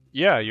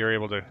 Yeah, you're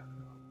able to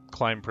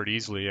climb pretty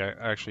easily.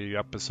 Actually,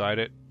 up beside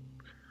it,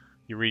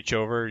 you reach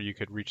over. You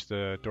could reach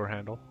the door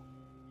handle.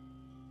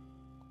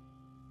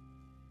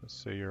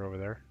 Let's say you're over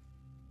there.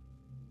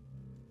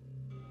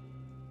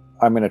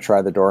 I'm going to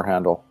try the door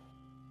handle.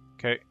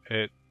 Okay,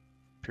 it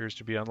appears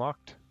to be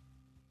unlocked.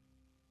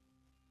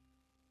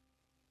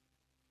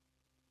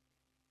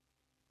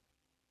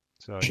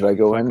 So Should you I can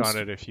go click in? on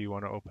it if you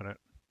want to open it.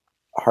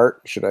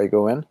 Heart, should I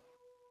go in?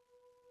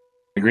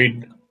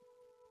 Agreed.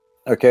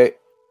 Okay.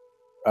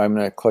 I'm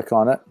going to click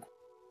on it.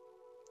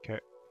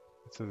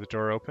 So the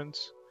door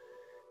opens,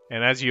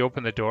 and as you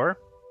open the door,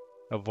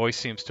 a voice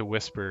seems to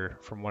whisper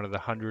from one of the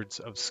hundreds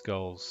of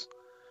skulls,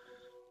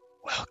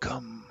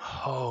 "Welcome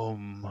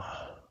home."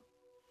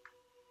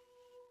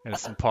 And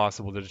it's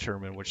impossible to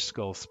determine which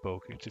skull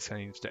spoke. It just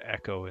seems to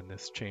echo in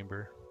this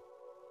chamber.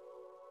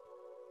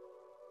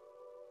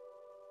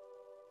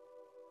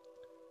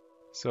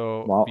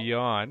 So Well-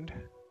 beyond,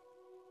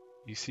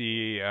 you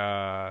see,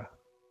 you're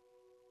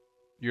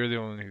the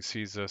only one who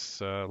sees this,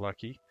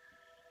 Lucky.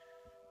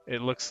 It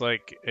looks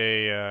like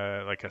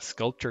a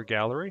sculpture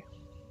gallery,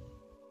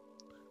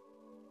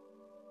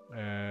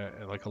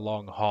 like a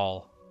long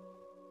hall.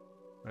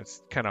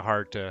 It's kind of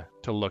hard to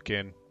look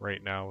in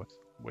right now with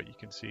what you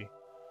can see.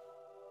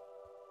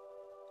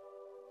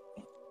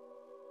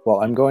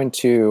 Well, I'm going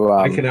to...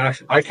 I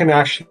can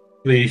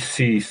actually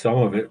see some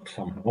of it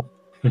somehow.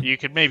 You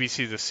could maybe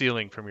see the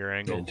ceiling from your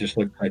angle. It just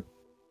looked like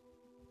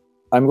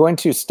I'm going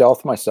to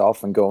stealth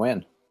myself and go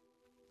in.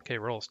 Okay,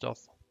 roll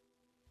stealth.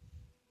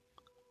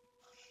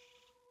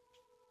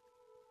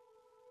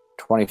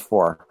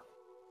 24.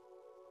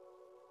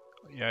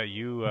 Yeah,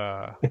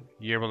 you're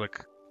able to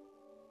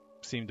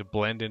seem to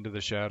blend into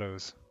the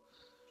shadows.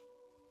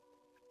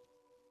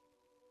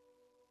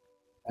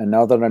 And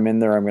now that I'm in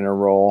there, I'm going to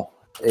roll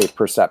a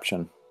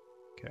perception.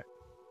 Okay.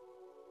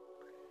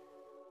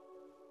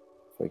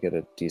 If I get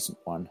a decent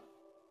one.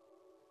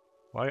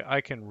 Well,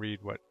 I can read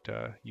what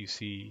you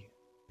see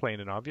plain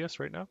and obvious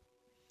right now.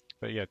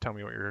 But yeah, tell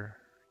me what your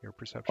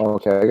perception.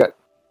 Okay,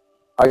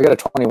 I got a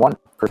 21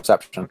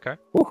 perception. Okay.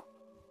 Whew.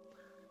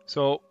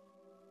 So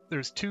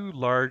there's two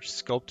large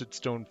sculpted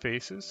stone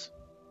faces.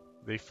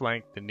 They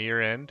flank the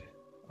near end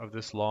of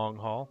this long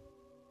hall.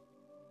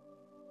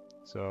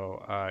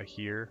 So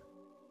here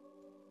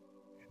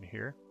and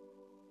here.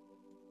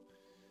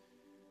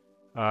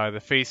 The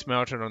face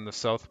mounted on the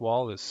south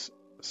wall is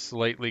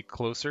slightly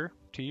closer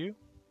to you.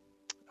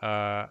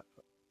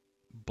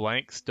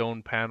 Blank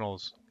stone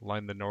panels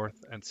line the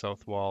north and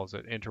south walls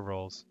at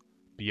intervals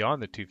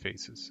beyond the two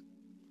faces.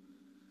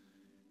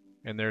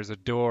 And there's a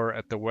door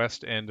at the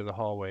west end of the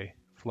hallway,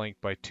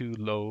 flanked by 2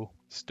 low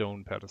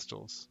stone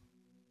pedestals.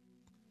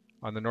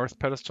 On the north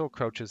pedestal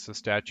crouches the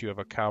statue of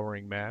a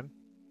cowering man,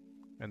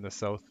 and the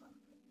south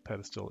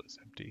pedestal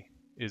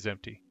is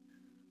empty.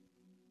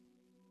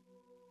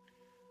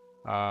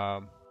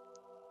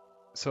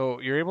 So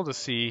you're able to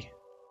see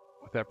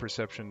with that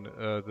perception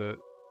the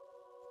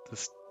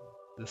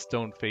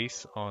stone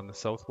face on the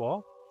south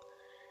wall.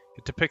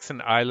 It depicts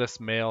an eyeless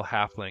male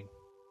halfling.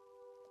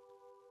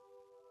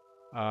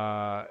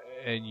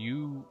 And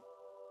you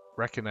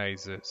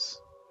recognize this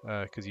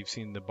because you've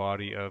seen the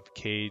body of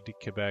Cade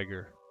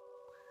Kebager.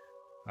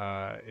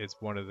 It's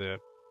one of the.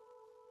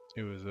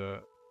 It was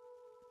a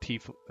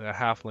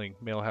halfling,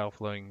 male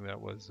halfling that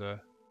was,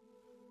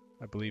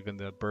 I believe, in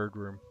the bird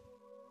room.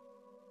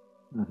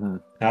 Mm-hmm.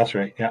 That's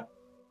right. Yeah.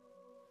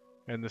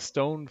 And the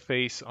stone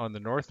face on the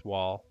north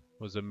wall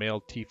was a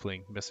male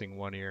tiefling missing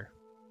one ear.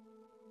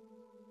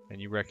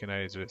 And you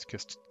recognize it as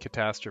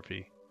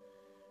Catastrophe,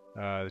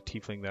 the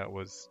tiefling that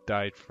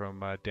died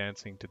from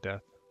dancing to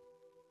death.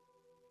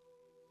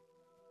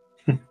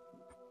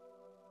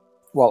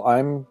 Well,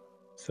 I'm.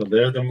 So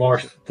they're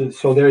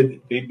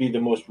they'd be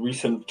the most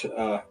recent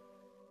So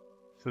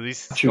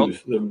these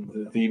choose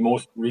the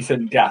most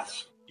recent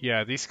deaths.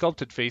 Yeah, these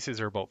sculpted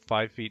faces are about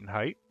 5 feet in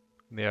height,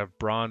 and they have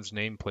bronze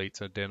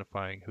nameplates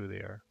identifying who they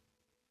are.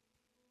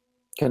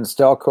 Can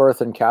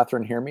Stelkorth and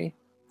Catherine hear me?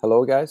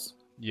 Hello, guys.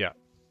 Yeah.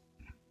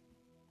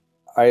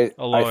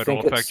 Although I think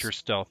it'll affect your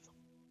stealth.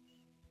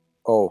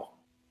 Oh.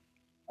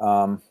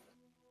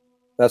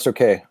 That's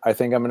okay. I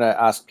think I'm going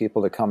to ask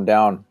people to come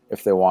down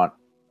if they want.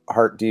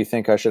 Hart, do you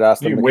think I should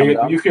ask them to come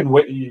down? You can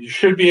wait. You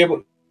should be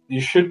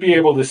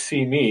able to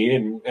see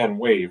me and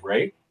wave,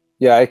 right?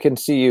 Yeah, I can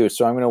see you,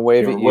 so I'm going to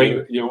wave at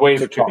you. You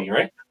wave to me,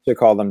 right? To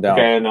call them down.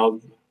 Okay, and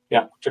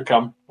to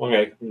come.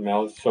 Okay,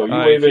 now so you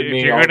wave at me.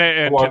 If you're going to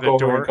enter the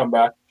door, and come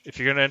back. If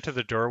you're going to enter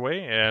the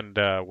doorway and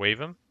wave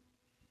him,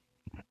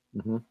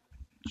 mm-hmm.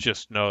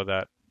 Just know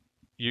that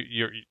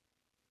you're.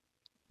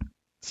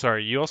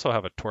 Sorry, you also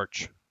have a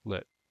torch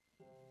lit.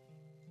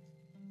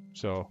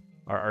 So,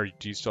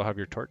 do you still have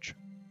your torch?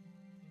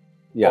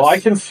 Yes. Well, I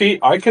can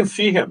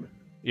see him.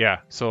 Yeah,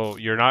 so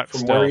you're not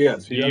from stealth. Where he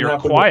is. You're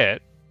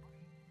quiet,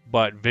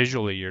 but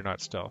visually you're not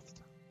stealthed.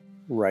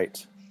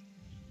 Right.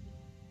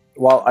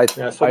 Well,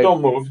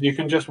 don't move. You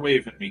can just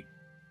wave at me.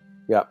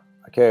 Yeah.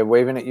 Okay,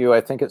 waving at you.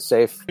 I think it's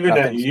safe. Even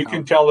at you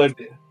can tell it.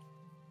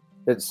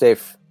 It's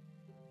safe.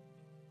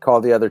 Call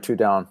the other 2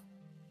 down.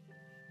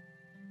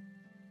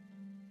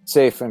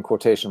 Safe in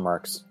quotation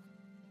marks.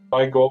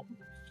 I go.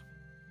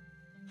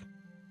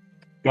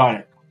 Got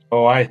it.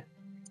 Oh, I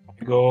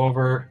go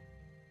over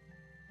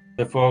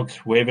the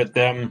folks, wave at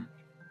them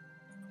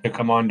to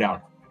come on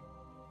down.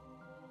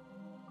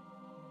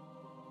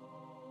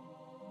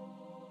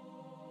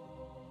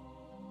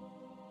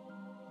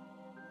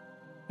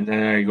 And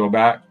then I go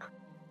back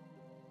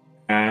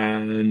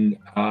and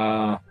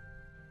I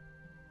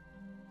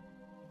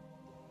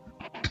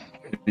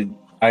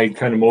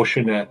kind of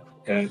motion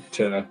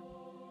to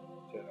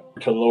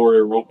lower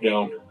a rope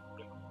down.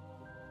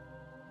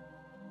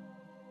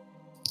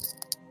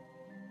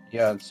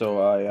 Yeah,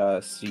 so I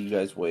see you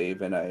guys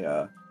wave and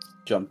I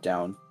jump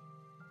down.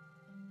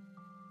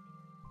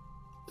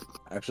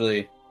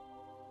 Actually,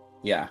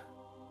 yeah.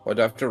 What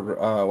do I have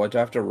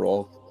to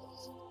roll?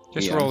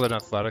 Just roll an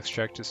athletics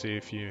check to see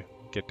if you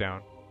get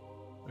down.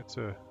 It's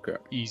a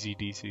easy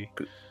DC.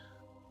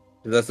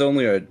 That's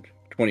only a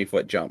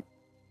 20-foot jump.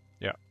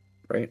 Yeah.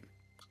 Right?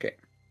 Okay.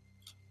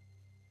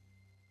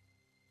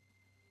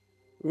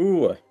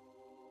 Ooh.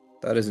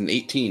 That is an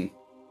 18.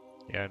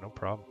 Yeah, no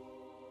problem.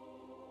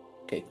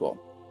 Okay, cool.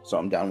 So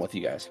I'm down with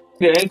you guys.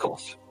 The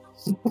ankles.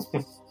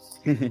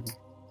 The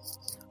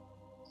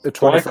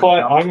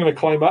I'm going to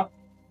climb up.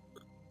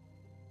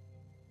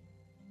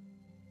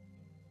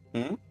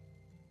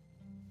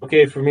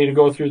 Okay, for me to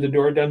go through the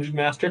door, Dungeon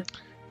Master?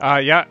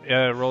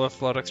 Roll a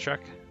athletics check.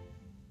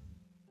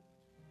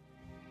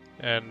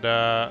 And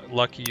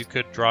Lucky, you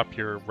could drop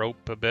your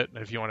rope a bit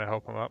if you want to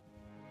help him up.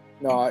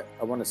 No,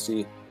 I want to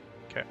see.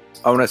 Okay.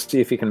 I want to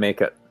see if he can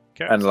make it.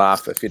 Okay. And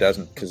laugh if he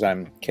doesn't, because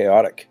I'm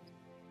chaotic.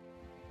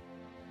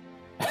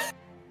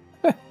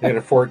 You had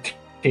a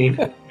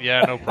 14.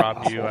 Yeah, no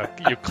problem.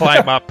 You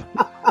climb up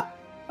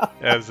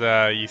as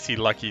you see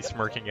Lucky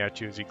smirking at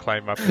you as you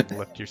climb up and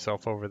lift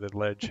yourself over the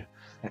ledge.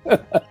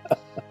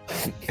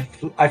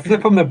 I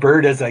flip him the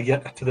bird as I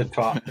get to the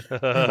top.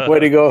 Way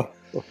to go.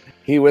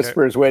 He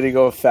whispers, way to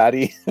go,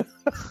 fatty.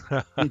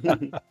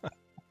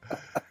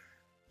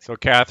 So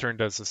Catherine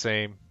does the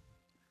same.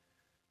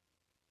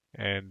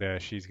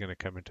 And she's going to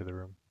come into the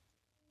room.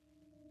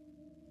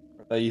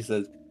 I thought you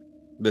said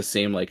the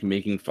same, like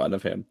making fun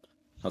of him.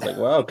 I was like,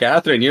 wow,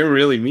 Catherine, you're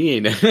really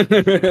mean.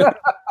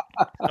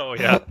 Oh,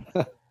 yeah.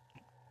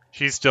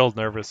 She's still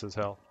nervous as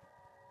hell.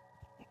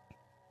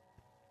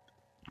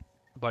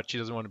 But she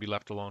doesn't want to be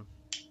left alone.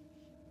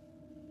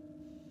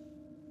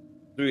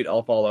 Sweet,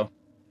 I'll follow.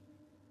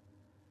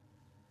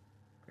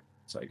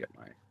 So I get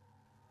my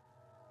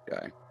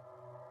guy.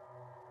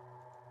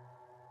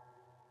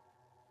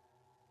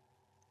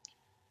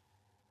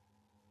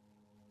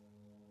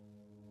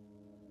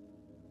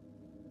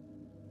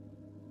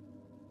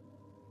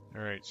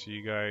 All right, so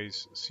you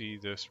guys see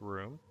this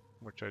room,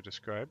 which I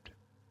described.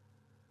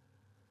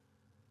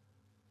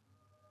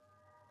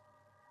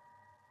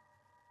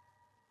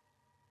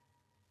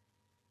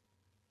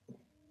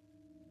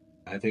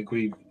 I think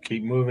we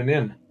keep moving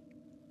in.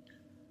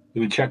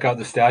 Do we check out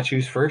the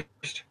statues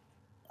first?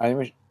 I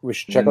think we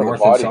should The check out the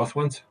north and body, south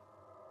ones?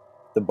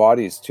 the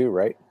bodies too,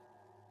 right?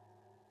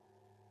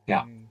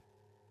 Yeah.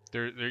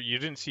 There, you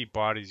didn't see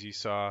bodies. You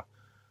saw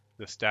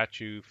the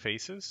statue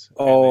faces.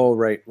 Oh,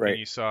 and right.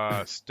 you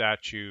saw a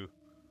statue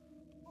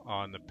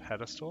on the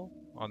pedestal,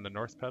 on the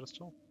north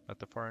pedestal at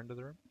the far end of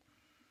the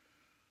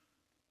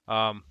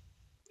room.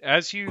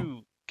 As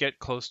you get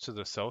close to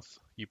the south,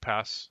 you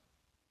pass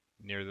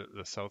near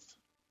the south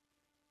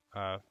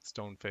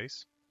stone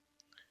face.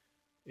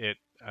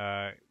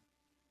 The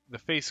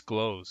face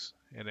glows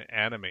and it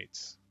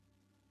animates,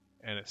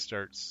 and it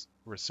starts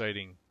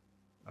reciting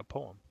a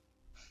poem.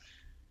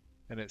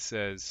 And it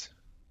says,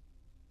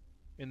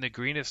 "In the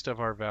greenest of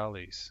our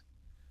valleys,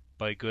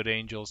 by good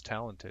angels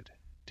tenanted,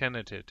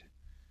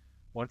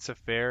 once a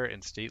fair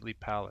and stately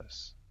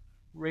palace,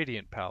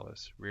 radiant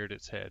palace, reared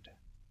its head.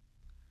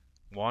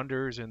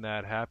 Wanderers in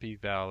that happy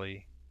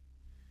valley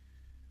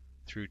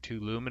through two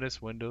luminous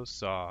windows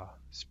saw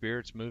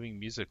spirits moving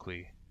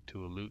musically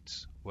to a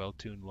lute's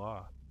well-tuned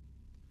law.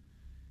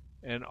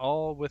 And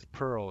all with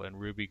pearl and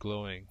ruby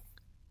glowing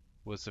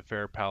was the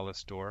fair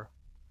palace door,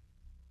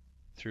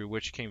 through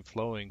which came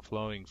flowing,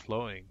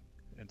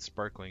 and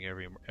sparkling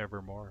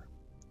evermore.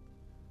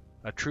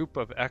 A troop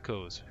of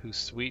echoes whose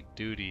sweet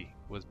duty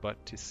was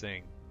but to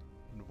sing,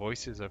 in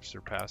voices of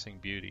surpassing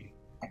beauty,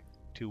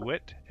 to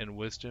wit and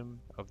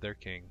wisdom of their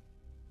king.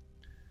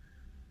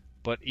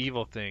 But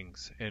evil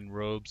things, in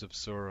robes of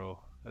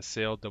sorrow,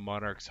 assailed the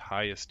monarch's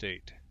high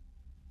estate.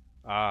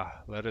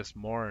 Ah, let us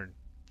mourn,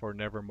 for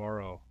never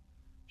morrow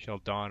shall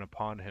dawn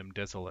upon him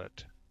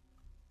desolate.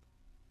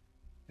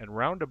 And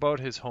round about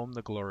his home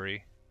the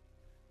glory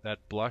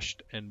that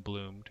blushed and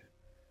bloomed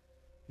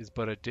is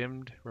but a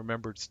dimmed,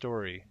 remembered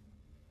story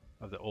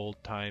of the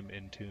old time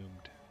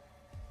entombed.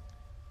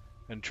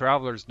 And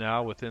travelers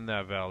now within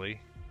that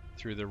valley,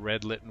 through the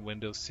red-litten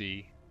windows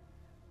see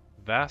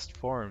vast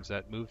forms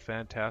that move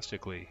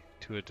fantastically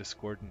to a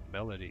discordant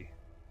melody,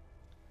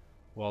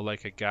 while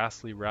like a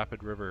ghastly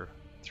rapid river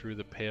through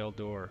the pale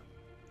door,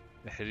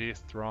 the hideous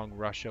throng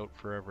rush out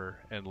forever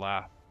and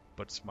laugh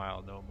but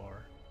smile no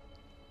more.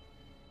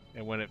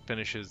 And when it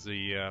finishes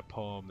the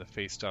poem, the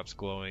face stops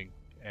glowing,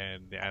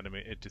 and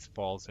it just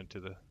falls into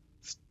the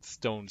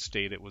stone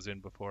state it was in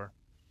before.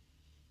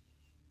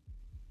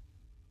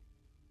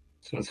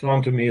 So it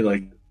sounds to me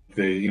like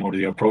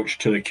the approach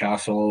to the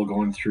castle,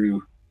 going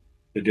through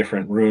the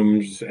different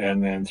rooms,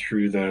 and then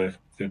through the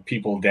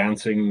people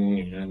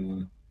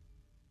dancing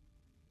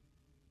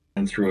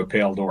and through a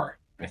pale door.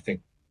 I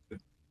think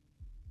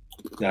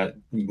that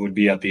would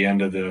be at the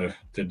end of the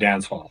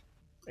dance hall.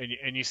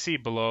 And you see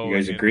below, you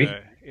guys agree?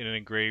 In an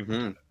engraved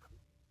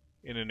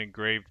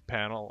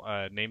panel,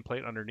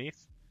 nameplate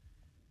underneath,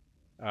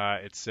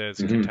 it says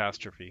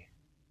Catastrophe,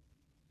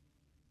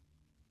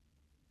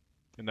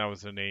 and that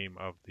was the name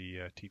of the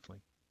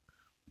tiefling.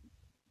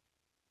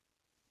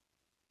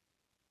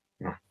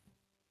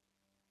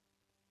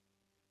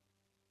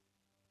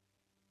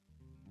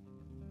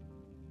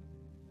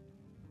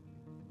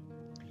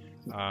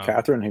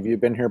 Catherine, have you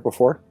been here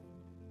before?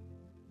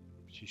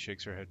 She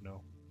shakes her head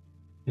no.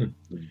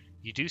 Mm-hmm.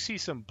 You do see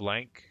some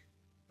blank,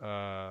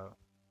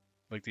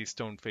 like these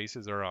stone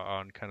faces are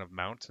on kind of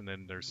mounts, and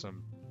then there's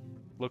some,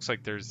 looks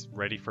like there's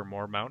ready for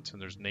more mounts,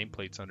 and there's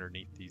nameplates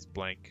underneath these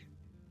blank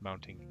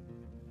mounting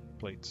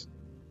plates.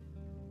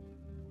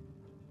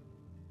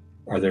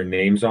 Are there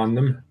names on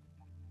them?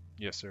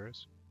 Yes, there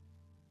is.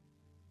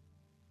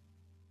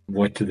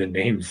 What do the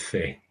names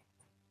say?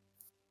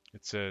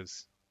 It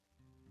says,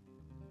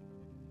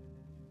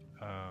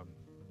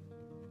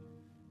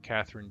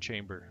 Catherine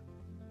Chamber,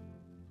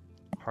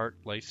 Hart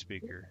Life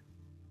Speaker,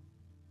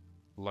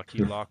 Lucky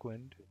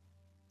Lockwind,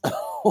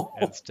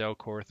 and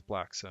Stelcorth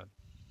Blacksun.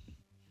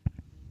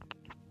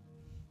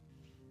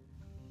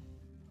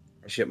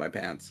 I shit my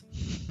pants.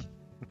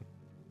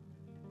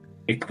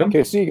 Take them?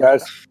 Okay, see you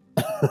guys.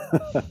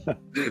 I'm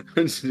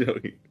just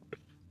joking.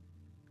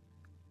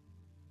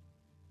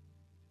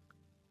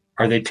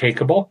 Are they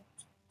takeable?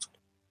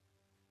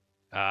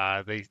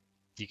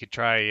 You could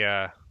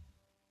try.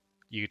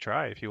 You could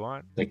try if you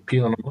want. Like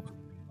peeling them off?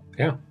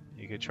 Yeah.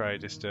 You could try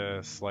just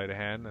a sleight of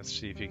hand. Let's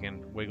see if you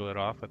can wiggle it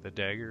off with a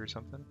dagger or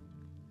something.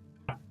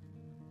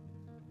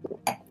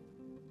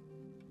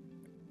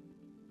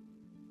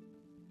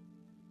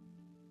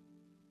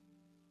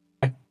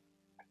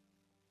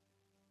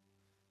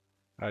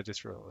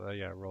 Just roll.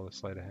 Roll a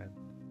sleight of hand.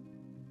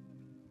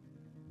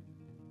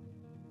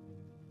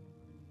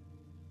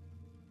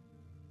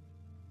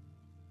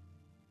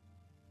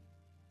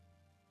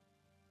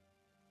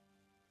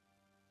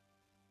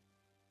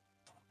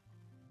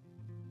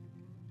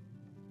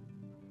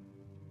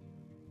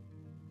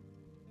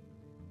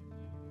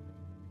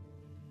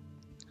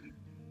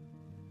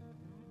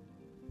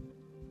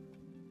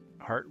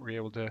 Hart, were you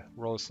able to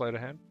roll a sleight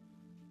of hand?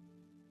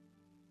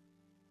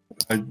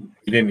 You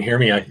didn't hear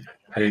me.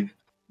 I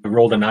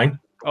rolled a 9.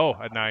 Oh,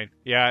 a 9.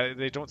 Yeah,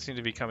 they don't seem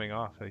to be coming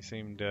off. They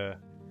seemed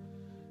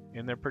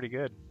in there pretty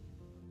good.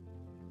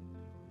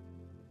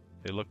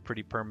 They look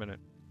pretty permanent.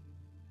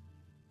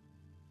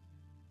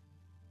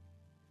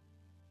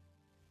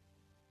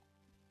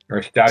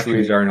 Our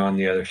statues aren't on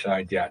the other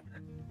side yet.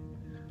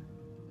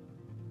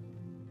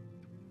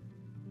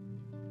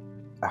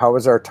 How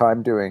is our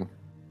time doing?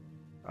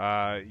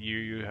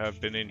 You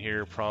have been in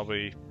here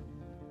probably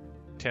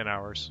 10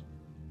 hours.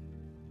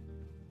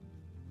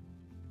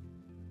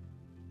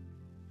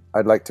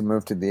 I'd like to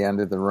move to the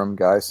end of the room,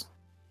 guys.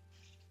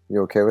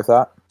 You okay with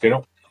that? You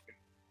know?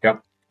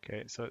 Yep.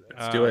 Okay, so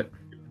Let's do it.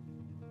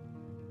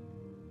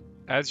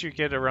 As you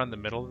get around the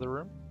middle of the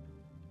room,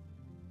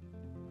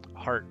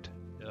 Hart,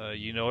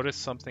 you notice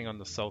something on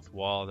the south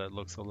wall that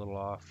looks a little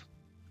off.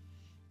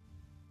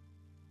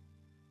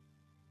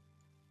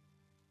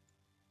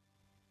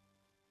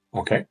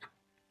 Okay.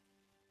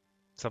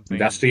 Something.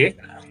 Investigate.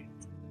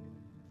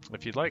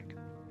 If you'd like.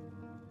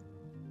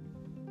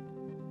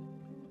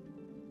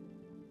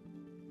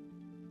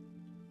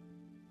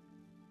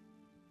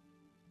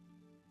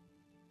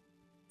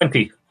 A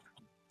 20.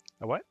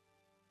 A what?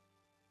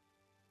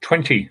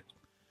 20.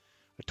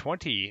 A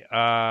 20.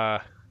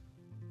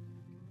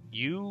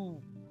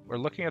 You are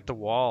looking at the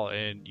wall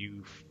and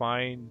you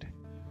find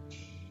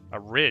a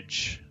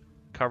ridge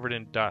covered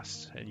in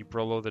dust, and you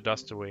blow the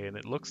dust away, and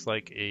it looks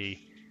like a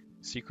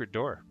secret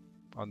door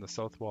on the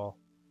south wall.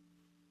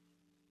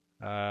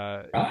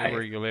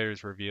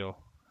 Regulators reveal.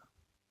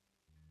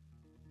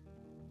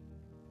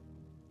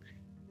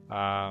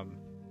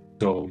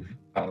 So,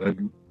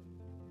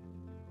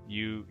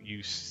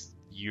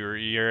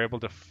 you're able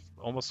to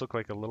almost look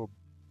like a little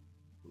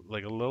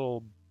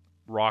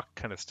rock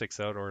kind of sticks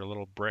out, or a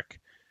little brick,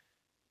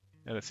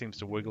 and it seems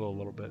to wiggle a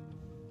little bit.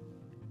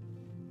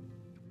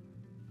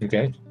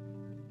 okay.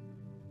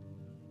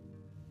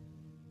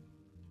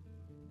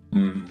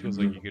 Feels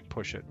like you could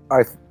push it.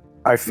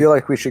 I feel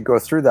like we should go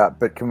through that,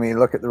 but can we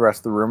look at the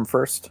rest of the room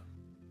first?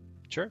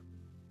 Sure.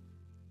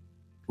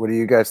 What do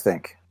you guys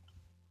think?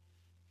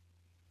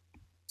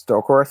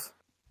 Stokeworth?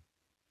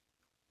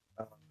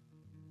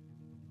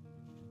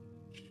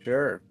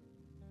 Sure.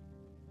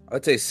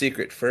 I'd say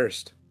secret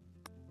first.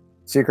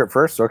 Secret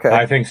first? Okay.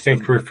 I think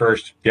secret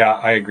first. Yeah,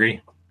 I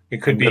agree.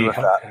 It could I'm good be with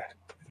that.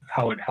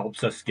 how it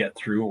helps us get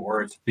through,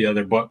 or it's the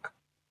other book.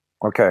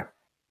 Okay.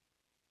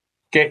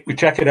 Okay, we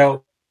check it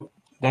out.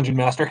 Dungeon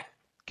Master.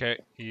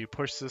 Okay, you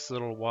push this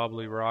little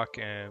wobbly rock,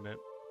 and the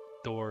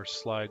door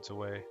slides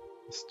away.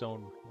 The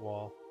stone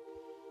wall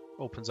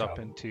opens up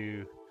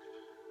into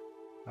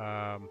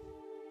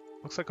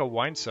looks like a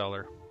wine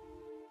cellar.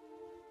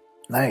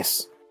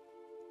 Nice.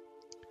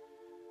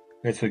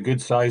 It's a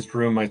good sized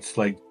room. It's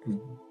like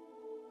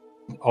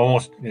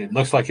it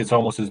looks like it's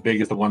almost as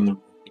big as the one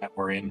that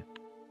we're in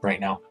right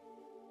now.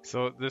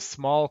 So this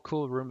small,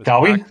 cool room is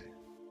Shall we? packed.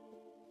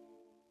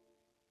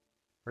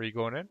 Are you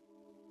going in?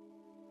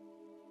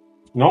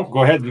 No,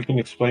 go ahead. You can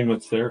explain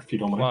what's there if you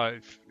don't mind. Well,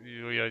 if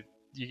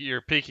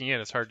you're peeking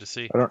in, it's hard to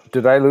see.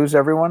 Did I lose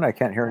everyone? I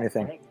can't hear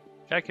anything.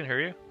 Yeah, I can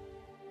hear you.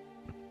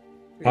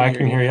 I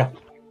can hear you.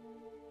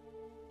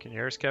 Can you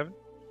hear us, Kevin?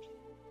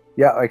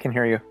 Yeah, I can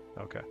hear you.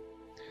 Okay.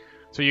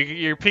 So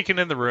you're peeking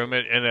in the room,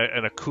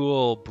 and a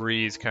cool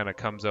breeze kind of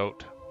comes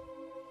out.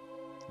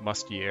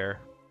 Musty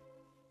air.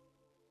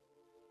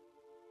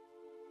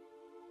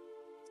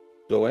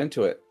 Go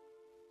into it.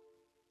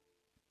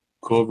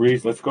 Cool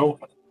breeze. Let's go.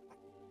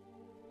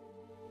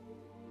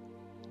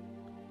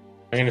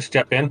 I'm going to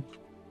step in.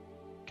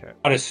 Okay.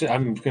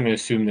 I'm going to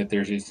assume that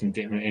there isn't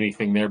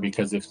anything there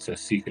because it's a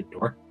secret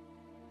door.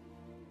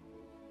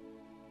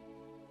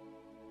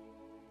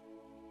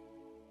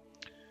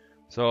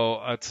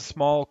 So it's a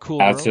small, cool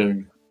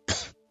room.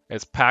 That's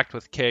It's packed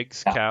with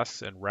kegs,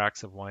 casks, and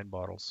racks of wine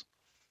bottles.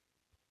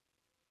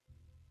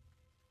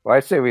 Well, I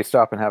say we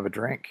stop and have a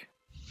drink.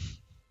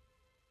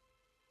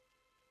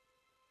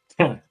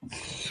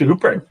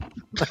 super.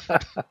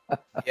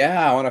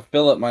 Yeah, I want to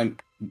fill up my.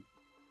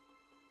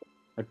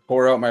 I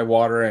pour out my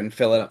water and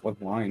fill it up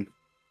with wine.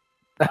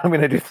 I'm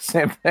going to do the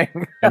same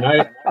thing. And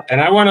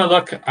I want to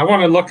look. I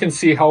want to look and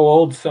see how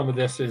old some of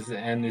this is,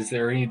 and is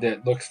there any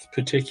that looks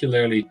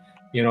particularly,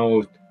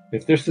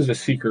 if this is a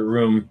secret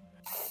room.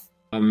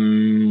 I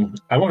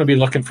want to be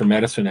looking for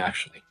medicine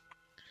actually.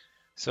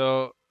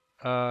 So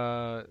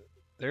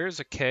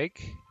there's a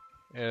keg.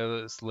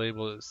 This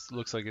label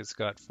looks like it's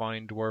got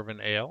fine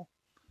dwarven ale.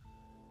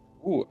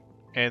 Ooh.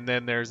 And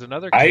then there's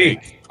another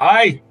keg.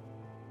 Aye.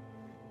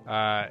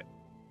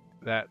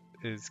 That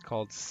is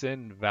called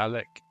Sin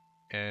Valak,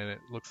 and it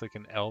looks like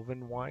an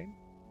elven wine.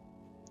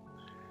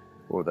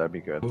 Oh, that'd be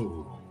good.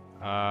 Ooh.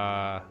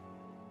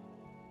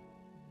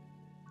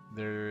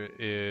 There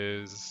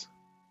is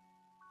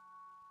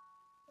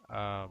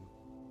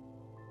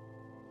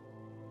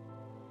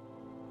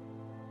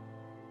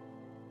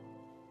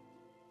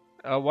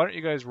why don't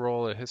you guys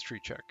roll a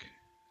history check?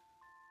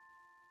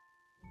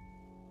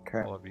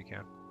 Okay. All of you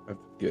can. A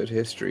good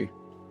history.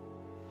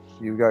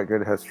 You've got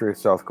good history of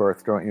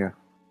Southcorth, don't you?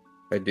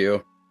 I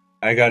do.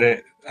 I got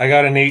it. I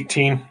got an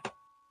 18.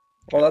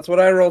 Well, that's what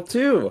I rolled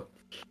too.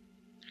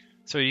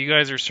 So you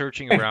guys are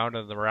searching around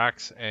in the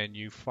racks, and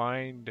you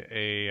find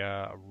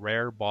a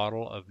rare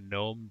bottle of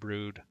gnome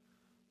brewed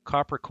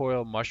copper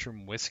coil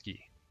mushroom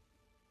whiskey,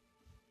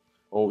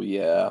 Oh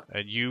yeah.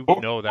 and you Oh,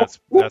 know oh,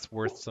 that's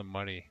worth some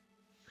money.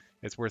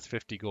 It's worth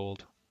 50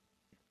 gold.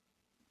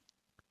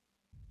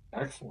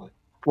 Excellent.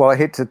 Well, I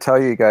hate to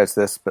tell you guys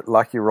this, but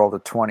Lucky rolled a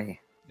 20.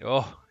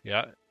 Oh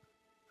yeah.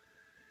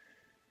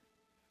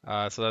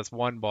 So that's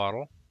one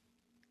bottle.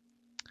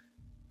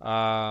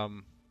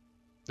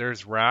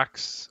 There's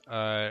racks.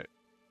 Does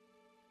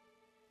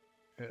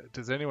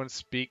anyone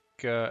speak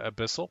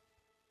Abyssal?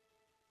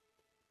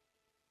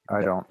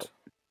 I don't.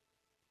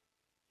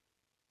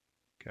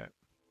 Okay.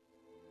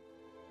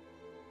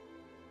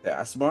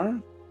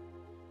 Asmar?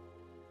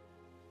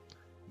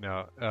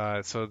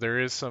 No. So there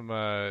is some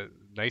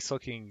nice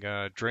looking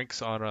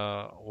drinks on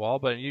a wall,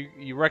 but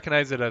you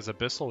recognize it as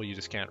Abyssal. You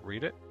just can't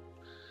read it.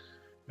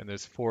 And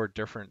there's 4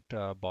 different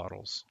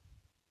bottles.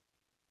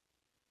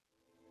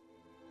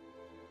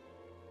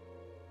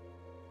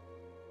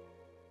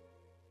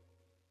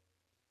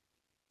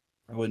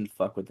 I wouldn't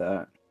fuck with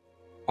that.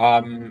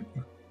 I'm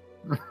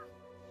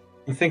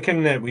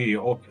thinking that we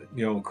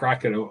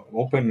crack it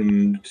open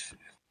and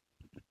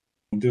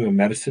do a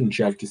medicine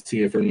check to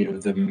see if any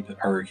of them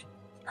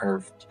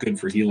are good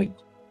for healing.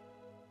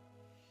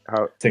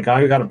 How? I think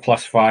I got a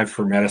 +5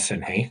 for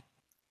medicine. Hey.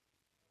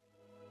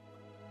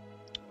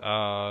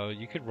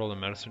 You could roll a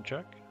medicine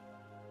check.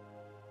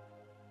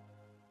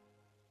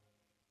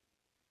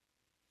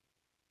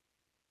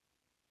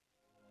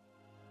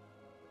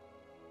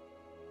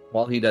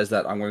 While he does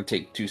that, I'm going to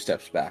take 2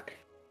 steps back.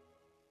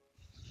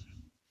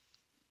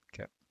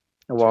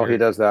 And while he Sure.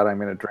 does that, I'm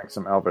going to drink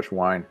some Elvish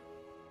wine.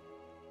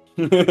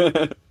 He's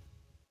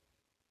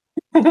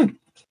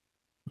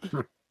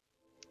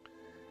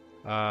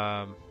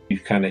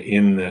kind of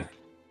in the.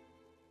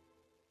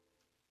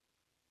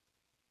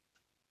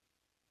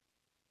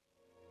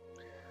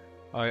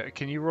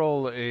 Can you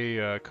roll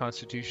a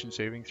Constitution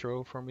saving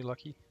throw for me,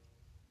 Lucky?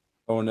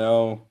 Oh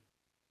no.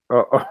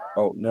 Oh,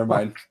 Oh, never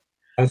mind.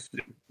 It's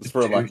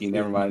for Lucky.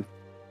 Never mind.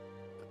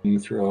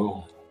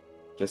 Throw.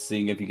 Just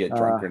seeing if you get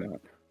drunk or not.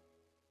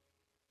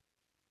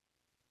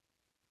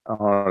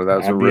 oh,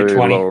 that's a That'd be a really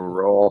 20. low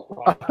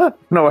roll.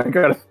 No, I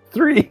got a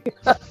 3.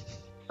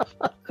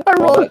 I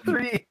rolled a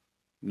 3.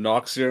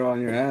 Knocks you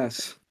on your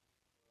ass.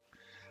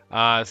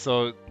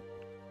 So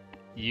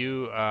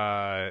you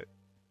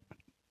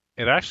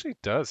it actually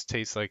does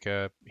taste like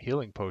a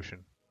healing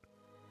potion,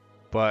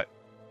 but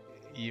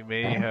you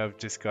may have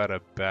just got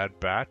a bad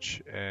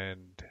batch and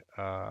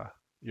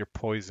you're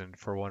poisoned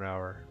for 1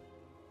 hour.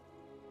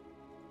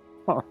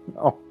 Oh,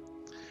 no.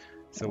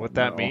 So what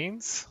that no.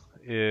 means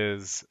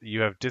is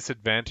you have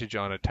disadvantage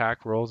on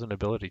attack rolls and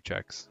ability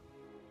checks.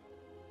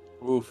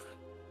 Oof.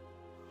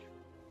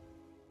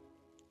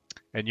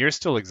 And you're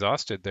still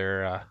exhausted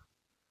there,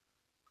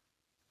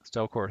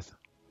 Stelkorth,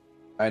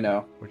 I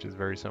know. which is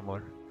very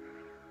similar.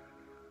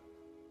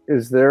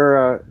 Is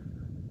there a.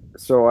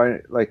 So I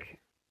like.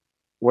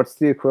 What's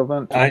the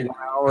equivalent to 1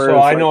 hour? so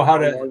I is, know how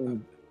more to.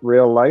 than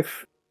real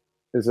life?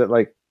 Is it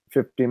like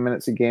 15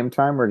 minutes of game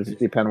time, or does it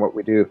depend what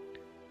we do?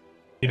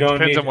 You don't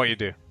Depends need, on what you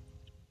do.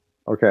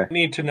 Okay.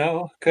 need to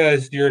know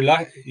because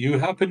you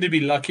happen to be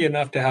lucky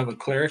enough to have a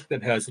cleric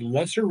that has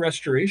lesser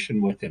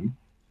restoration with him.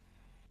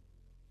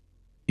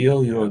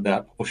 Heal you of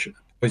that poison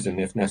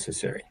if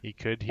necessary. He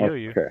could heal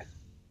you Okay.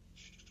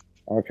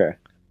 Okay.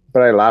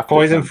 But I laughed. at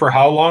Poison them. for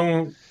how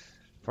long?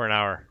 for an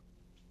hour.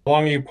 How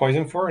long are you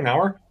poisoned for? An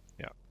hour?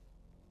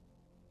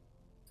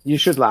 You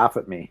should laugh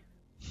at me.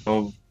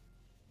 Oh.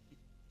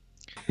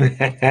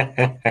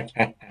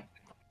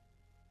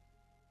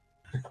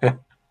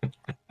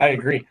 I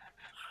agree.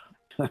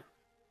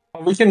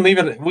 We can leave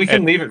it. We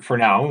can leave it for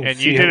now. and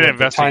see you did what an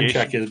the time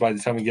investigation. check is by the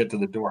time we get to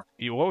the door.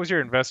 What was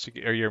your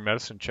your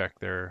medicine check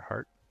there,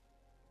 Hart?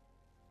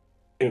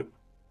 2.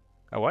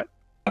 A what?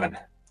 11.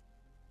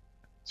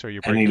 So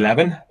you're An breaking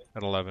 11?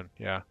 at 11.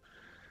 Yeah.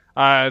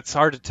 It's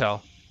hard to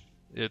tell.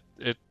 It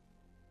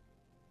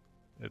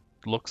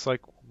looks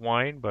like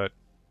wine, but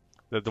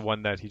the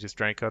one that he just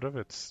drank out of,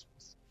 it's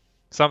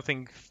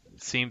something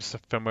seems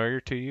familiar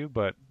to you,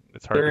 but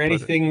it's hard Is there to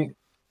put it. anything?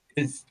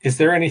 Is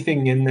there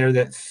anything in there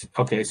that's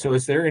okay? So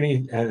is there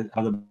any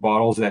other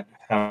bottles that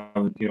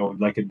have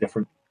like a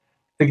different,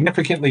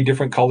 significantly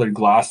different colored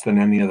glass than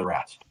any of the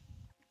rest?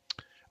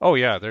 Oh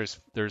yeah, there's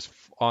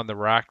on the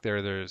rack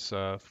there. There's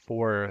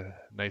 4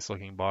 nice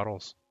looking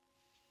bottles.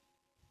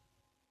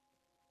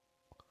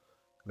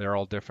 They're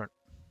all different.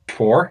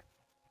 4?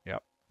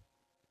 Yep.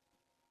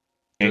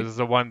 Okay. Those are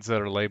the ones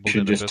that are labeled Should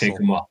in just take Abyssal.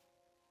 them all.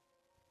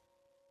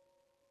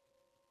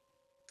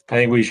 I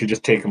think we should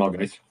just take them all,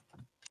 guys.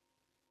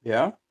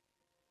 Yeah?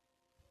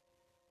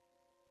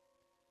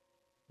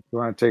 You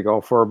want to take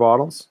all 4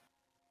 bottles?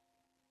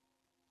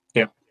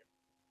 Yeah.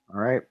 All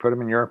right. Put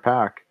them in your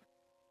pack.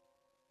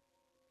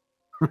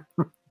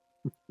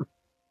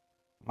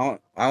 I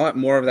want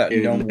more of that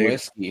Yeah, gnome they-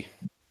 whiskey.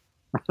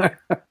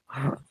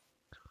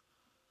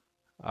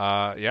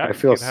 Yeah. I you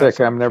feel can have sick.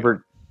 some if you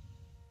want.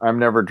 I'm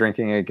never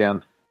drinking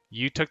again.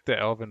 You took the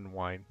elven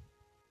wine.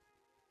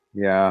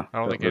 Yeah. I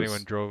don't that think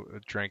anyone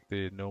was- drank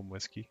the gnome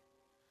whiskey.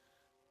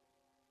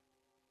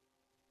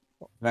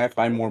 Can I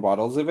find more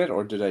bottles of it,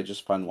 or did I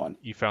just find one?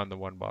 You found the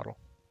one bottle.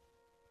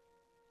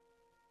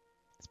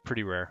 It's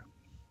pretty rare.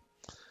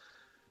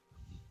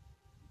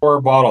 4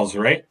 bottles,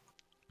 right?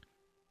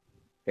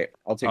 Okay,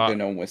 I'll take the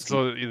gnome whiskey.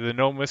 So the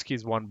gnome whiskey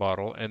is one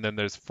bottle, and then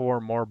there's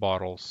 4 more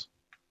bottles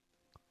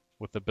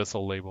with the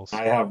Abyssal labels.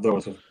 I have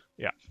those.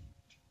 Yeah.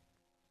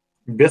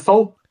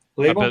 Bithel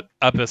label?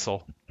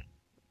 Abyssal.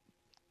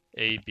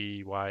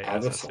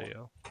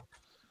 ABYSSAL.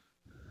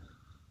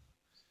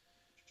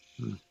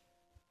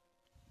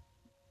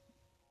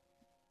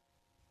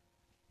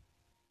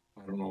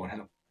 I don't know what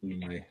happened to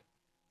my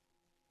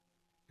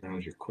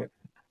manage equipment.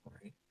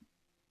 Right.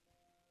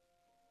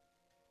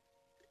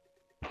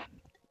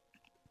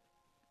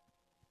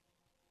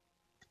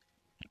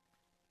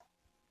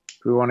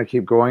 Do we want to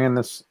keep going in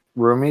this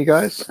room, you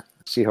guys?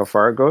 See how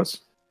far it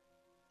goes?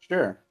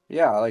 Sure.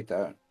 Yeah, I like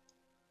that.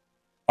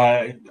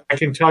 I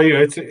can tell you,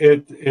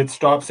 it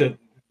stops at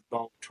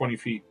about 20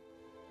 feet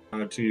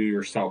to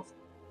your south.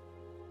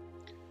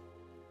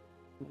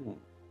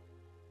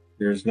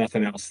 There's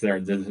nothing else there.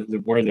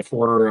 Where the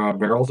 4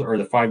 barrels or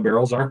the 5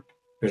 barrels are,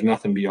 there's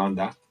nothing beyond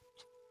that.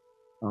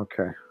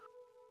 Okay.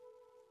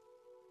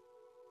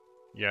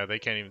 Yeah, they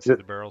can't even see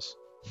the barrels.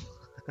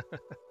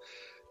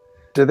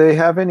 Do they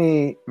have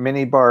any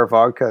mini bar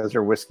vodkas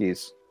or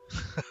whiskeys?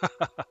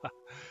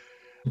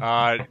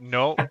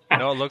 No.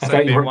 It looks I like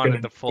thought you they weren't wanted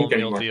gonna the full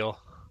drink meal anymore.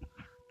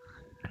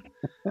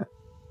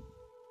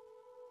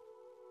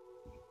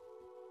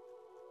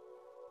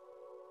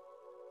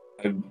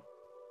 deal.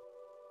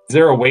 Is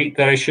there a weight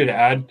that I should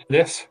add to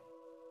this?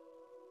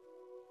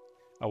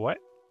 A what?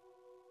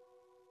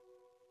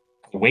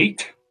 A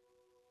weight?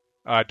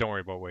 Don't worry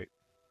about weight.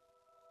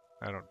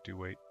 I don't do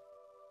weight.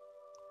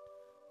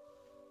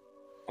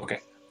 Okay.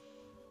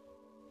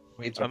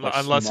 Waits are for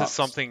Unless it's schmucks.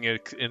 something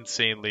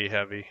insanely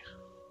heavy.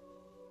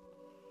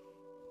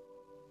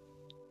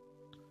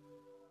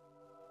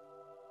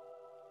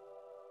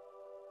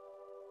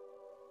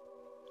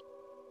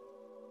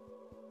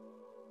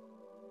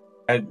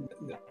 I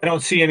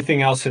don't see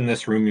anything else in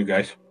this room, you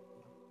guys.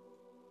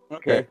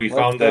 Okay, We let's,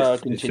 found the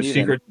continue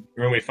secret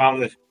room. We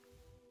found the.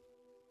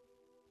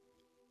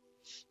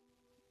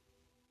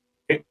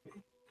 Okay.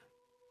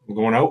 We're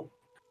going out.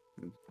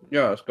 then.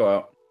 Yeah, let's go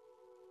out.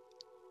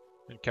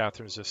 And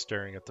Catherine's just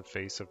staring at the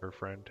face of her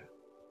friend.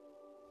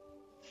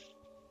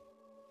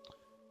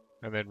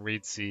 And then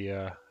reads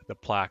the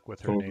plaque with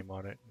her Oh. name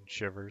on it and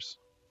shivers.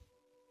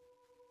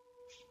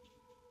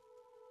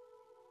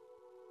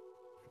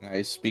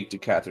 I speak to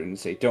Catherine and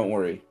say, "Don't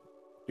worry,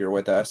 you're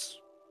with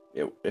us.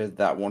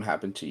 That won't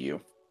happen to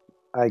you."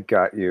 I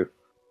got you.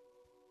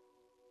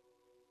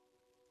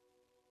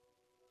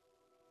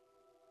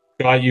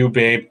 Got you,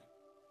 babe.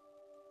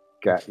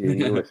 Got you.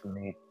 You with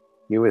me.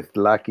 You with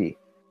Lucky.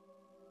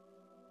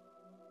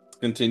 Let's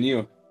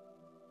continue.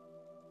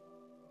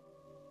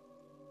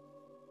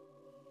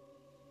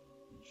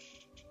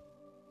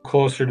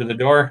 Closer to the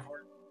door.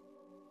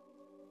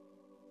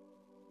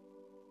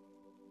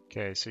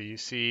 Okay, so you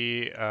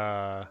see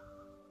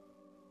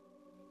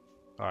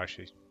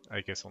actually,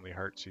 I guess only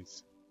Hart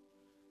sees.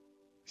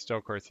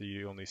 Stelkarth,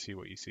 you only see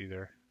what you see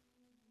there.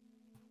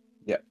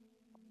 Yep.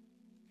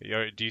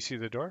 Yeah, do you see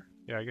the door?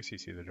 Yeah, I guess you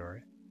see the door,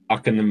 right?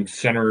 Lock in the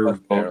center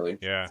of both. Barely.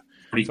 Yeah.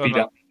 30 So feet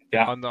up.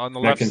 Yeah. On the I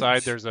left can-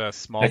 side, there's a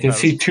small. I can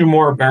see pedestal. 2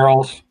 more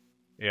barrels.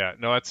 Yeah,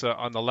 no, it's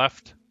on the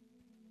left.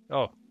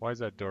 Oh, why is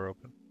that door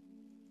open?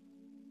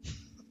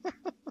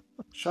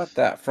 Shut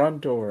that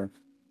front door.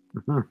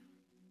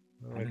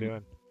 What am I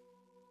doing?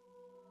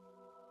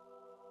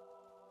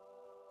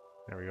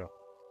 There we go.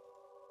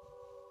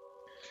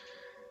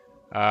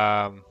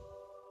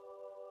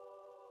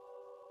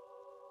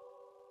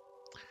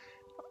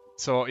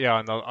 So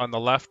yeah, on the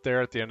left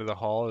there at the end of the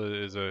hall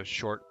is a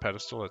short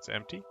pedestal that's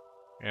empty,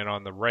 and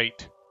on the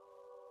right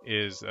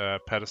is a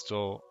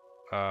pedestal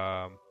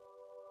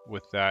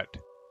with that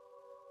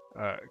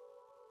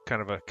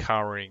kind of a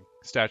cowering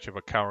statue of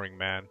a cowering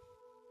man.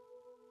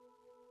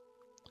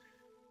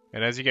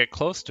 And as you get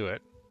close to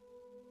it,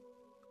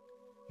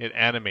 it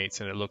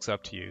animates and it looks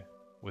up to you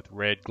with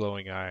red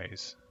glowing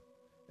eyes,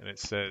 and it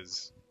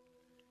says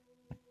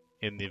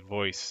in the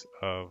voice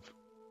of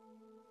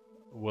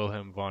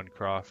Wilhelm von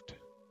Croft,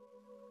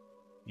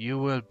 "You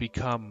will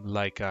become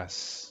like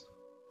us."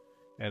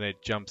 And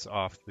it jumps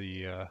off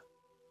the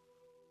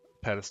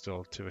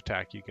pedestal to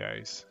attack you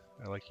guys.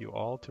 I'd like you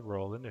all to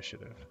roll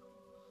initiative.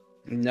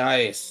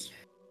 Nice.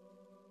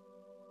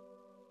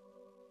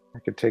 I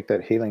could take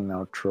that healing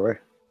now, Troy.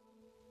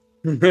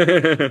 Well,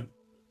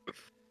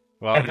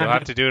 you'll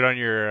have to do it on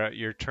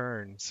your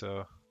turn,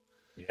 so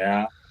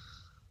Yeah.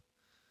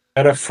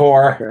 Got a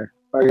 4.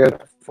 Okay.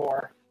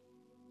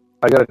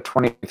 I got a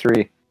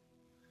 23.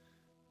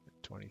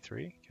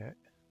 23, okay,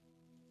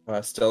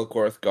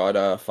 Stelkorth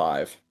got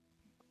 5.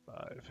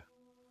 5.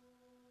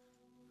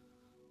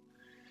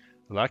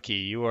 Lucky,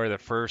 you are the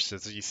first.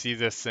 As you see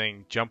this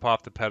thing jump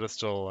off the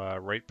pedestal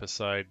right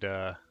beside.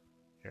 Here,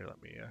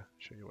 let me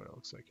show you what it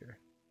looks like here.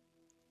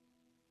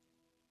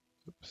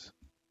 Oops.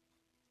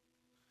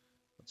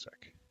 One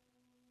sec.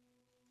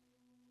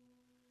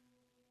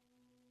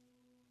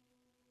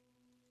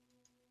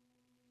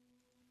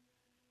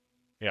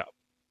 Yeah.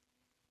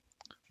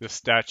 This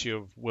statue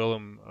of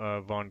Willem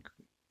von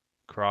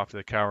Croft,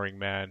 the cowering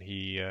man,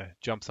 he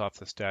jumps off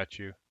the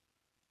statue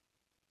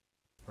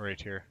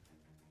right here.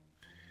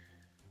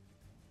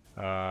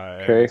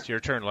 Okay. It's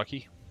your turn,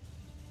 Lucky.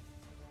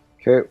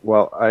 Okay,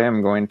 well, I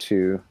am going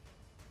to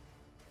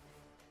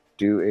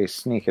do a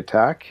sneak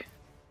attack.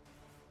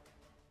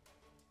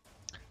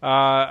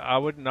 I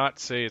would not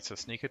say it's a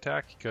sneak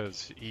attack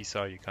because he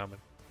saw you coming.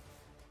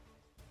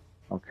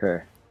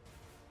 Okay.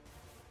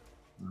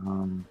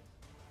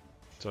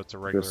 So it's a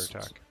regular Just-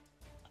 attack.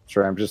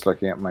 Sorry, I'm just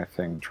looking at my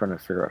thing, trying to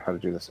figure out how to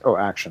do this. Oh,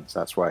 actions.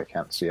 That's why I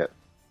can't see it.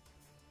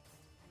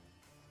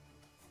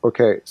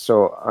 Okay,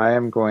 so I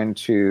am going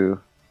to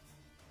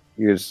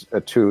use a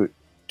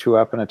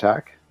two-weapon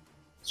attack.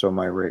 So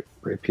my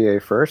rapier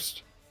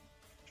first.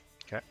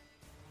 Okay.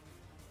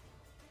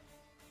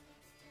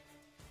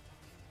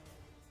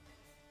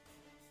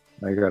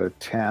 I got a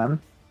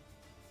 10.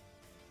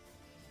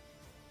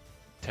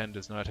 10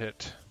 does not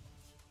hit.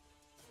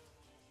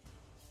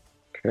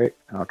 Okay,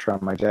 and I'll try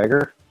my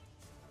dagger.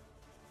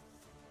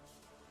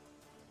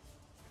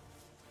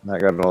 And I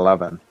got an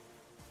 11.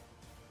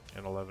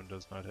 And 11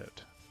 does not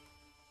hit.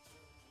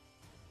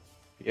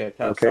 Yeah,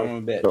 tell Okay,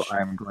 someone bitch. so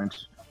I'm going to...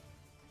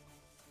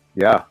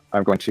 Yeah,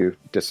 I'm going to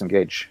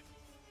disengage.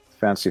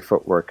 Fancy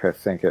footwork, I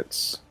think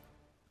it's...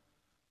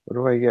 What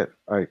do I get?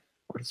 What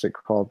is it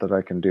called that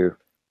I can do?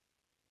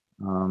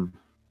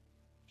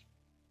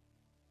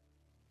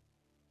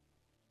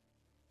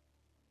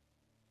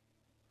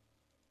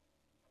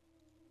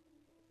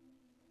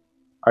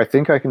 I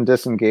think I can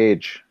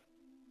disengage.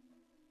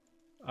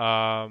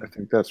 I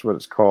think that's what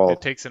it's called.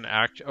 It takes an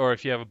act, or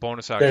if you have a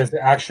bonus action. There's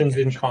actions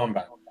in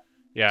combat.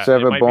 Yeah, So I it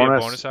have a might be a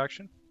bonus. bonus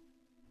action.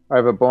 I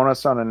have a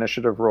bonus on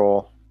initiative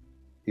roll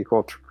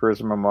equal to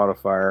charisma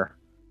modifier.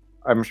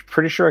 I'm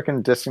pretty sure I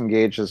can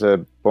disengage as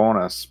a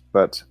bonus,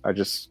 but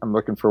I'm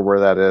looking for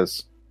where that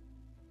is.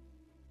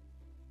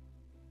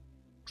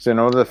 Because I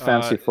know the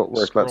fancy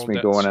footwork lets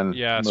me go in and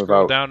move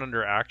scroll out. down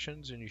under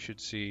actions, and you should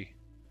see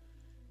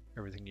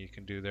everything you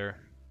can do there.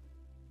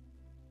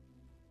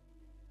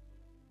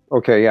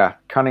 Okay, yeah.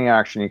 Cunning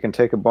action. You can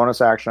take a bonus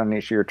action on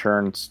each of your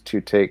turns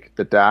to take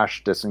the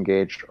dash,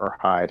 disengage, or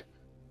hide.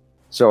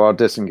 So I'll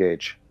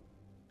disengage.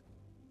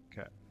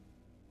 Okay.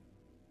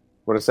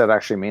 What does that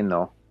actually mean,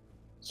 though?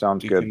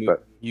 Sounds You good, can move,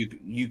 but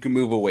you can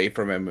move away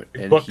from him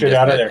and booked he it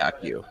out of doesn't there.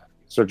 attack you.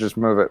 so just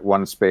move it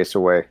one space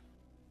away.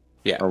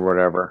 Yeah. Or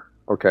whatever.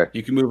 Okay.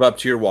 You can move up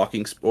to your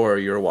walking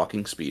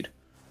speed.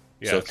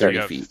 Yeah, So so 30 you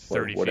have feet,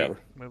 30 whatever.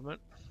 feet movement.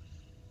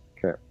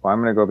 Okay. Well,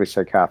 I'm going to go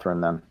beside Catherine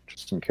then,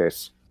 just in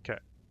case. Okay.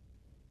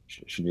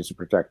 She needs to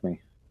protect me.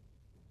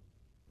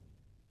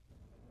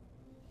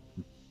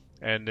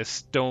 And this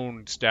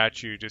stone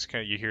statue, just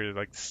kind of you hear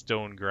like the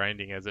stone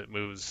grinding as it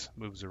moves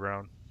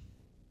around.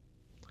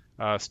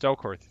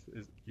 Stelkorth,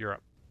 you're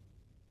up.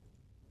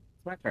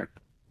 My turn.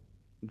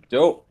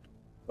 Dope.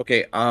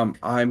 Okay,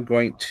 I'm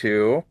going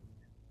to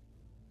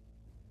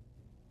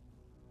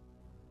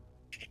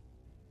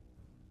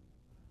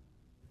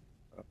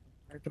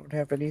I don't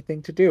have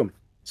anything to do.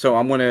 So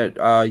I'm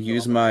gonna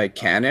use my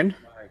cannon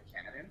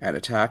and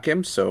attack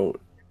him, so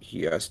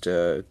he has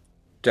to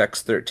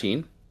Dex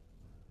 13.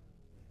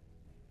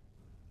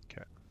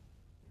 Okay.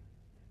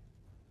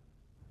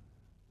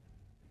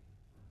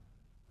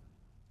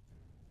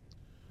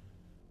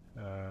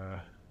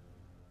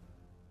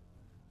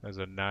 There's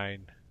a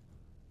 9.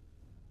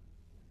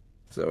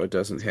 So it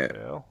doesn't hit.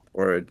 Fail.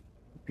 Or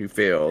he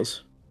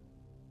fails.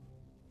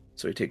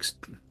 So he takes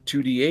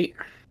 2d8.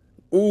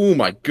 Oh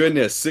my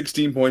goodness,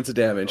 16 points of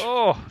damage.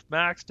 Oh,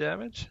 max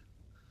damage.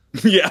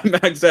 Yeah,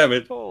 max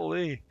damage.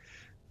 Holy.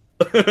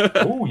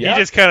 Oh yeah.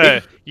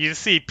 You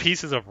just see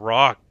pieces of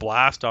rock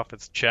blast off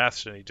its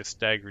chest, and he just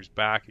staggers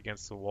back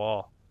against the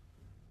wall.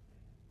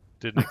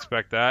 Didn't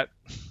expect that.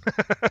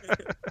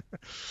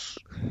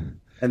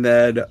 And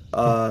then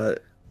I'll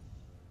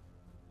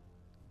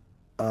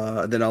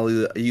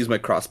use my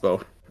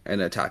crossbow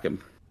and attack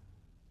him.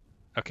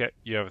 Okay,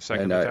 you have a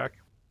second And, attack.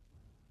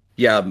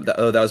 Yeah,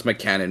 that was my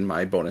cannon,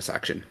 my bonus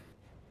action.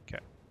 Okay.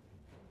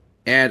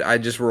 And I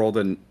just rolled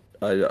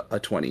a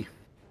 20.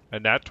 A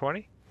nat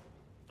 20?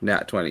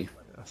 Nat 20.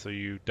 So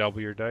you double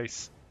your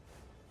dice.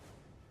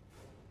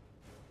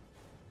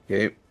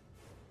 Okay.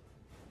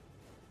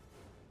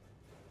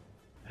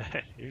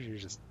 You're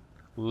just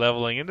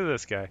leveling into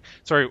this guy.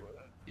 Sorry,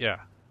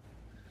 yeah.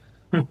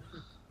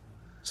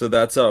 So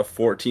that's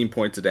 14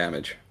 points of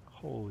damage.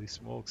 Holy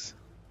smokes.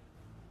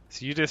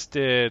 So you just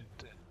did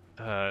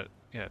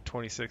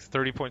 26,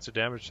 30 points of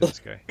damage to this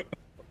guy.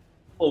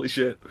 Holy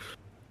shit.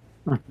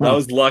 That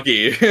was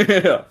lucky.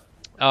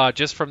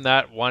 Just from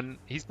that one,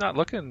 he's not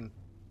looking,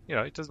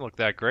 it doesn't look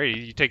that great.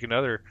 You take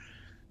another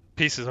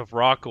pieces of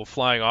rock go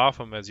flying off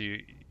him as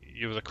you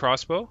It was a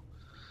crossbow?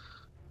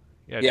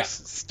 Yeah, Yeah.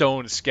 just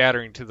stones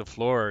scattering to the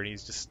floor, and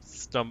he's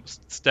just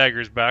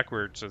staggers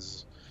backwards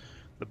as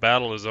the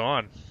battle is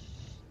on.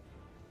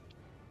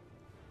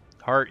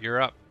 Hart,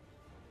 you're up.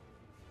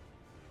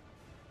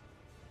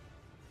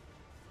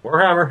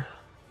 Warhammer.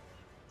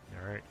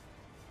 All right.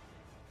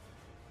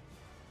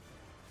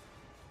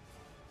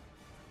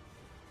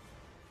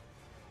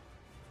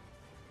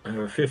 I have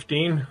a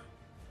 15.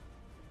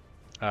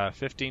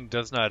 15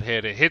 does not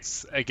hit. It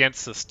hits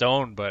against the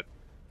stone, but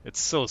it's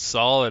so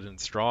solid and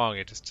strong,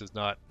 it just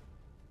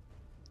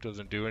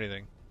doesn't do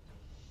anything.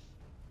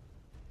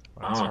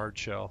 It's a hard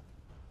shell.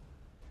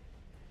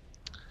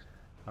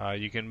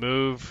 You can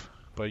move,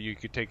 but you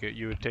would take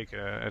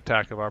an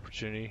attack of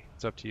opportunity.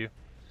 It's up to you.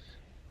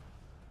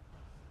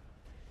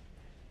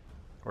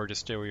 Or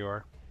just stay where you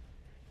are.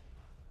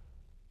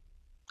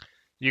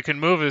 You can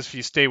move if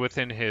you stay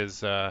within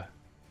his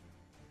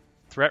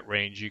threat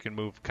range. You can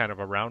move kind of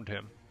around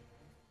him.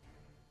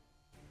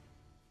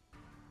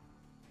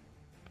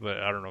 But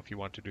I don't know if you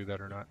want to do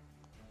that or not.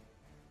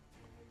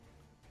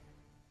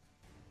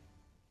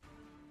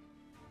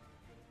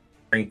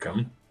 Flank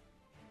him.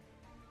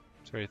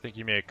 Sorry, I think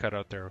you may have cut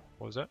out there.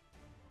 What was that?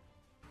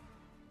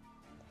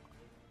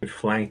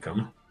 Flank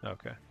him.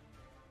 Okay.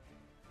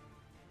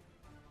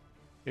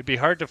 It'd be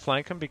hard to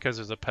flank him because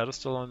there's a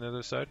pedestal on the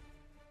other side.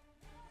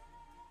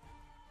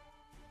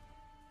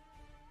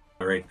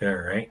 Right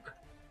there, right?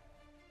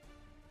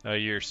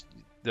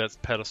 That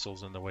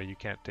pedestal's in the way. You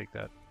can't take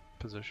that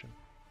position.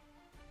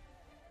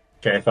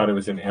 Okay, I thought it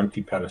was an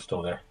empty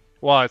pedestal there.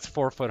 Well, it's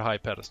 4-foot high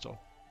pedestal.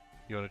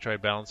 You want to try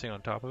balancing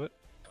on top of it?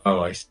 Oh,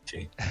 I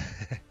see.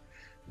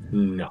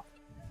 No.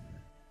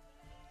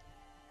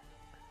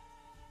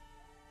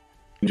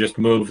 Just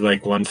move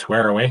like one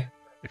square away.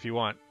 If you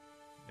want.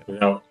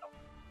 No.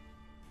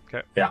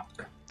 Okay. Yeah.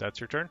 That's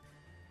your turn?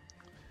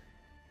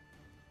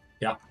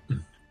 Yeah.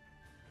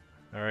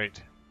 All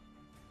right.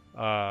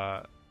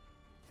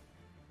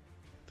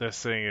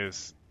 This thing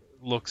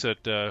looks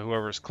at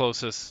whoever's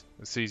closest,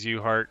 sees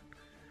you, Hart,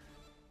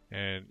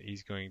 and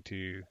he's going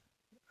to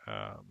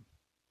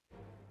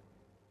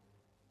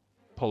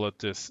pull out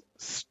this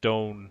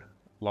stone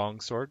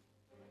longsword,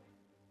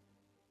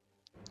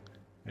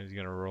 and he's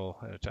going to roll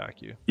and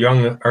attack you.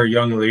 Our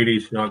young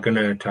lady's not going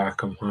to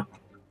attack him, huh?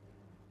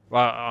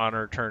 Well, on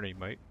her turn, he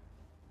might.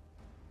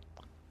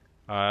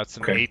 That's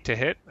an 8 to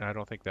hit. I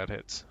don't think that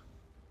hits.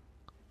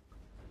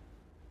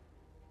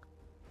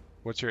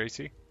 What's your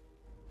AC?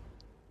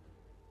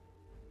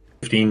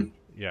 15.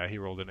 Yeah, he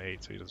rolled an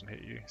 8, so he doesn't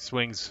hit you.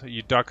 Swings,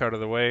 you duck out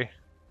of the way.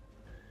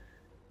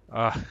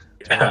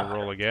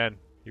 Roll again.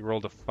 He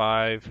rolled a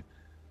 5.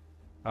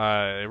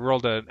 It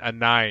rolled a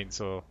 9,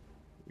 so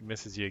he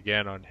misses you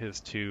again on his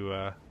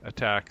 2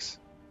 attacks.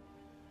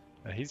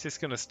 He's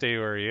just going to stay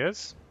where he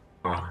is.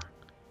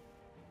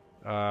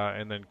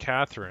 And then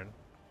Catherine.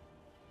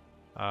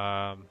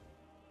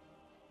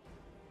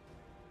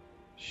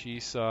 She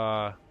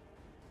saw...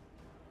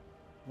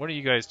 One of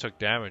you guys took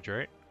damage,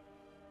 right?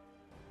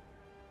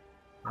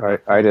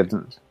 I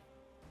didn't.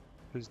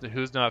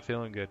 Who's not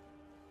feeling good?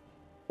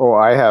 Oh,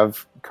 I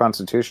have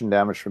constitution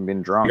damage from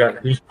being drunk.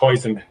 He's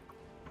poisoned.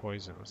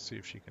 Poison. Let's see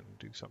if she can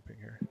do something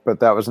here. But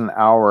that was an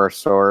hour,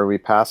 so are we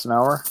past an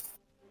hour?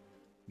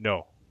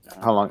 No.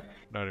 How long?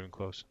 Not even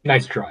close.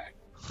 Nice try.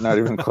 Not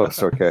even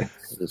close, okay.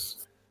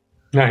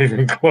 Not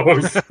even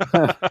close.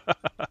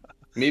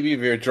 Maybe if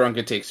you're drunk,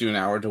 it takes you an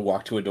hour to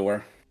walk to a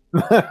door.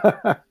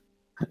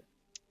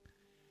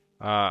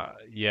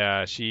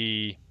 Yeah,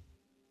 she...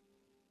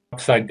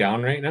 Upside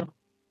down right now?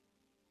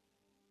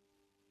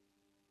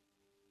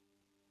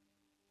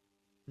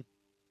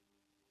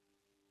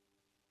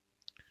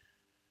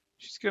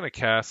 She's going to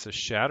cast a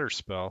shatter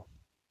spell.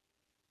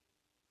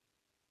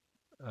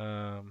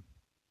 On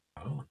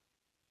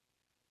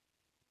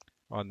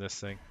this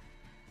thing.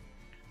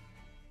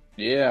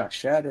 Yeah,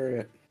 shatter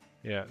it.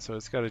 Yeah, so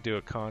it's got to do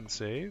a con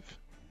save.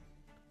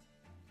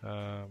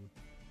 DC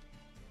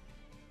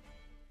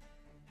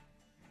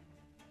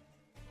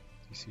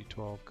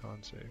 12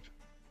 con save.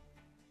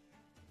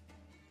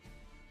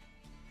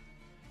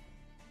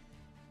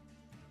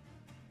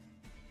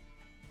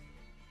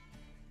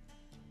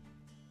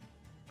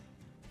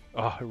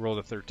 Oh, I rolled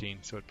a 13,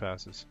 so it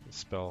passes. The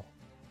spell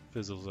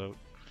fizzles out.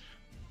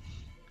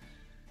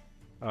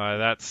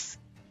 That's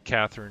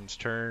Catherine's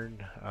turn.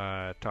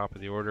 Top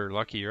of the order.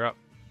 Lucky, you're up.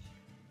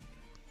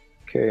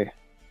 Okay.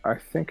 I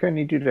think I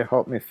need you to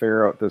help me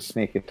figure out this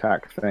sneak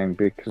attack thing,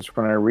 because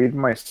when I read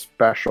my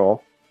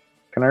special,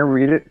 can I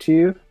read it to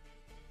you?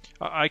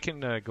 I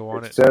can go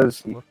on it. It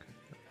says... Look.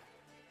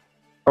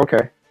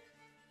 Okay.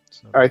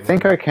 I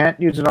think I can't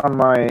use it on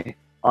my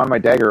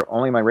dagger,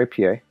 only my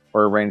rapier,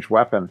 or a ranged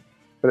weapon.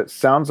 But it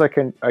sounds like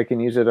I can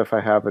use it if I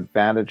have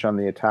advantage on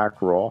the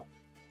attack roll.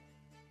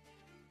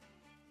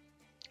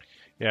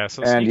 Yeah,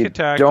 so and sneak you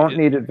attack... don't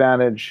need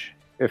advantage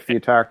if the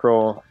attack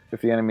roll,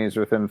 if the enemy is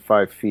within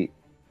 5 feet.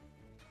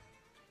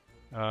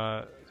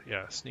 Yeah,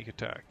 sneak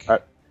attack.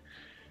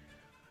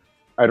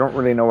 I don't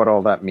really know what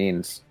all that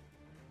means.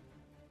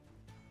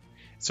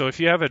 So if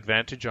you have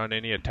advantage on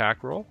any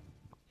attack roll,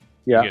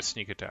 Yeah. you get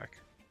sneak attack.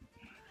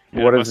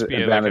 And What it does must be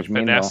like a advantage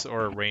mean, finesse though?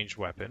 or a ranged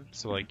weapon.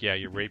 So like, yeah,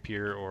 your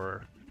rapier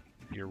or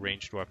your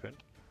ranged weapon.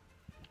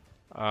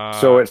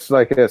 So it's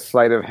like a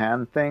sleight of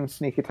hand thing,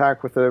 sneak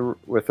attack with a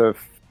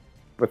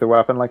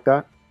weapon like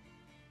that.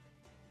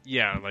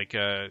 yeah, like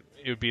it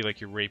would be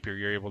like your rapier.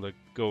 You're able to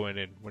go in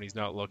and when he's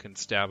not looking,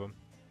 stab him.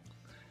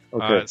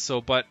 Okay.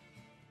 But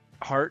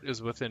Heart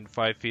is within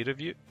 5 feet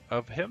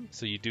of him,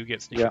 so you do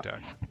get sneak Yeah.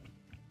 attack.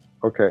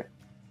 Okay.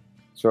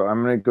 So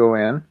I'm going to go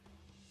in,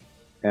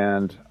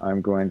 and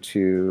I'm going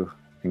to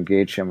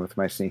engage him with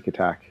my sneak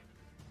attack.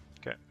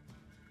 Okay.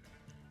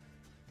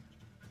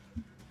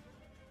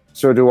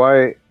 So do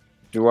I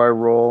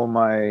roll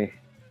my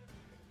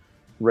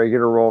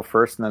regular roll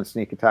first and then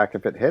sneak attack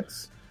if it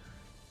hits?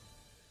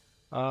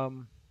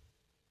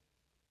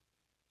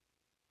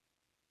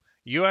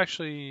 You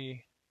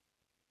actually.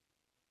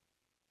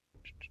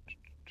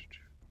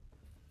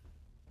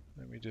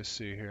 Let me just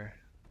see here.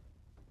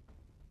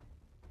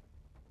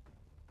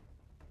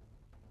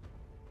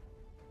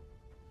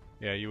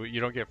 Yeah, you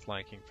don't get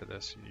flanking for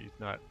this. You're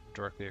not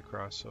directly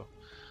across, so.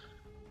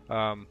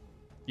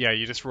 Yeah,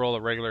 you just roll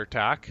a regular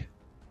attack,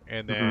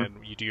 and then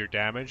you do your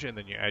damage, and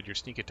then you add your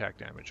sneak attack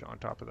damage on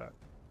top of that,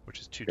 which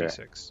is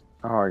 2d6.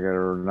 Oh, I got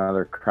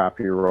another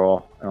crappy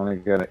roll. I only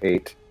got an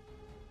 8.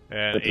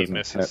 And That 8 doesn't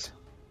misses. hit. So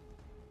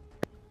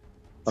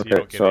you Okay,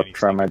 don't get so I'll any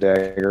try sneak my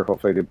dagger.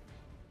 Hopefully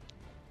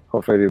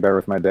I do better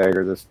with my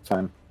dagger this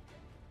time.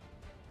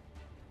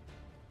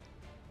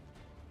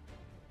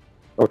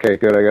 Okay,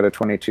 good. I got a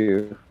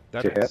 22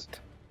 That to hits. hit.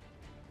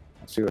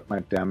 Let's see what my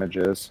damage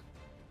is.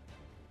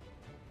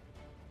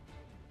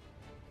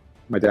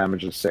 My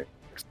damage is 6.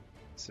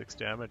 6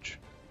 damage.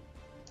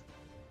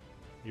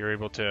 You're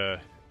able to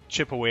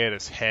chip away at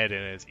his head,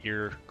 and his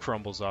ear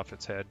crumbles off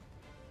its head.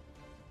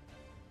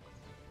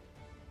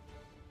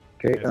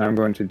 Okay, Is and it- I'm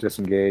going to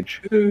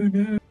disengage. Oh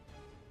no!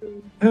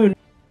 Oh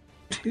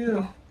no!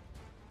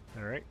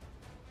 All right.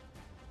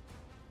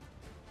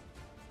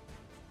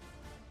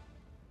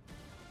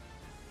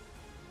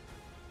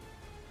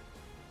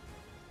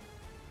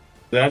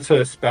 That's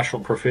a special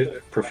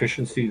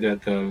proficiency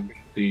that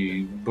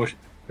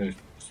the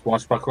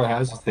swashbuckler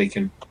has. They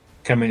can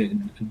come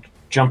in,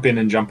 jump in,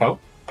 and jump out.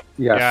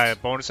 Yes. Yeah,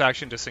 bonus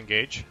action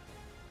disengage.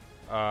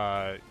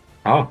 Oh,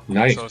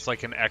 nice. So it's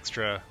like an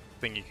extra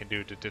thing you can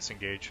do to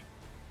disengage.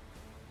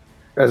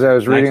 As I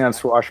was Nice. reading on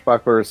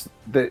swashbucklers,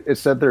 it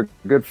said they're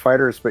good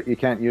fighters, but you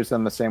can't use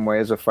them the same way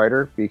as a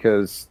fighter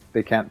because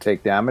they can't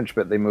take damage,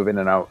 but they move in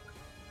and out.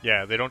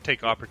 Yeah, they don't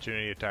take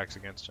opportunity attacks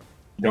against him.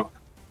 You don't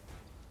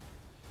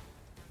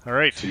All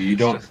right. So you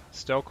don't-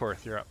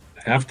 Stelkorth, you're up.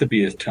 have to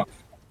be as tough.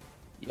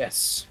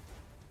 Yes.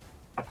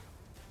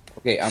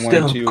 Okay, I'm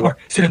going to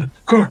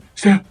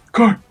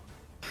Stelkor.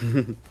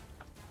 I'm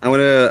going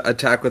to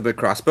attack with the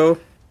crossbow.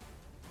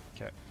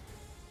 Okay.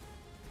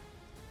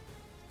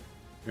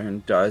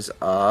 And does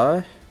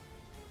a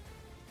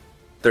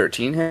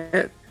 13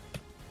 hit.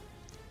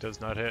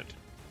 Does not hit.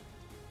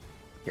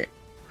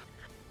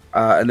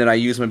 And then I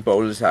use my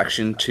bonus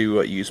action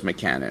to use my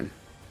cannon.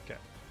 Okay.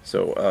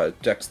 So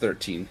Dex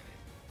 13.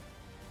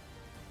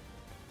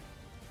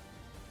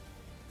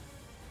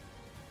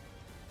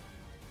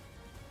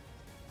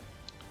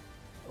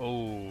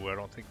 Oh, I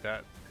don't think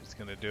that is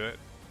going to do it.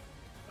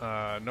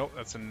 Nope,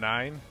 that's a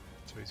 9.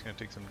 So he's going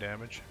to take some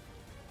damage.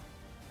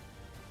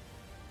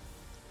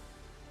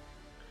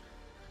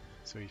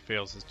 So he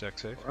fails his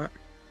dex save.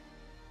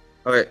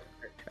 Okay.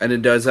 And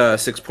it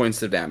does 6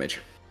 points of damage.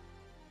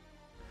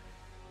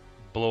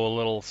 Blow a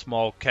little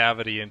small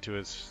cavity into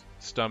his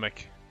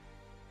stomach.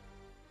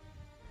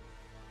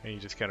 And he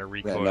just kind of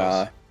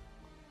recoils.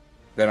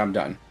 Then I'm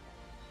done.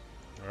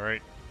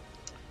 Alright.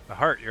 The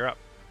Heart, you're up.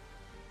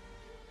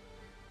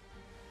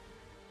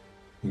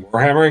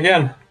 Warhammer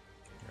again.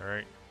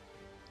 Alright.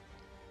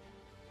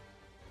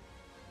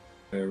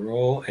 I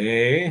roll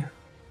a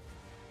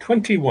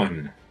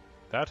 21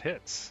 That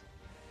hits.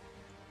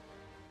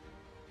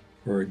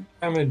 for a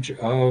damage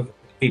of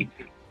 8.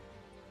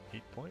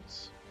 8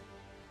 points.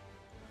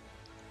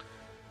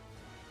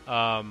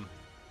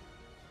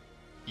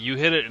 You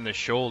hit it in the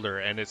shoulder,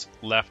 and its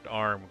left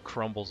arm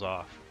crumbles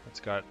off. It's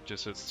got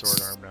just its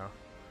sword arm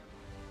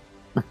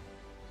now.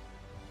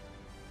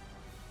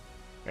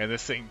 And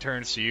this thing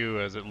turns to you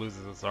as it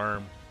loses its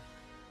arm,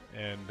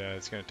 and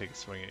it's going to take a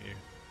swing at you.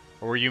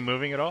 Or were you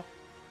moving at all?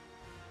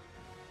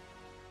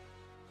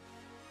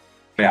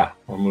 Yeah,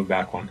 we'll move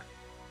back one.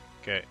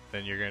 Okay,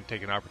 then you're going to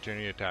take an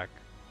opportunity attack.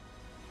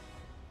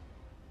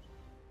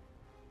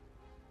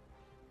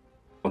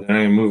 Well, then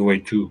I move away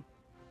 2.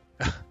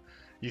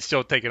 You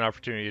still take an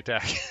opportunity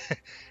attack.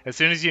 As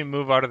soon as you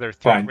move out of their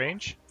threat Fine.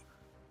 range,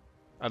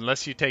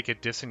 unless you take a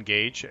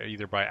disengage,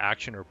 either by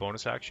action or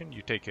bonus action,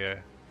 he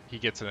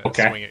gets a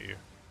Okay. swing at you.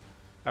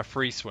 A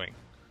free swing.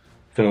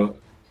 So,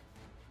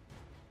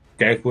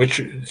 okay,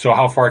 so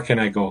how far can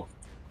I go?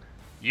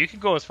 You can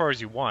go as far as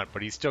you want,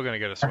 but he's still going to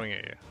get a swing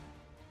at you.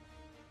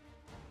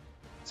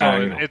 I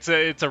So know.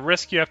 it's a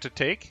risk you have to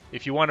take.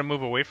 If you want to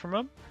move away from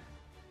him,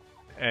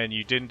 and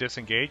you didn't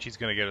disengage, he's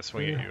going to get a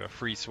swing at you, a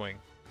free swing.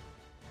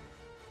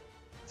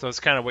 So it's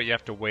kind of what you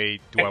have to weigh.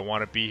 Do I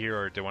want to be here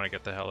or do I want to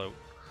get the hell out?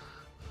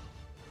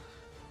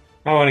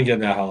 I want to get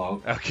the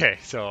hell out. Okay,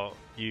 so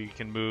you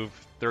can move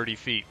 30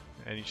 feet,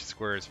 and each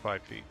square is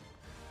 5 feet.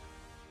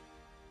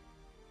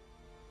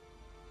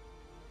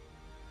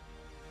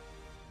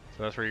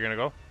 So that's where you're going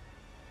to go?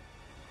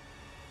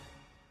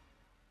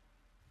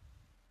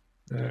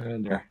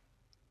 There.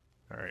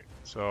 All right.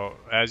 So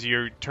as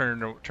you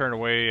turn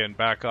away and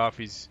back off,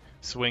 he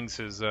swings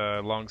his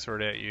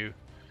longsword at you.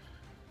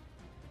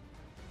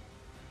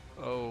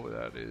 Oh,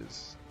 that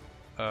is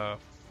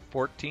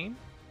 14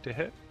 to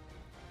hit.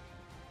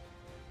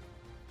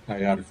 I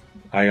got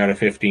a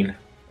 15.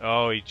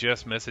 Oh, he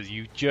just misses.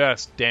 You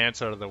just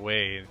dance out of the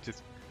way, and it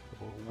just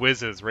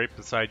whizzes right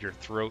beside your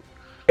throat.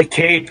 My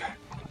cape.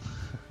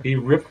 He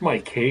ripped my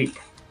cape.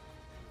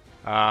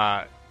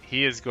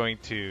 He is going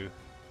to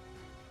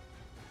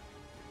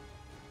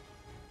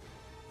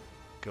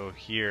go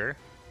here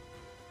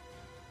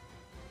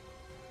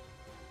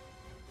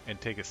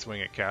and take a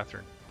swing at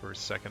Catherine for his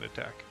second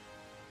attack.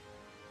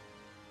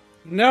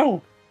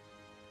 No.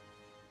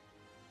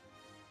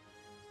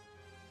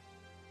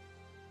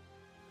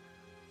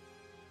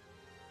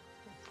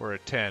 For a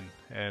 10,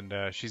 and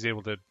she's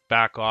able to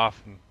back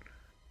off, and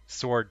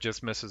sword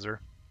just misses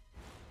her.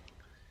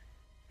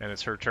 And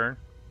it's her turn.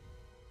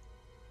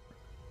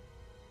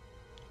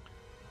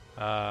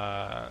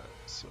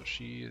 So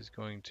she is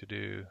going to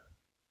do...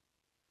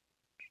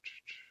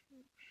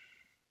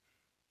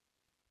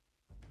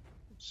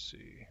 Let's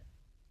see.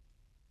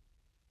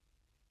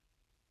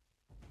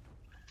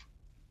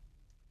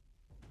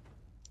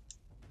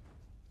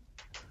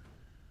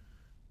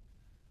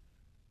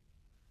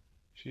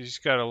 She's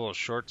got a little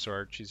short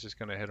sword. She's just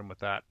going to hit him with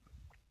that.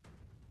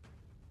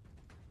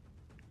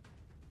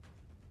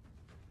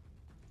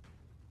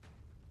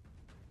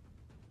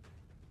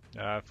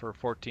 For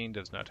 14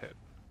 does not hit.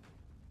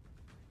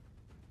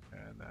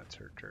 And that's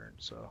her turn.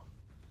 So,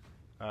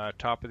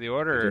 top of the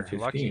order,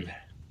 Lucky.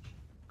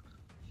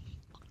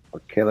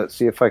 Okay, let's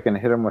see if I can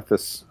hit him with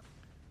this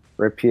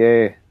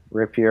rapier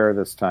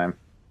this time.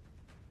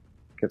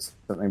 Get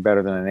something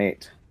better than an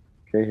 8.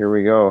 Okay, here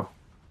we go.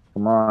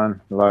 Come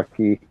on,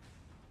 Lucky.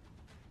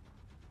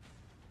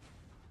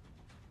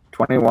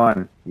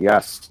 21,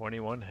 yes.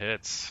 21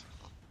 hits.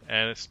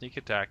 And a sneak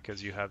attack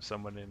because you have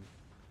someone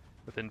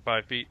within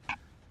 5 feet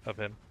of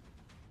him.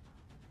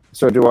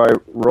 So do I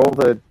roll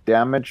the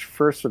damage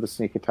first or the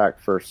sneak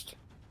attack first?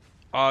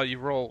 You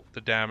roll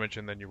the damage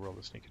and then you roll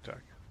the sneak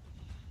attack.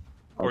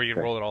 Or you can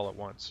Okay. roll it all at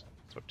once.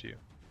 It's up to you.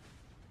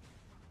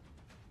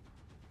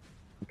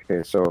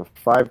 Okay, so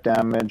 5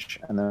 damage,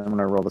 and then I'm going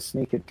to roll the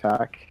sneak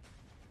attack.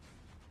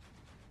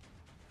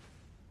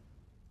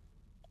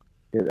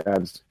 It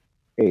adds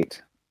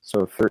 8.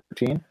 So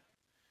 13? Is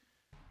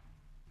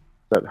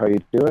that how you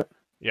do it?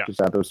 Yeah. Just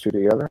add those two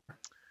together?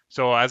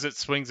 So as it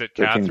swings at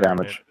 13 Catherine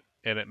damage.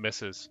 and it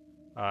misses,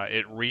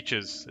 it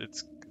reaches,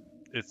 it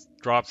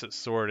drops its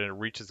sword and it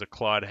reaches a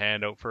clawed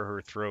hand out for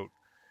her throat.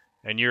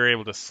 And you're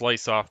able to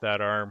slice off that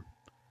arm,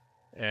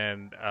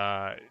 and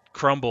it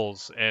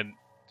crumbles and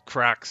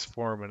cracks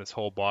form in his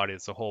whole body.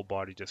 As the whole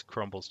body just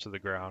crumbles to the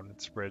ground and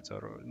spreads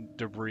out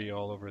debris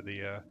all over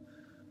the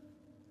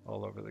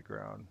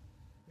ground.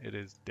 It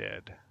is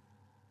dead.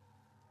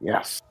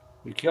 Yes.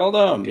 We killed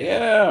him.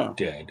 Yeah.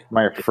 Dead.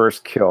 My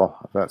first kill.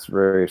 That's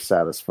very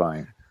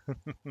satisfying.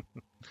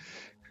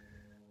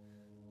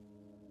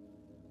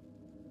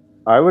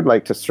 I would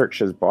like to search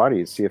his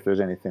body, see if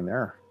there's anything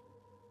there.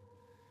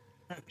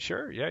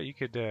 Sure, yeah, you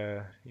could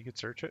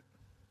search it.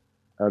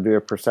 I'll do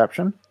a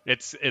perception.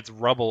 It's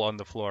rubble on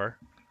the floor,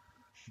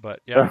 but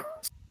yeah,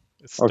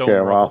 it's stone Okay,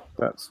 rubble. well,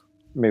 that's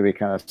maybe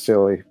kind of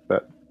silly,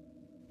 but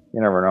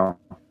you never know.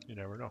 You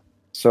never know.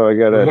 So I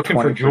got We're a looking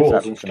 20 for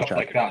jewels and perception stuff check.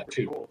 like that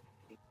too.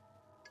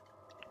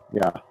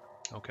 Yeah.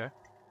 Okay.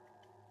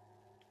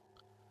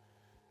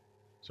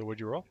 So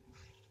what'd you roll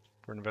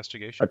for an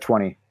investigation? A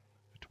 20.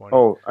 20.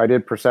 Oh, I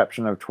did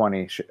perception of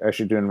 20. I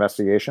should do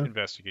investigation?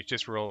 Investigate.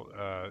 Just roll.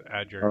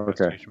 Add your Okay.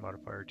 investigation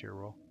modifier to your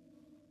roll.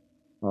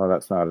 Oh,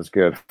 that's not as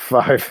good.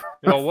 5.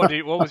 No, what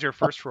was your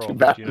first roll? Too Do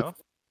bad. you know?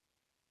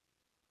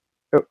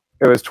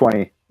 It was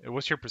 20.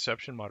 What's your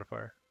perception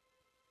modifier?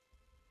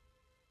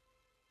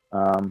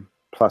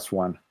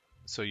 +1.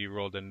 So you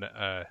rolled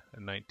a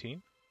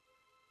 19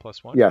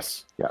 plus 1?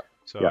 Yes. Yeah.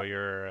 So yeah.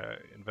 your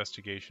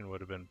investigation would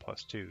have been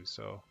 +2,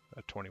 so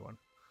a 21.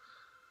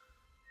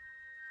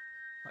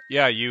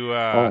 Yeah, you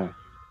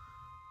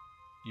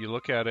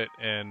look at it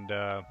and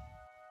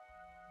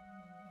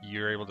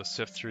you're able to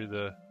sift through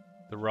the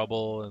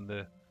rubble and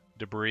the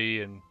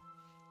debris, and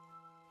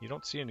you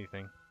don't see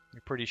anything.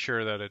 You're pretty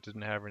sure that it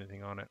didn't have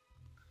anything on it.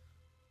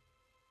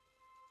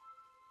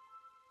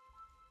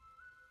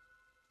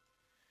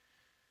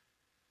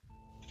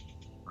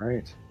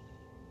 Right.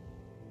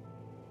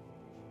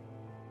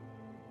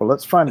 Well,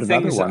 let's find The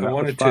another things one. I That was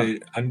wanted fun. to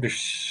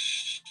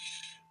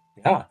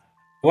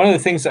one of the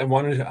things I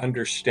wanted to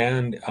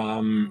understand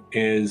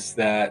is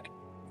that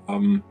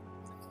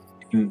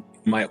in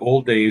my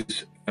old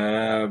days,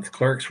 the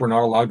clerics were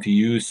not allowed to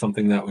use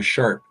something that was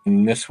sharp.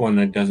 And this one,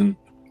 it doesn't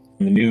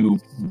the new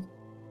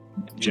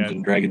Dungeons Yeah.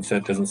 and Dragons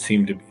set doesn't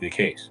seem to be the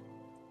case.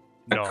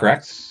 No,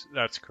 correct?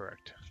 That's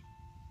correct.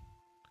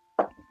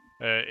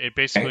 It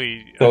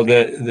basically So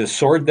the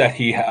sword that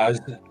he has,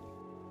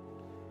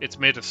 it's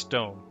made of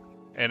stone,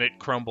 and it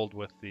crumbled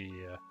with the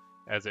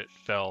as it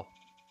fell.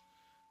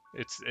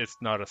 It's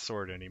not a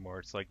sword anymore.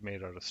 It's like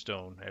made out of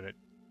stone, and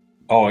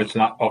it's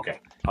not okay.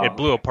 it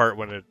blew apart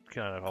when it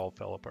kind of all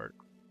fell apart.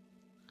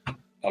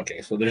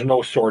 Okay, so there's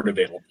no sword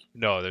available.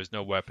 No, there's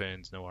no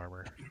weapons, no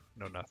armor,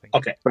 no nothing.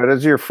 Okay, But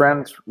as your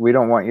friends, we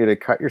don't want you to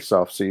cut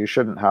yourself, so you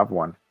shouldn't have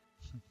one.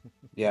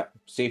 Yeah,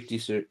 safety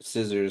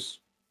scissors.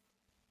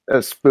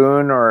 A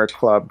spoon or a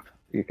club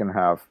you can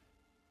have.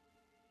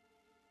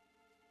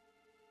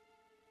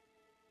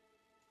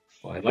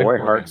 well, I like Boy,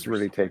 Warhammers. Hart's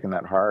really taking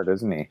that hard,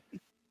 isn't he?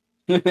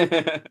 I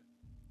like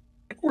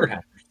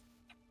Warhammers.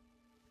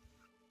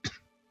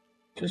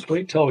 Just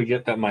wait till we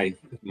get that my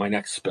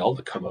next spell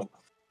to come up.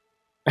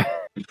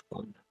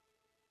 Fun.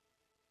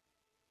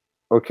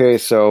 Okay,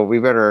 so we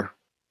better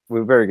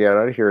get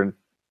out of here and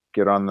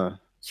get on the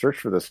search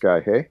for this guy,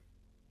 hey?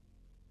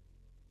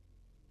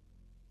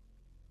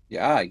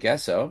 Yeah, I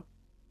guess so.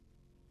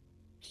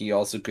 He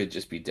also could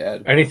just be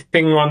dead.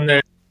 Anything on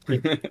the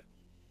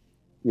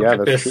Yeah,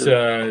 at that's this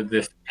true.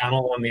 this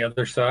panel on the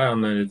other side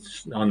on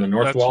the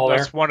north wall there?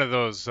 That's one of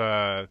those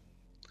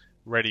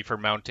ready for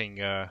mounting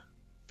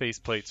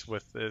faceplates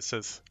with it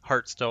says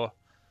Heart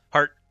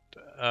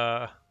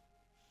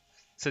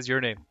says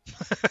your name.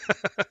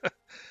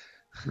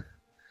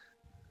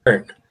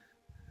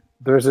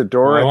 There's a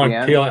door I at want the to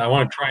end. peel it. I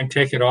want to try and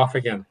take it off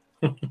again.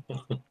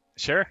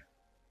 Sure.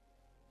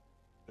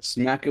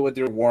 Smack it with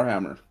your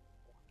warhammer.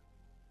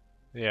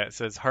 Yeah, it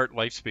says Heart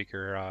Life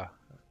Speaker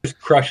Just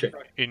crush it.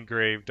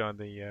 engraved on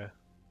the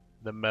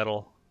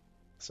metal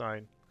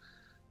sign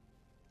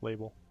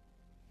label.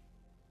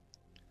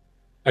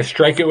 I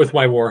strike it with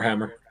my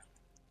warhammer.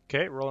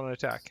 Okay, roll an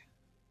attack.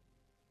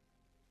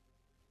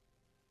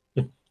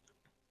 I'm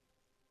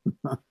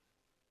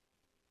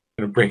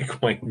gonna break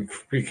my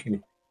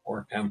freaking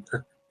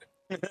warhammer.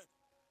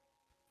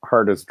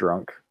 Hart is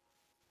drunk.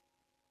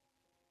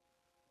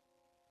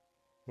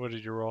 What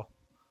did you roll?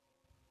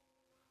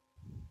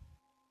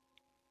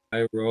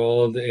 I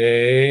rolled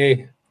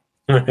a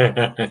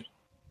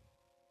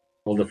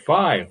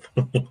 5.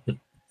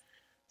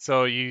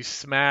 So you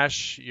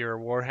smash your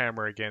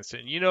warhammer against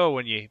it. And you know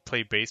when you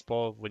play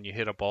baseball, when you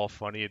hit a ball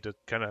funny, it just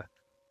kind of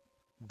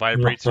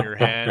vibrates in your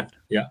hand.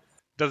 Yeah.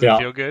 Doesn't Yeah.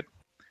 feel good.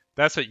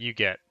 That's what you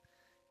get.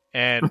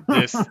 And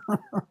this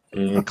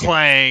Mm.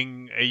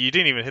 clang, you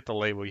didn't even hit the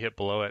label, you hit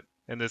below it.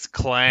 And this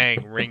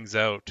clang rings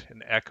out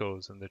and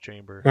echoes in the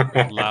chamber.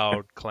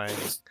 Loud clang.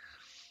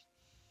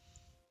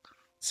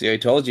 See, I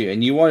told you.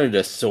 And you wanted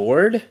a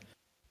sword?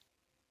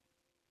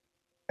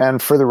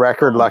 And for the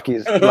record, Lucky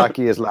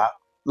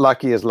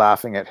is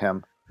laughing at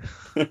him.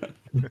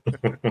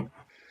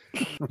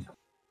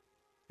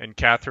 And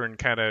Catherine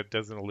kind of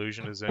does an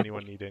illusion. Does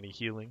anyone need any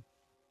healing?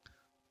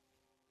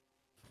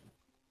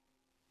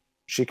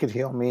 She could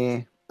heal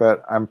me,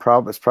 but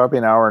it's probably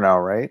an hour now,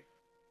 right?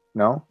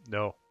 No?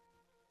 No.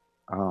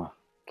 Oh,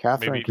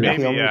 Catherine, Maybe can you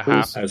heal me, a please?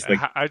 half. That's like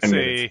I'd 10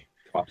 say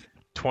minutes.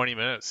 20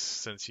 minutes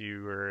since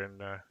you were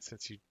in.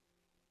 Since you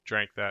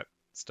drank that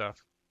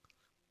stuff.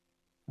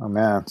 Oh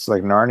man, it's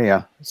like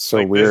Narnia. It's so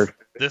Like weird.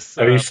 This.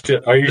 Are you this still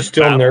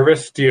battle-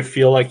 nervous? Do you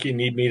feel like you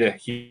need me to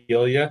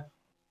heal you?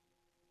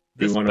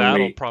 This wanna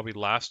battle wait? probably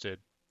lasted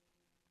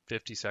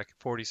 50 seconds,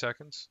 40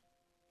 seconds,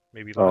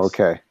 maybe less. Oh,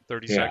 okay.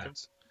 30 Yeah.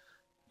 seconds.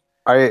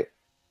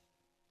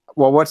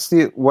 What's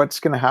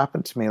going to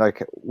happen to me?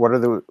 Like, what are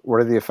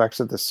the effects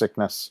of this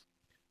sickness?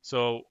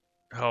 So,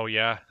 oh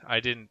yeah, I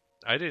didn't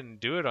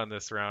do it on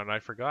this round. I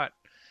forgot.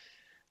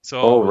 So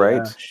Oh, right.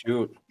 Yeah,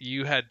 shoot.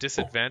 you had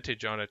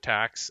disadvantage on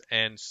attacks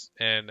and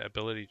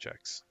ability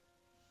checks.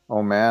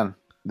 Oh man,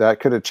 that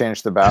could have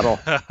changed the battle.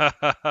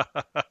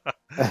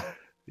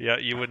 Yeah,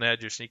 you wouldn't have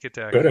had your sneak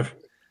attack. Could have.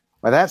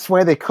 Well, that's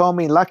why they call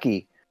me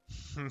Lucky.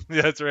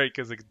 That's right,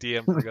 because the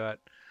DM forgot.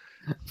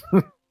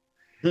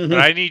 But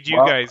I need you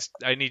Well- guys.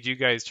 I need you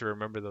guys to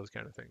remember those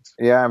kind of things.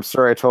 Yeah, I'm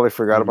sorry, I totally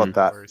forgot about No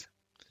that. worries.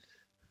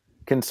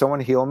 Can someone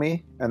heal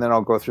me, and then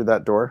I'll go through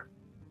that door?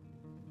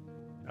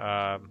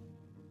 And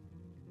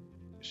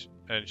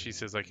she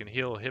says, "I can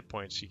heal hit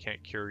points. She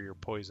can't cure your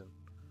poison."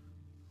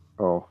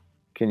 Oh,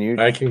 can you?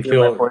 I can cure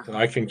my kill. poison?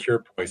 I can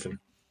cure poison.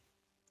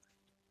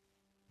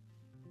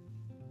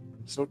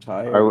 So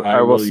tired.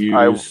 I will will.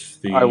 use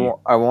the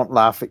I won't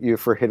laugh at you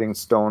for hitting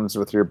stones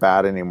with your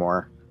bat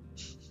anymore.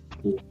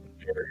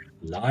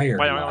 liar,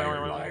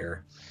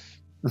 liar.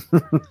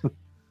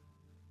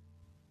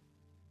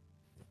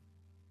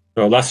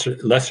 So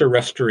lesser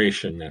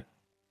restoration then.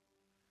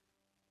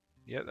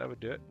 Yeah, that would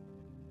do it.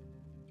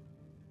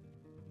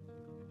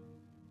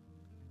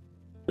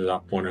 Is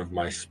up one of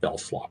my spell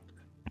slots.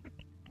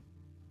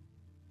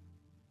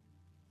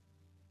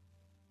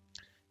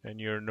 And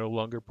you're no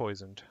longer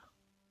poisoned.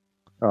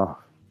 Oh,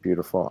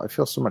 beautiful! I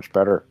feel so much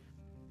better.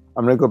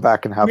 I'm gonna go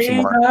back and have some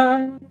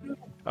more.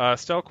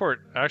 Stelcourt,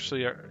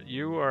 actually,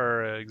 you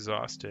are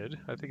exhausted.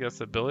 I think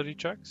that's ability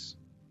checks.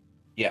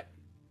 Yeah.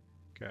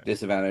 Okay.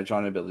 Disadvantage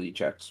on ability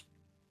checks.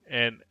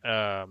 And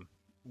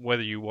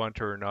whether you want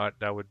to or not,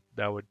 that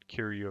would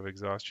cure you of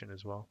exhaustion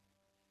as well.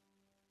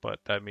 But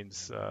that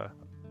means a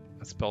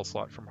spell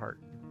slot from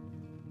Heart.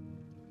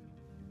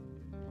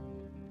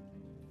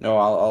 No,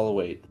 I'll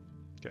wait.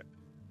 Okay.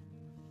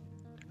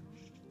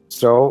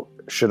 So,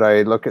 should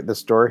I look at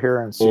this door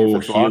here and see if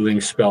it's locked?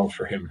 Healing spell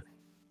for him.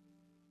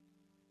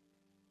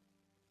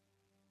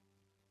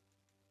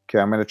 Okay,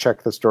 I'm going to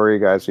check this door, you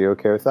guys. Are you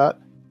okay with that?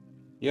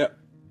 Yep.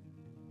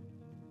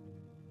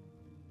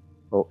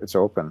 Oh, it's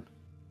open.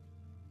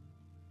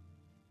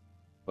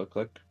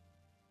 Click.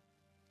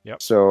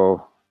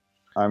 So,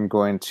 I'm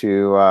going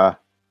to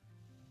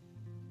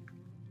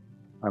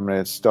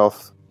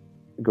stealth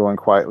going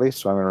quietly,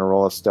 so I'm going to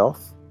roll a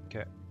stealth.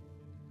 Okay.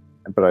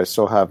 But I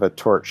still have a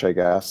torch, I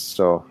guess,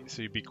 so...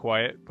 So you'd be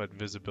quiet, but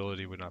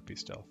visibility would not be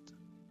stealthed.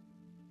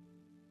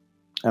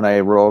 And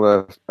I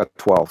rolled a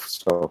 12,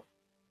 so...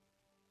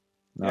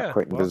 Not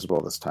quite well,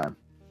 invisible this time.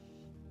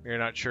 You're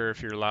not sure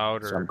if you're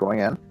loud or... So I'm going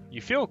in.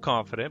 You feel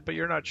confident, but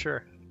you're not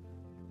sure.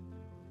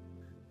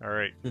 All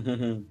right.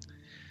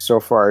 So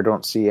far, I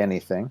don't see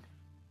anything.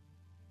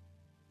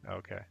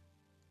 Okay.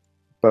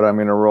 But I'm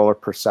going to roll a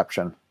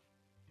perception.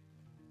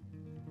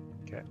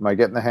 Okay. Am I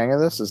getting the hang of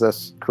this? Is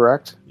this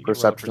correct? You can roll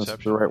Perception's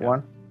perception, the right yeah.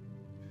 one?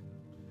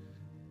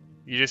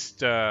 You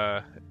just...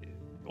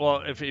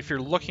 well, if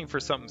you're looking for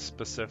something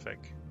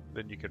specific,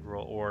 then you could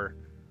roll, or...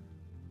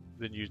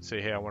 Then you'd say,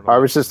 hey, I want to... I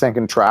was just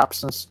thinking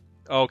traps and...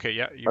 Oh, okay,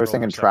 yeah. I was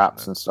thinking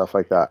traps and stuff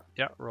like that.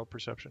 Yeah, roll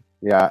perception.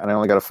 Yeah, and I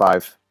only got a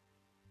 5.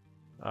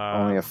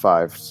 Only Only a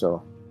 5,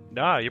 so...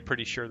 Nah, you're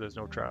pretty sure there's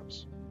no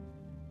traps.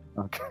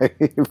 Okay,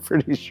 you're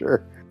pretty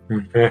sure.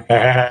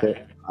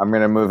 Okay. I'm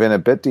going to move in a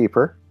bit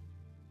deeper.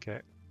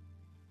 Okay.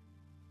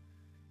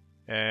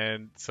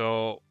 And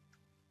so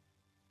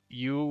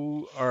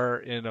you are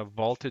in a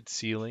vaulted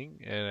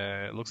ceiling,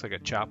 and it looks like a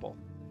chapel.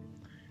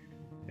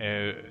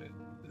 And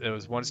it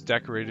was once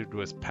decorated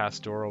with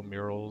pastoral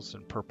murals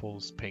in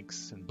purples,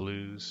 pinks, and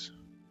blues.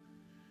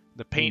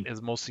 The paint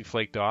is mostly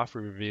flaked off,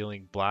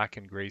 revealing black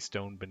and gray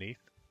stone beneath.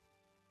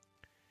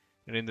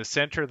 And in the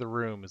center of the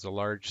room is a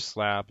large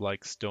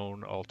slab-like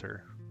stone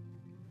altar.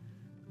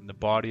 And the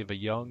body of a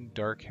young,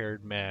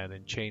 dark-haired man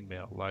in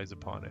chainmail lies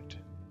upon it.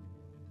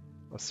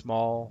 A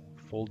small,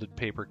 folded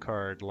paper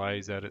card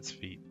lies at its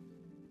feet.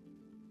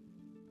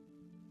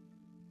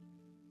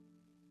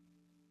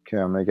 Okay,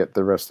 I'm going to get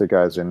the rest of the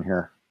guys in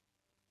here.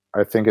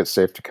 I think it's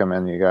safe to come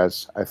in, you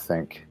guys. I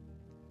think.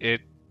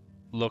 It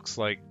looks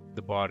like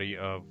the body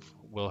of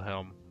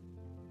Wilhelm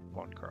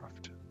von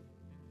Kraft.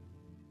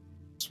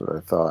 That's what I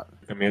thought.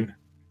 Come in.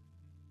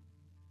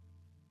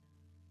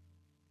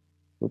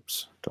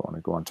 Oops, don't want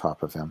to go on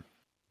top of him.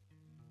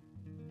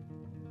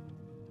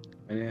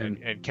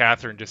 And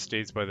Catherine just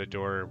stays by the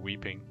door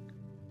weeping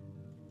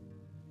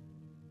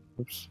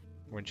Oops.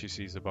 when she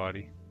sees the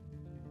body.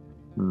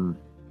 You're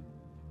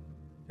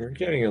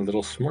getting a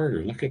little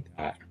smarter. Look at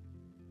that.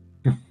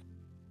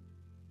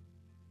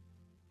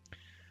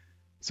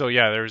 So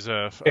yeah, there's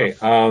a Okay,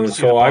 you see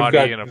so the I've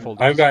body in a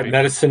folded got paper.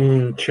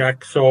 medicine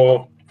check.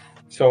 So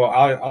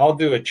I'll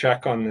do a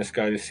check on this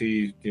guy to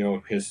see,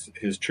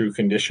 his true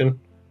condition,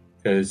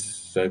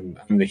 because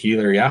I'm the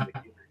healer. Yeah.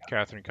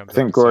 Catherine comes I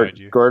think up beside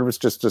you. Gord was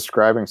just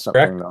describing something,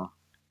 Correct. though.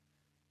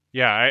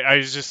 Yeah, I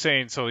was just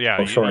saying. So yeah,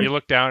 Oh, sorry. you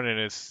look down and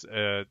it's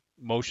a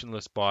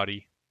motionless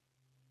body.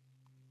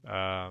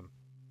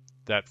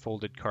 That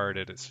folded card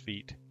at its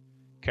feet.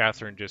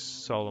 Catherine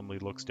just solemnly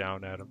looks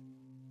down at him.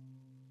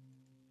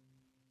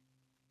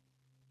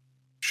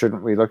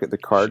 Shouldn't we look at the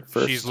card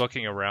first? She's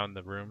looking around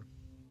the room.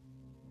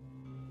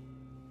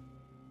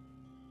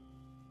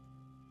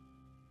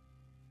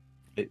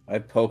 I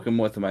poke him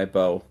with my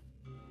bow.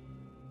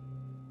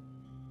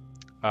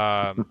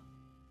 The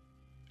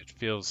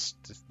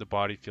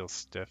body feels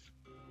stiff.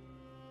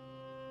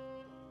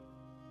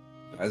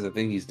 Guys, I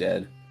think he's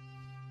dead.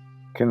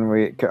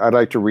 I'd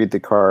like to read the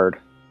card.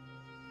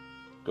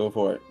 Go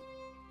for it.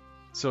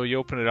 So you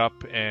open it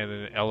up, and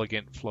in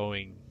elegant,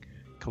 flowing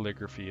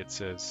calligraphy, it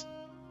says,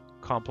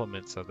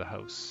 "Compliments of the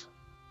house."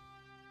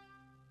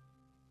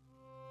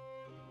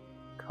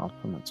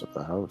 Compliments of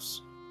the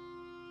house.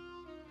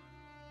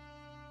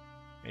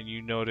 And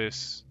you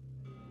notice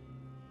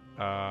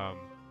around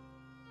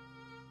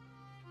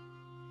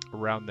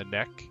the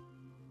neck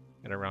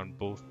and around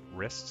both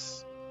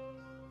wrists,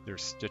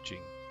 there's stitches.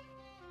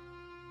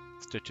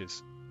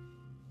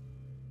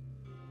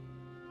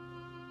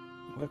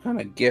 What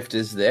kind of gift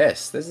is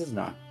this? This is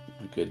not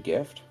a good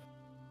gift.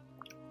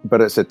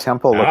 But it's a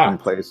temple-looking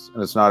place,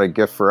 and it's not a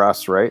gift for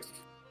us, right?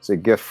 It's a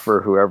gift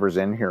for whoever's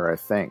in here, I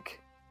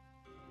think.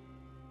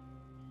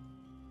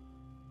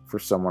 For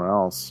someone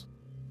else.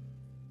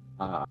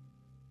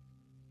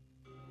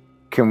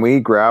 Can we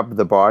grab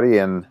the body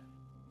and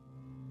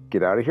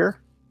get out of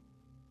here?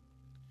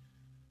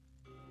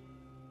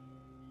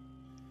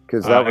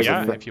 Because that was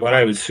yeah, the if you What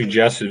want. I would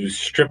suggest is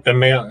strip the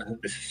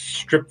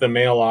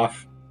mail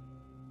off.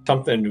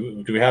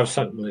 Something. Do we have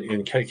something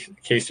in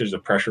case there's a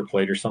pressure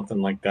plate or something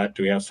like that?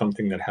 Do we have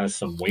something that has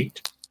some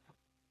weight?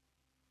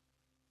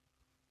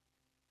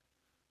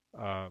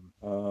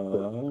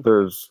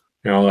 There's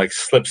Like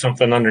slip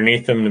something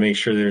underneath them to make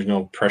sure there's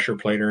no pressure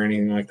plate or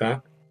anything like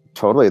that.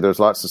 totally. There's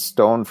lots of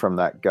stone from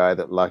that guy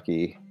that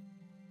Lucky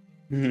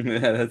Yeah,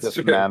 that's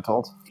true.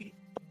 dismantled.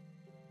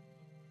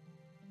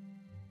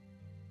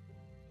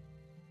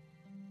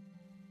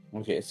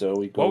 Okay, so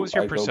we go. What was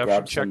your I go perception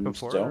grab check some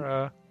before?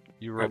 stone.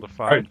 You rolled a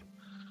 5.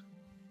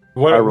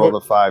 What, I rolled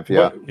a 5.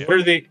 Yeah. What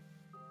are the?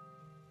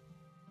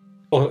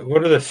 Well,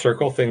 what are the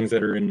circle things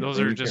that are in? Those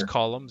are in just here?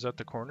 columns at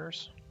the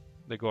corners.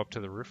 They go up to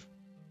the roof.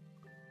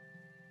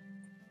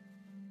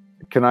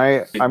 Can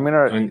I? I'm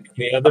gonna. In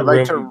the other I'd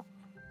like room. to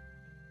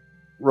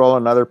roll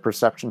another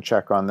perception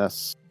check on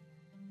this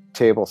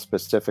table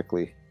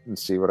specifically and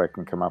see what I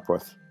can come up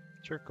with.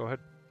 Sure, go ahead.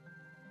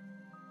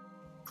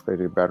 If I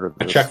do better.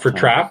 A this check for time.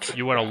 traps.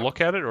 You want to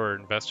look at it or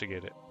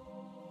investigate it?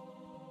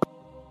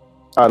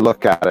 I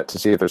look at it to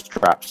see if there's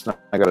traps.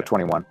 I got a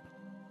 21.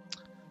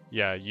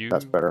 Yeah, you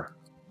That's better.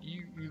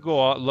 you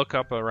go out, look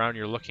up around.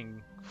 You're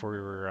looking for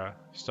your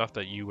stuff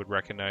that you would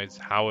recognize.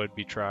 How it'd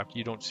be trapped.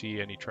 You don't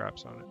see any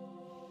traps on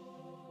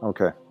it.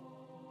 Okay.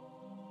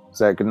 Is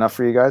that good enough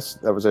for you guys?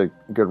 That was a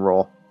good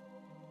roll.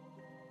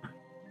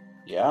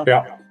 Yeah.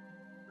 Yeah.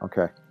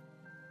 Okay.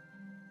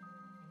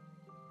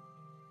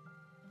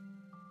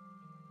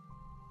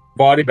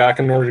 Body back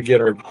in order to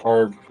get our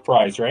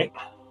prize, right?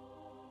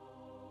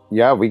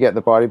 Yeah, we get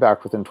the body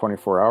back within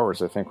 24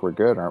 hours. I think we're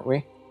good, aren't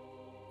we?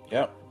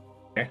 Yep.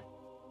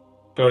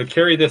 So to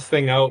carry this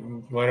thing out,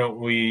 why don't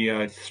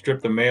we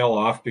strip the mail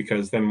off?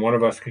 Because then one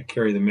of us could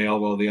carry the mail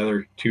while the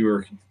other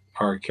two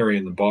are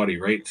carrying the body,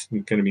 right? It's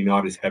going to be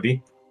not as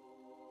heavy.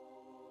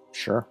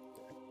 Sure.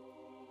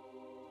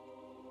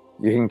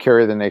 You can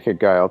carry the naked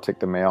guy. I'll take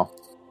the mail.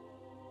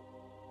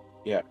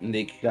 Yeah.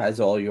 Naked guy's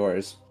all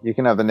yours. You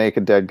can have the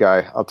naked dead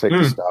guy. I'll take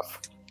the stuff.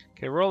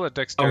 Okay, roll a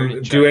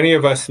dexterity check Do any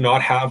of us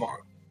not have?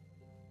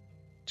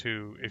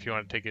 to if you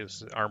want to take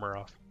his armor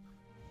off.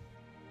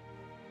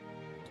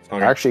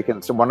 Okay. Actually,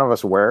 can one of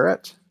us wear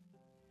it?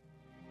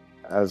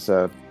 As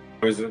a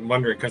I was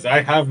wondering because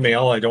I have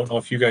mail. I don't know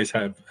if you guys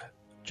have.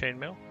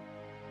 Chainmail?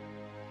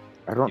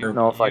 I don't You-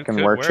 know if I you can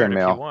could wear it if you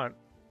chainmail. want.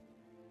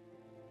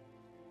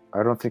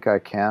 I don't think I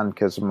can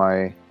because my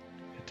It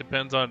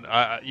depends on.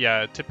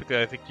 Yeah,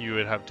 typically I think you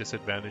would have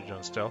disadvantage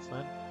on stealth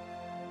then.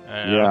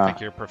 I don't Yeah.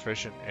 think you're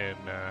proficient in.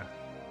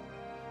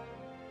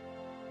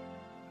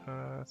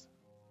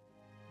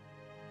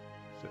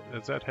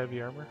 Is that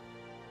heavy armor?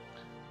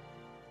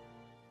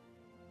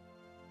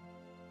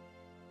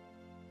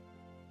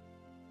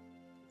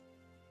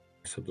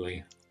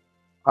 Possibly.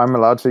 I'm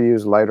allowed to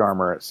use light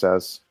armor. It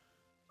says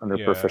under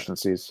Yeah.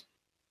 proficiencies.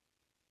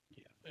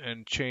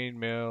 And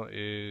chainmail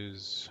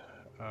is.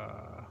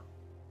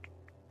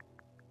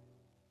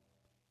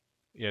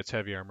 Yeah, it's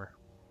heavy armor.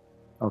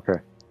 Okay.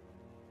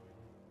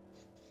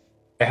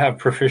 I have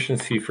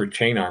proficiency for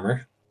chain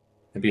armor.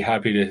 I'd be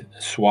happy to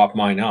swap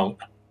mine out.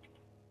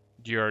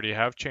 Do you already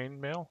have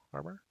chainmail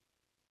armor?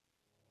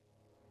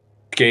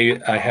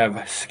 I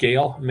have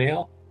scale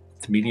mail.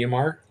 It's medium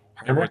armor.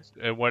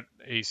 And what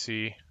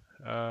AC?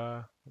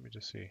 Let me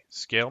just see.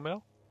 Scale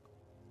mail?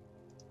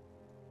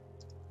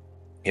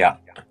 Yeah.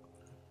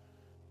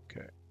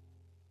 Okay.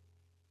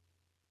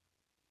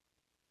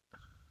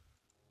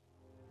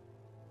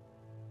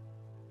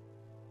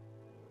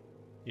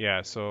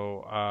 Yeah,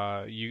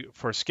 so you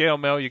for scale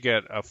mail you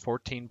get a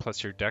 14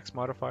 plus your dex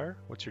modifier.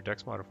 What's your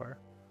dex modifier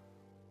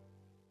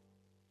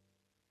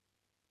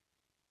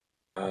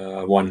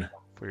 1.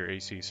 for your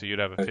AC? So you'd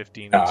have a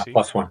 15 AC.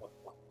 Plus 1.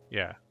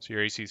 Yeah, so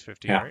your AC is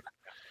 15, Yeah. right?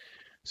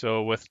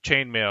 So with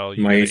chainmail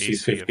you My get AC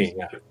is 15.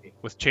 Yeah.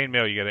 with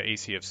chainmail you get an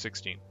AC of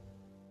 16.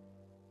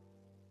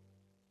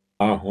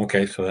 Oh,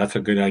 okay. So that's a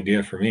good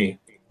idea for me.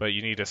 But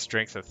you need a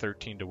strength of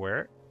 13 to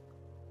wear it,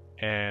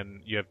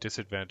 and you have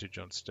disadvantage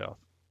on stealth.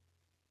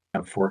 I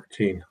have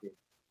 14.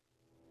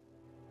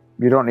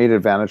 You don't need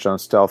advantage on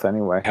stealth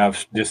anyway. I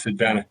have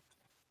disadvantage.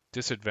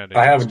 Disadvantage.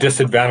 I on have stealth.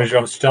 disadvantage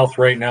on stealth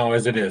right now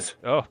as it is.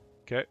 Oh,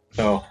 okay.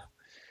 So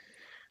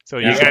So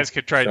Yeah. you guys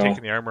could try So-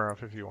 taking the armor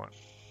off if you want.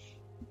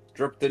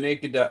 Strip the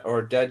naked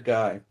or dead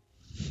guy.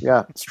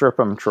 Yeah, strip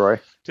him, Troy.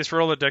 Just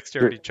roll a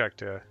dexterity check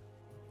to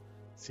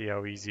see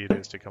how easy it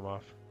is to come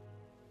off.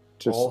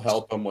 Just We'll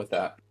help him with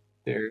that.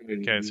 there.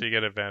 Okay, so you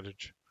get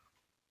advantage.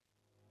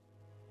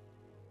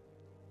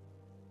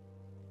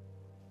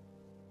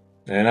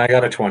 And I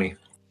got a 20.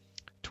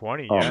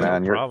 20. Oh, Yeah,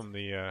 man, no you're- problem.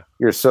 The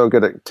You're so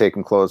good at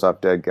taking clothes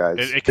off dead guys.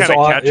 it kind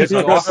of catches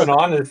on off the, and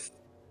on. Is,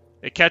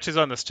 it catches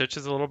on the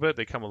stitches a little bit.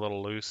 They come a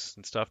little loose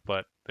and stuff,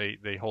 but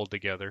they hold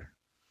together.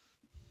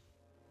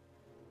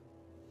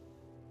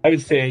 I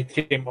would say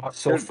it came off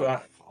so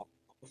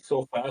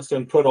fast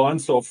and put on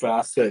so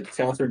fast that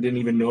Catherine didn't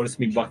even notice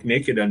me buck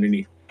naked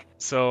underneath.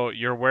 So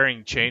you're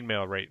wearing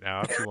chainmail right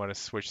now. If you want to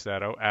switch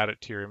that out, add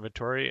it to your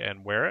inventory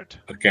and wear it,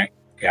 Okay.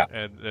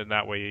 and then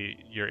that way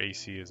your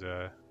AC is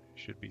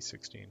should be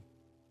 16.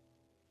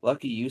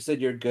 Lucky, you said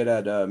you're good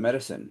at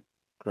medicine,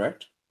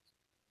 correct?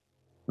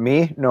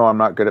 Me? No, I'm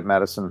not good at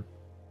medicine.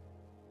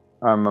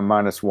 I'm a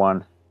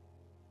 -1.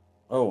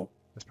 Oh, I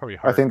That's probably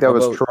hard. think that How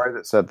was about- Troy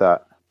that said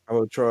that. How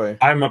about Troy?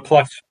 I'm a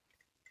plus.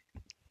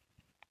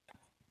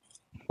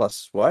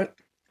 Plus what?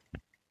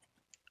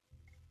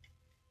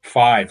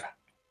 5.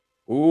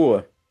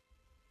 Ooh.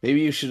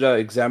 Maybe you should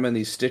examine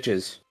these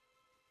stitches.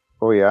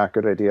 Oh yeah,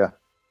 good idea.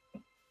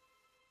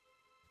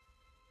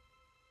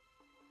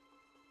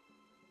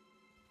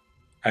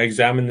 I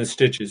examine the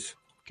stitches.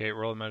 Okay,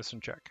 roll a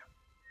medicine check.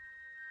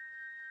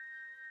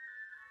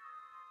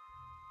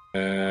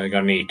 I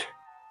got an 8.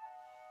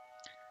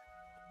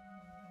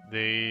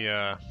 They,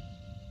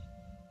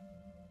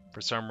 for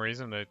some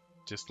reason, they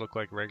just look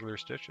like regular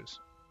stitches.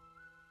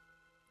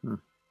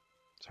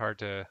 It's hard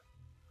to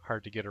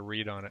get a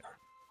read on it.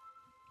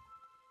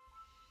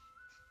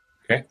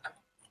 Okay.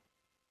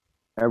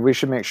 And we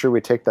should make sure we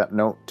take that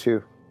note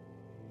too.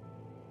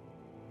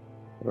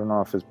 I don't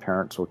know if his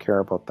parents will care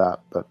about that,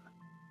 but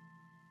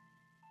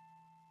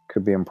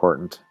could be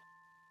important.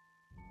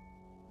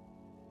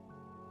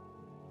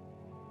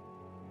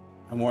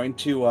 I'm going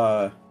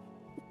to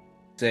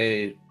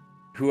say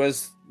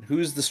who's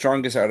the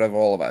strongest out of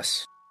all of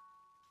us?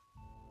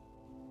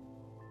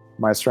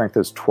 My strength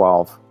is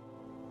 12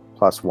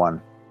 plus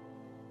 1.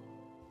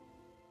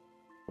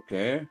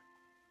 Okay.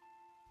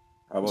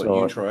 How about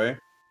So- you, Troy?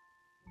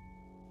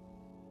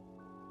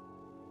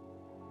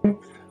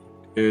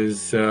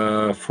 Is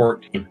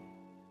 14.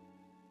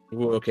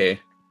 Ooh, okay.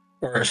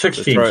 Or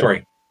 16, Troy-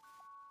 sorry.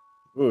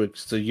 Ooh,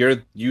 so you're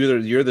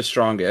the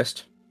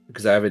strongest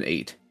because I have an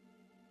 8.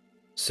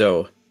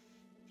 So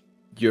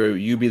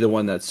you be the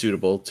one that's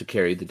suitable to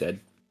carry the dead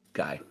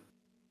guy.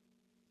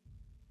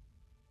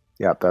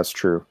 Yeah, that's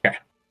true. And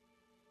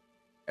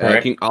Alright.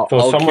 I can, I'll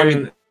So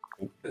carry.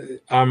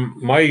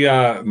 someone,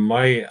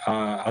 my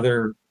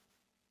other,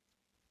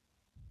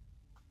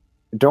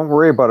 Don't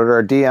worry about it.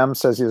 Our DM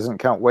says he doesn't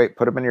count weight.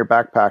 Put him in your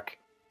backpack.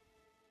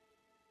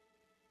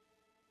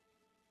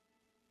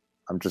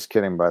 I'm just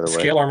kidding, by the way.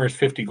 scale armor is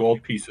 50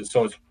 gold pieces,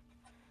 so it's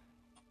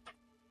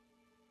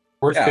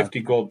worth Yeah. 50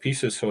 gold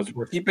pieces, so it's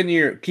worth. Keep in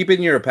your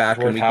pack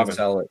Worth and we can having.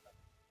 sell it.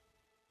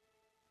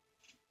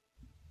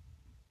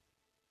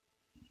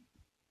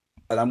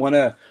 And I'm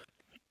gonna,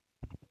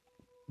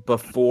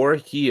 before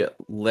he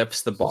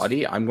lifts the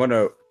body, I'm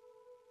gonna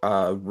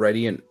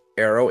ready an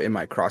arrow in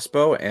my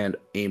crossbow and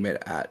aim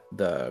it at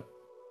the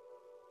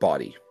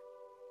body.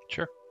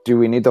 Sure. Do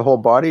we need the whole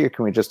body, or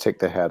can we just take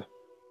the head?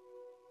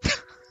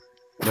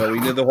 No, we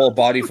need the whole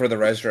body for the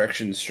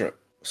resurrection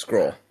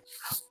scroll.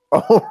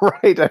 Oh,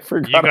 right. I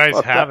forgot. You guys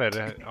about have that.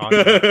 it on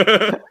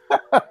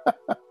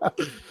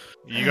you.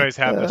 You guys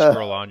have the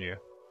scroll on you.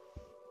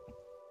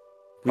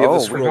 We have Oh, the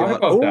we scroll. forgot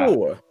about that.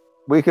 Oh,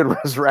 We could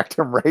resurrect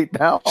him right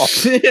now.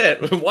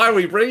 shit! Why are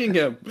we bringing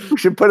him? We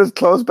should put his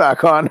clothes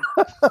back on.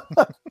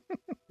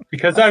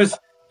 Because I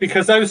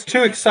was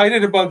too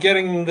excited about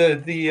getting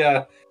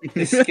the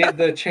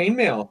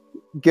chainmail.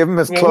 Give him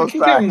his Well, we clothes can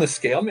give back. him the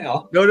scale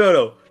mail.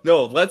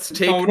 No. Let's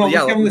take. No,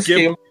 let's give him the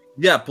scale.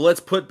 Yeah, but let's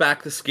put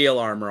back the scale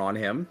armor on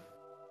him.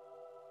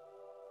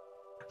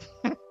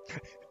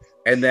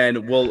 And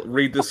then we'll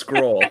read the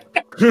scroll.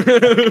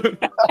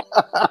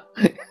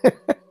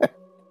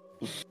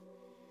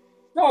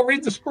 No, I'll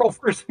read the scroll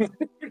first. And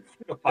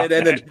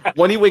then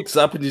when he wakes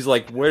up and he's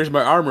like, "Where's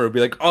my armor?" He'll be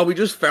like, "Oh, we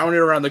just found it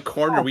around the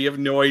corner. We have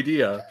no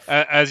idea."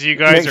 As you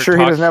guys Make are sure he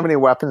talking, doesn't have any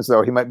weapons,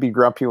 though. He might be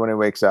grumpy when he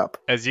wakes up.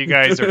 as you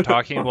guys are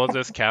talking about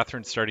this,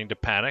 Catherine's starting to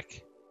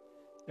panic,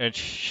 and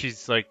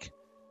she's like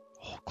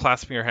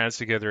clasping her hands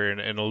together in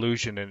an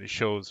illusion, and it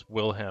shows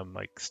Wilhelm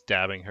like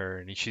stabbing her,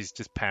 and she's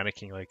just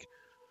panicking, like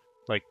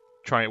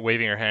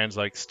waving her hands,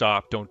 like,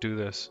 "Stop! Don't do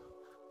this."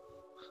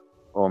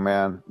 Oh,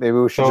 man. Maybe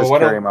we should So just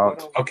what carry do- him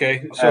out.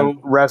 Okay, so And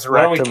resurrect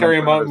why don't we him carry in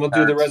him front out of and we'll his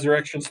do the parents.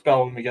 resurrection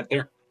spell when we get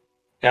there.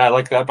 Yeah, I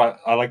like that, but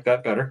I like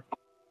that better.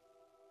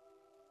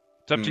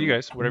 It's up to you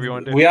guys. Whatever you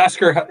want to do. We ask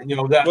her,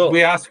 that Well-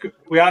 we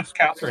ask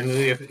Catherine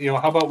if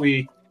how about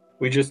we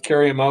just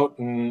carry him out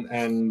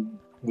and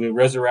we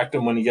resurrect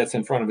him when he gets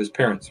in front of his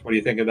parents. What do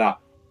you think of that?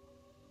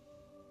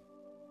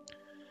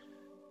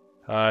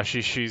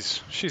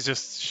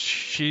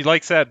 She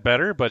likes that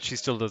better, but she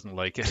still doesn't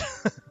like it.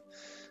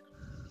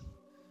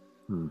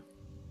 Well,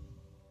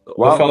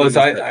 Well, fellas,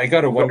 I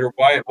gotta wonder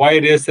why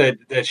it is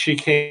that she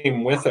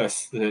came with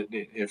us. That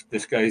if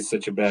this guy's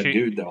such a bad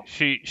dude, though,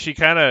 She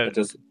kind that of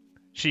does.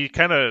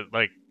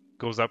 like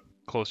goes up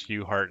close to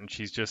you, Hart, and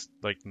she's just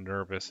like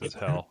nervous as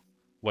hell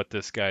what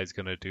this guy's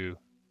gonna do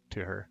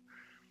to her.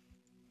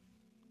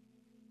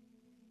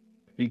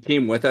 He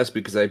came with us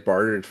because I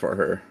bartered for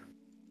her.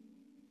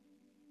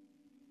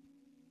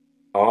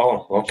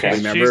 Oh, okay.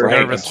 She's Remember?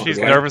 nervous. She's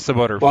Right. nervous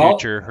about her Well,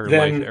 future, her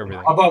then life,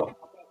 everything. How about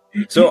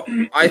So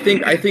I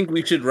think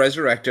we should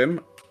resurrect him.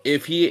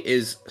 If he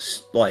is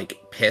like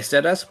pissed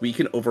at us, we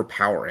can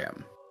overpower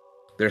him.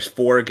 There's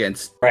 4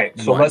 against. right?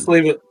 So one. let's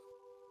leave it,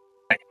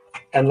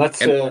 and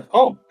let's.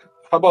 How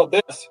about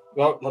this?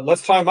 Well,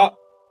 let's tie him up.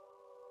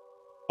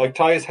 Like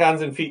tie his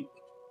hands and feet.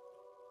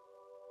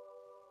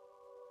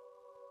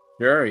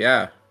 Sure,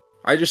 yeah.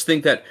 I just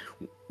think that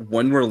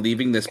when we're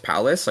leaving this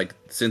palace, like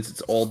since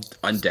it's all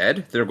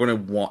undead, they're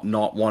going to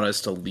not want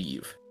us to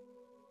leave.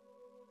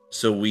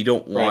 So we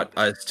don't want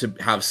us to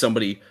have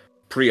somebody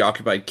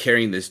preoccupied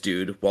carrying this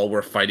dude while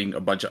we're fighting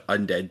a bunch of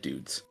undead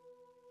dudes.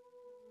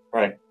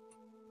 Right.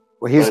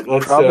 Well, he's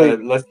Let's probably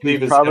let's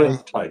leave his probably-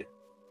 hands tied.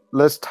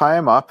 let's tie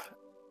him up,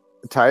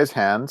 tie his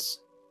hands,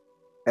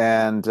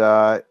 and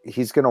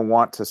he's going to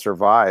want to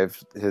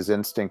survive. His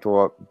instinct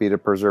will be to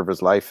preserve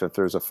his life if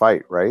there's a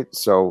fight, right?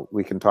 So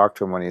we can talk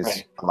to him when he's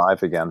Right.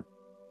 alive again.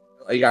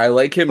 I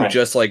like him Right.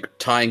 just like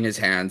tying his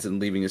hands and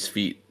leaving his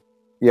feet.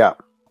 Yeah,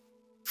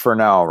 for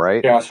now,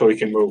 right? Yeah, so he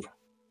can move.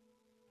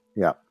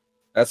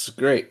 That's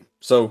great.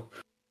 So,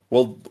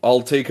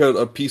 I'll take out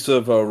a piece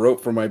of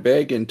rope from my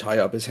bag and tie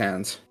up his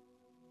hands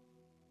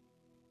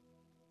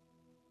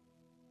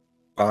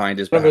behind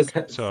his Front back.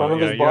 of his, So front of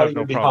yeah, his you body have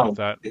no and problem with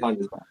behind, that. behind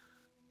his back.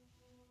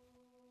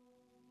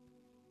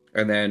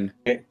 And then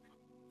Okay.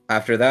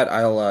 after that,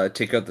 I'll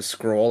take out the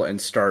scroll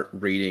and start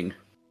reading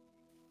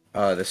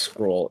the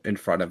scroll in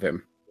front of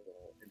him.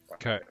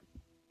 Okay.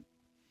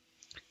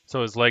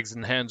 So his legs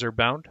and hands are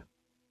bound?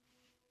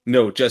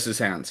 No, just his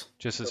hands.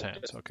 Just his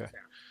hands. Okay.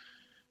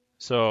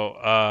 So you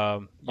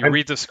I'm-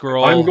 read the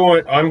scroll. I'm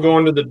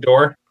going to the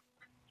door.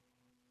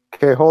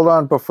 Okay, hold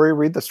on. Before you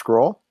read the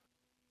scroll,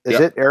 is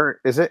Yep.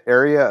 is it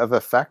area of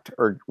effect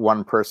or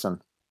one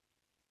person?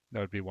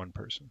 That would be one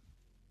person.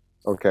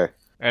 Okay,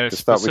 And it's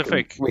just thought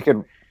specific. we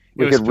could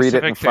It was read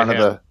it in specific to front of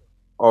him. the.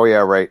 Oh yeah,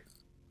 right.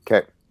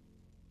 Okay.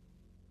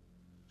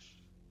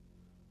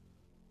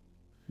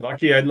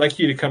 Lucky, I'd like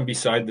you to come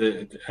beside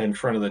in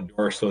front of the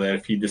door so that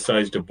if he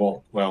decides to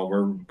bolt, well,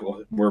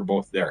 we're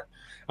both there.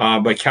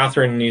 But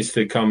Catherine needs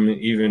to come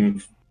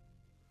even.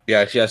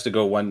 Yeah, she has to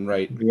go one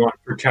right. We want to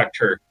protect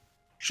her.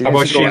 She How about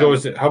needs to she go-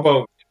 goes? How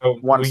about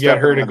One we step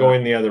get her to ahead. go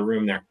in the other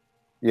room there?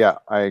 Yeah,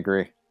 I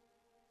agree.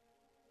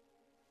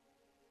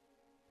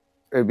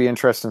 It'd be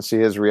interesting to see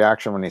his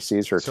reaction when he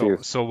sees her So,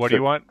 too. so what do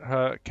you want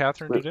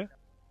Catherine to do?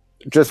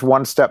 Just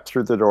one step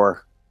through the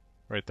door,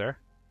 Right there?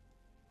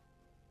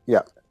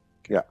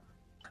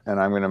 and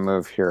I'm going to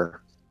move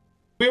here.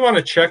 We want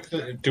to check.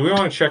 Do we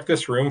want to check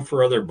this room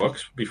for other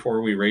books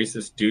before we raise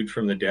this dude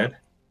from the dead?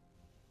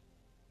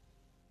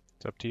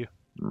 It's up to you.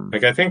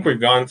 Like I think we've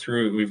gone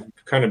through. We've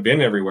kind of been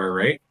everywhere,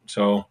 right?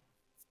 So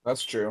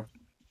That's true.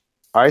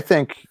 I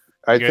think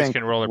You guys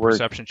can roll a we're-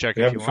 perception check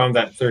we if haven't you found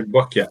want. that third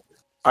book yet.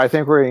 I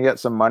think we're going to get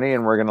some money,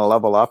 and we're going to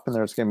level up, and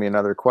there's going to be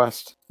another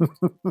quest.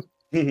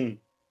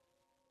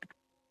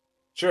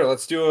 Sure,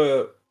 let's do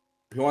a.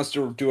 Who wants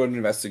to do an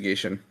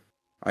investigation?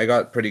 I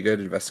got pretty good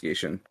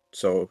investigation,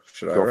 so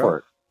should I Go roll? for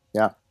it.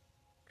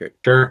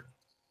 Sure.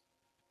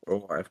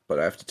 Oh, but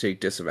I have to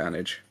take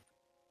disadvantage.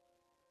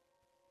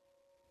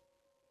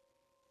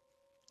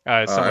 Is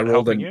I someone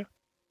rolled helping an- you?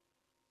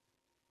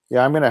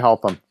 Yeah, I'm going to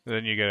help him.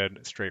 Then you get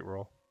a straight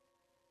roll.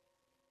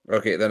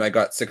 Okay, then I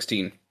got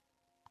 16.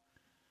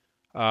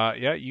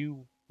 Yeah,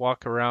 you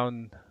walk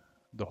around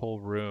the whole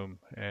room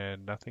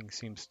and nothing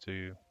seems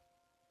to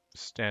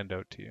stand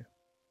out to you.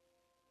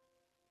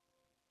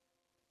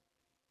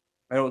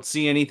 I don't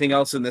see anything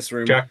else in this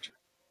room. Checked.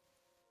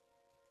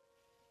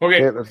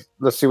 Okay, Okay,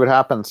 let's see what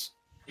happens.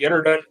 get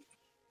her done.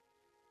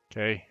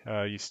 Okay,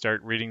 you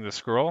start reading the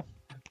scroll,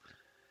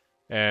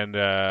 and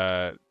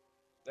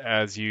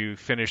as you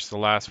finish the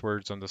last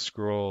words on the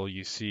scroll,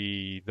 you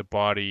see the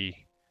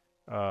body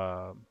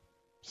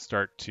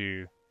start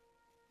to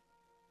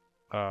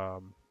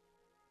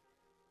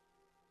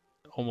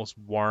almost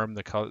warm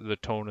the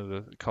tone of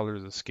the color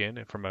of the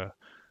skin from a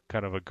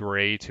kind of a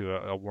gray to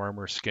a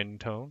warmer skin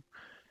tone,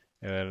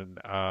 and then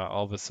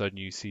all of a sudden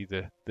you see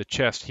the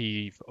chest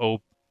heave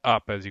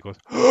up as he goes.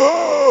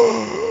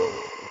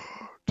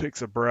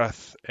 Takes a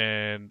breath,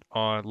 and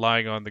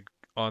lying on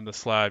the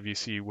slab, you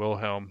see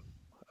Wilhelm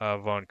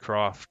von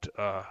Croft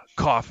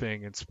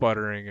coughing and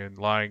sputtering and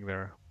lying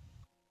there.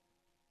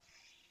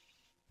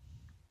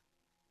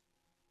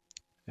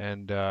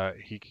 And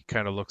he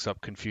kind of looks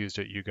up confused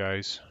at you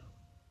guys.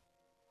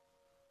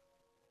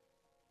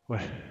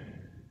 What?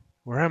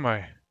 Where am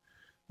I?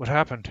 What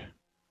happened?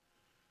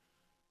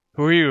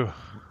 Who are you?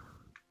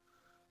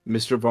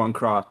 Mr. Von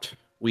Croft,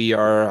 we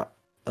are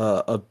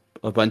a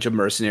bunch of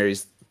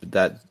mercenaries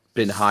that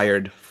been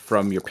hired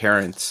from your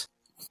parents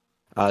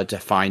to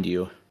find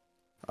you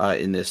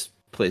in this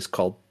place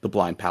called the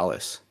Blind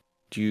Palace.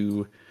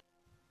 Do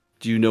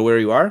you know where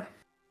you are?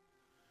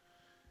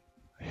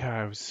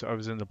 Yeah, I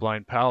was in the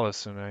Blind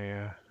Palace, and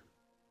I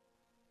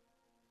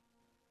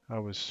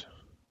was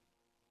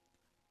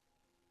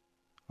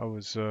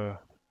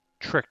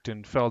tricked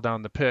and fell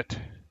down the pit,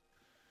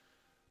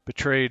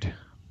 betrayed.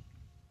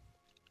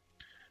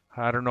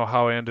 I don't know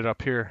how I ended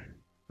up here.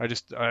 I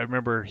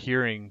remember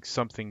hearing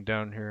something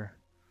down here.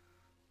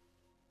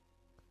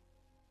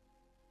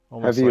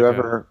 Almost Have you like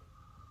ever?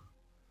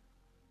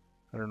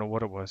 I don't know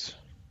what it was.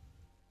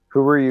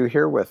 Who were you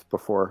here with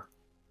before?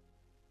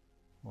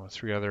 Well,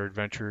 3 other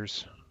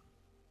adventurers.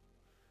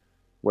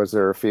 Was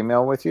there a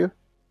female with you?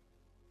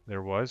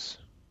 There was.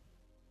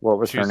 What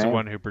was She her was the name?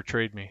 one who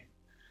betrayed me.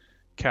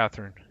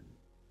 Catherine.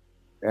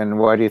 And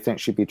why do you think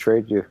she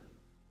betrayed you?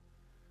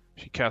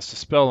 She cast a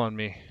spell on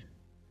me,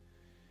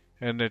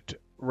 and it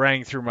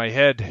rang through my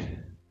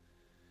head,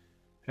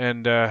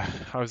 And I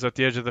was at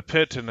the edge of the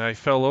pit, and I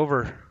fell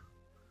over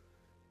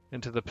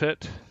into the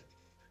pit.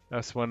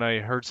 That's when I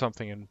heard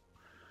something, and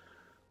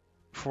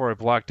before I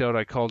blacked out,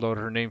 I called out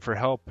her name for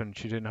help, and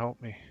she didn't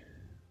help me.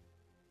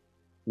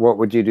 What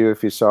would you do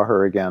if you saw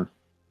her again?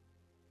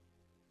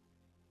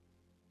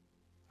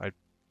 I'd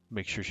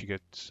make sure she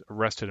gets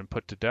arrested and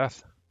put to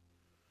death.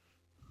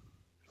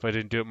 If I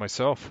didn't do it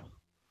myself.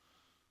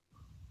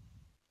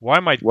 Why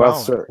am I Well,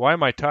 bound? sir. Why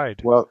am I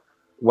tied?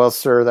 Well,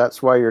 sir,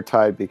 that's why you're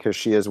tied, because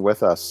she is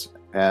with us,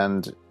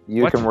 and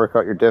you What? can work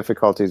out your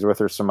difficulties with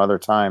her some other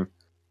time.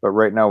 But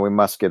right now, we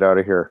must get out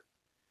of here.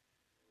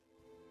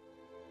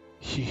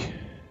 He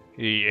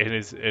and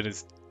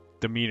his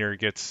demeanor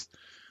gets,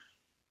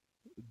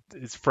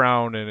 his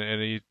frown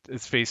and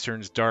his face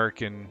turns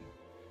dark, and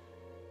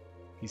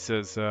he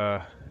says,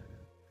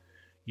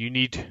 "You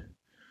need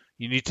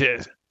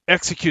to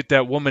execute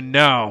that woman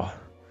now,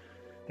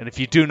 and if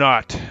you do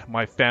not,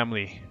 my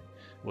family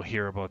will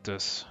hear about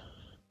this."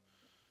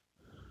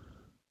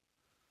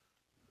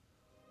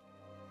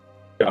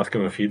 Ask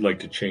him if he'd like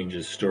to change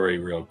his story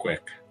real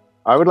quick.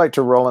 I would like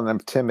to roll an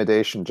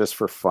intimidation just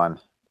for fun.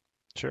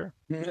 Sure.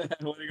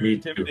 What are you Me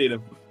gonna intimidate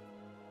him?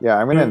 Yeah,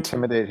 I'm going to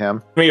intimidate him.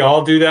 Can we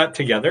all do that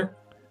together?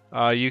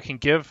 You can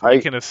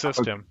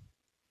assist him.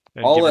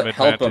 And I'll give him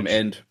help him,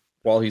 advantage. and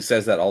while he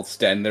says that, I'll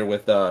stand there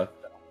with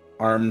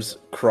arms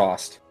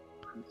crossed.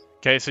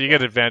 Okay, so you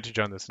get advantage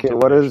on this. Okay,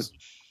 what is...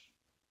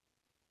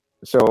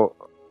 So,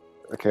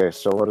 okay,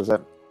 so what is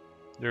that?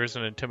 There is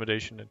an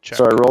intimidation check.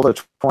 So I rolled a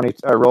 20.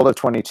 I rolled a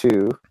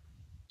 22.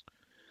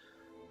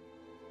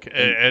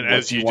 Okay, and What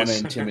as do you you want to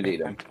just, intimidate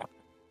him?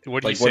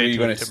 what do you Like, say what are you to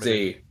going to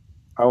intimidate? say?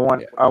 I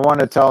want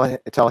to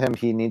tell him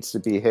he needs to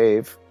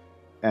behave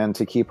and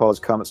to keep all his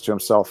comments to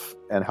himself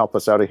and help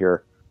us out of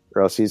here,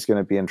 or else he's going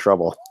to be in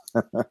trouble.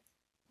 Well,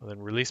 then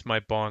release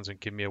my bonds and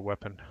give me a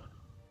weapon.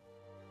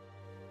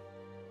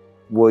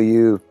 Will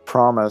you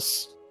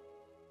promise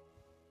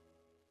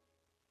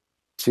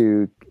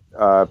to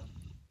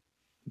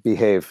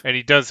behave? And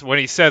he does, when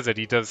he says it,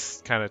 he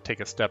does kind of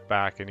take a step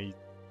back, and he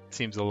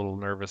seems a little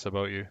nervous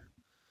about you.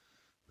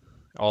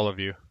 All of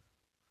you.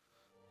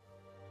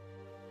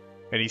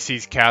 And he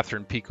sees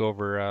Catherine peek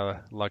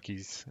over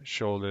Lucky's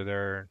shoulder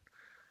there.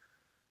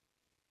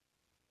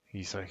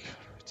 He's like,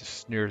 just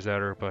sneers at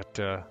her, but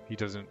he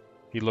doesn't.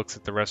 He looks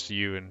at the rest of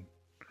you, and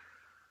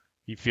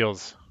he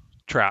feels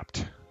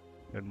trapped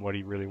in what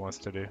he really wants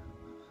to do.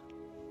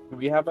 Do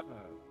we have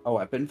a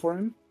weapon for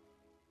him?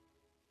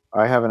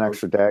 I have an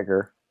extra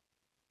dagger.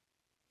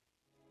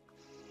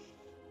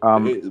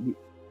 We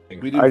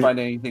didn't find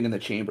anything in the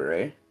chamber,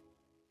 eh?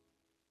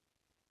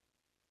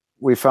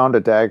 We found a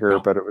dagger, No.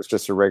 but it was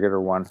just a regular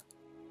one.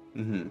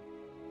 Mm-hmm.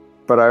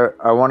 But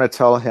I want to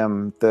tell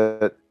him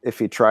that if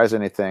he tries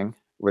anything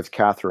with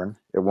Catherine,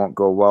 it won't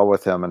go well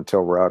with him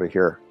until we're out of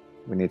here.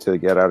 We need to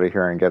get out of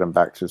here and get him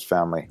back to his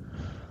family.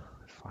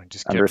 Fine,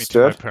 just get me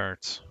Understood? to my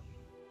parents.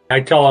 I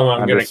tell him I'm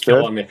going to Understood.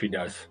 kill him if he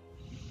does.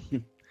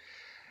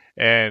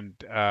 And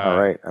All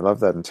right, I love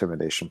that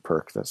intimidation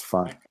perk. That's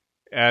fun.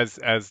 as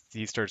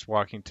he starts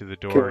walking to the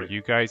door, Okay.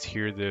 you guys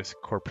hear this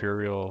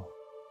corporeal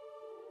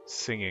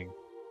singing,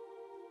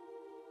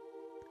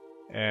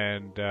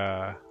 and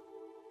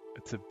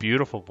it's a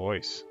beautiful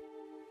voice.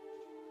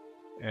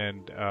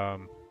 And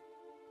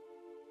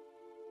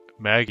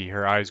Maggie,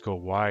 her eyes go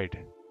wide,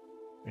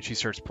 and she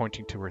starts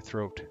pointing to her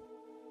throat,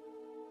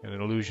 and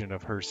an illusion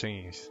of her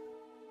singing.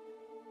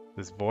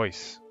 This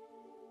voice,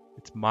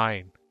 it's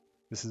mine.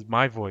 This is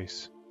my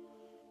voice.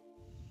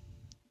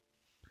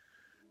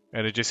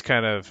 And it just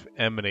kind of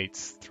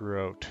emanates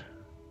throughout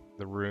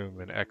the room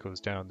and echoes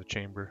down the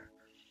chamber.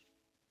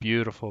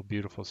 Beautiful,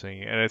 beautiful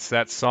singing. And it's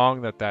that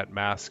song that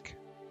mask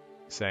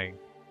sang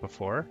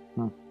before,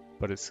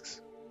 but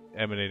it's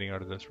emanating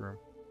out of this room.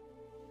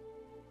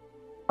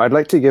 I'd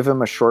like to give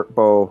him a short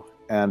bow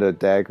and a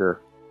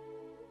dagger.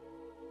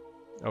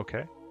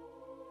 Okay.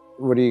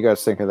 What do you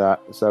guys think of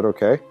that? Is that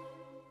okay?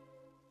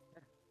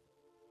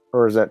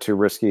 Or is that too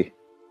risky?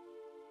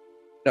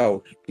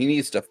 No, he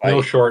needs to fight.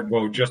 No short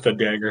bow, just a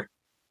dagger.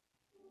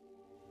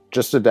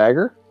 Just a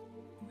dagger?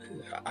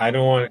 I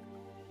don't want.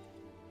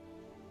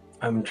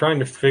 I'm trying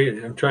to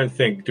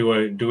think.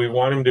 Do we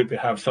want him to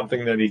have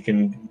something that he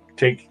can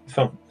take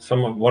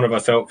one of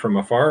us out from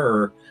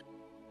afar,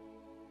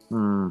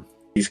 or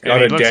he's got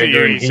he a looks at you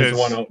dagger and and he he's says- the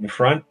one out in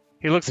front?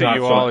 He looks at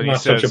you all and he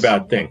not says, such a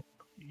bad thing.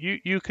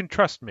 You can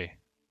trust me.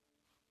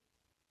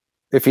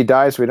 If he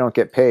dies, we don't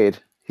get paid.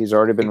 He's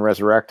already been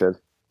resurrected.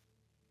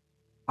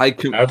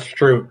 That's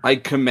true. I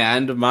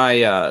command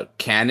my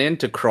cannon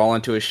to crawl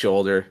onto his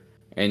shoulder,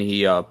 and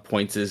he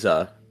points his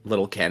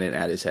little cannon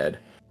at his head.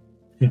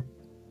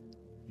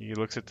 He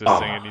looks at this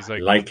thing and he's I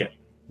like, like it.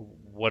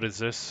 what is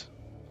this?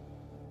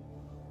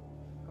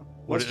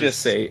 What Let's is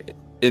just this? say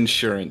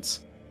insurance.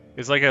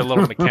 It's like a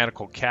little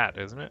mechanical cat,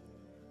 isn't it?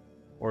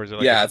 Or is it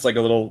like Yeah, a it's like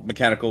a little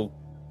mechanical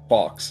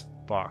box.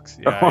 box?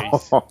 Yeah,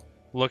 he's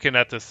looking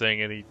at this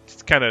thing and he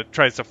just kind of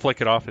tries to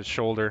flick it off his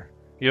shoulder.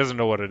 He doesn't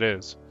know what it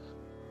is.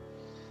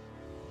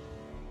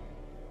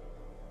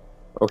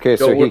 Okay,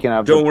 so he can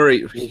have. Don't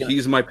worry,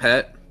 he's my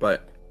pet,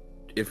 but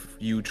if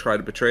you try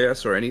to betray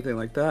us or anything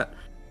like that,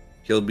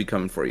 he'll be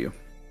coming for you.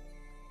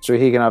 So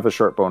he can have a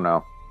short bow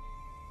now.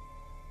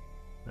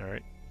 All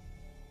right.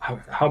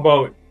 How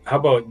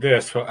about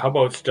this? How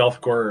about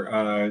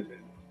Stealthcore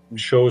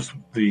shows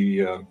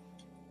the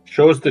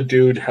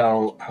dude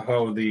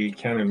how the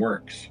cannon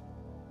works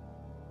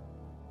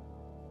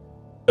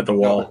at the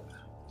wall.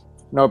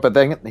 No, but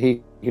then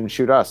he can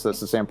shoot us. That's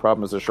the same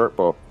problem as a short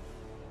bow.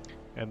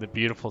 And the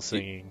beautiful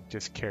singing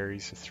just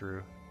carries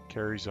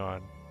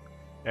on.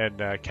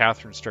 And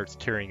Catherine starts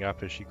tearing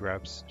up as she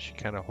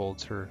kind of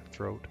holds her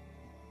throat.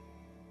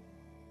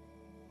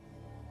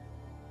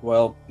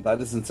 Well, that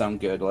doesn't sound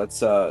good. Let's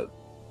hoof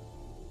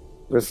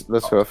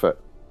it.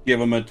 give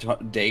him a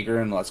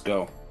dagger and let's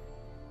go.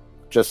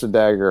 Just a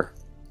dagger.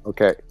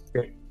 Okay.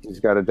 He's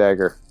got a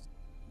dagger.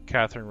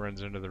 Catherine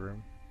runs into the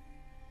room.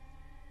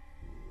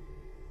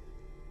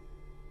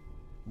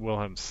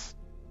 Wilhelm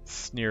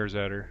sneers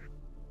at her.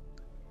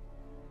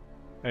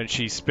 And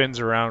she spins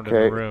around in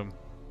the room.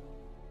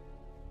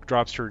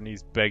 Drops to her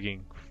knees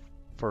begging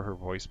for her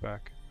voice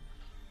back.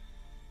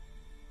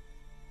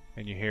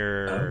 And you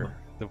hear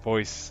the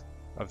voice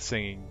of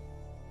singing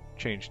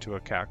change to a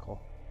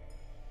cackle.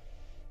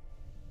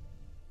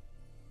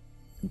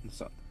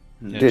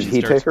 Did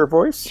he take her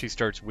voice? She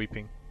starts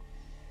weeping.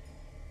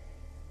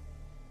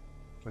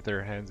 With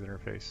her hands in her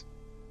face.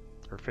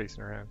 Her face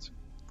in her hands.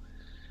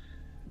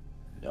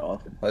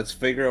 No. Let's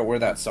figure out where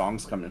that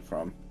song's coming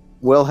from.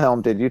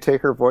 Wilhelm, did you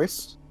take her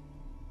voice?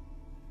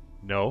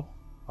 No.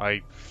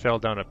 I fell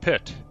down a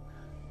pit.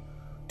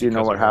 Do you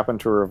know what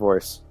happened to her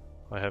voice?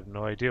 I have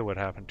no idea what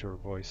happened to her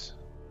voice.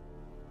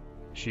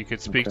 She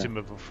could speak to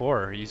me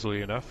before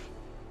easily enough.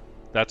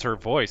 That's her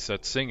voice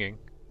that's singing.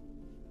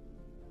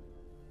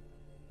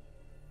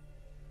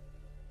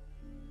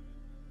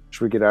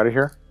 Should we get out of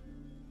here?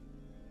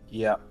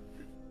 Yeah.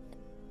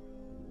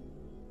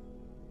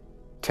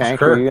 Tank,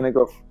 Sure. are you gonna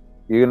go?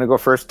 You gonna go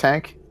first,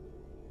 Tank?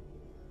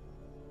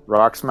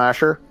 Rock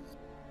Smasher.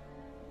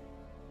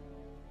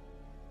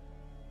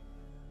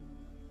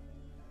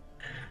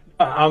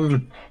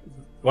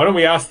 Why don't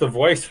we ask the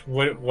voice?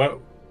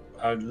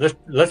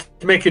 Let's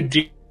make a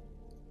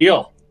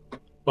deal.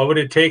 What would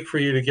it take for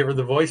you to give her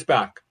the voice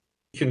back?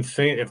 You can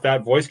sing. If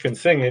that voice can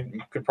sing, it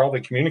could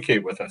probably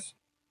communicate with us.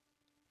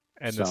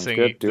 And Sounds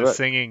the good.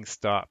 singing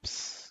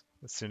stops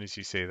as soon as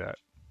you say that.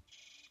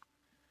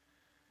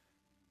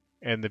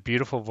 And the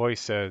beautiful voice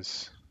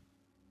says,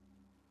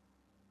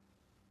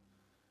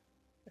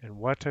 "And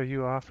what are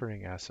you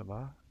offering,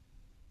 Asima?"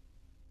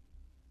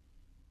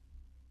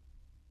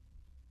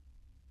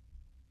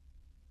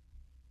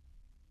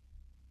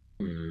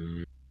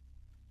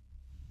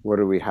 What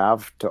do we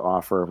have to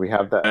offer? We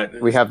have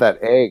that. We have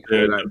that egg.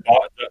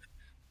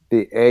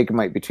 The egg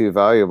might be too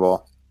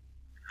valuable.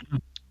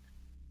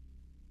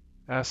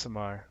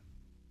 Asimar,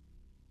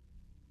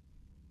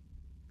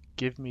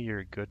 give me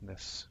your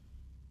goodness,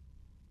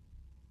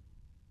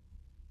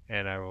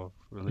 and I will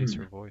release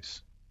her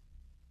voice.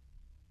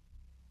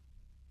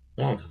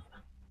 Oh,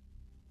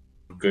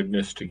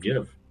 goodness to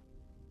give.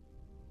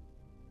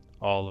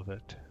 All of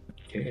it.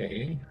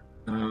 Okay.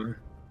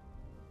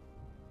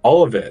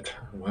 All of it.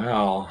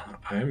 Well,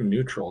 I'm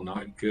neutral,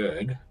 not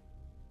good.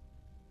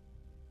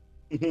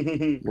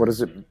 What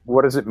does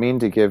it mean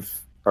to give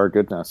our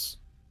goodness?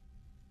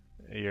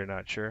 You're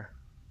not sure?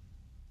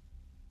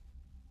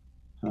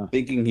 I'm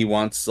thinking he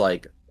wants,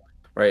 like,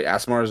 right,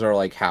 Asmars are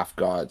like half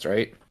gods,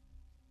 right?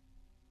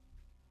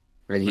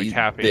 And Like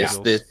half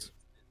angels. This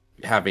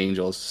half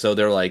angels. So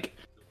they're like,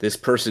 this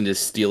person is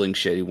stealing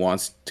shit. He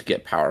wants to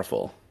get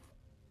powerful.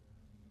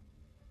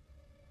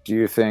 Do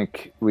you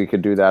think we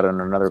could do that on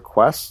another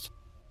quest?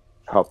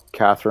 Help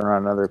Catherine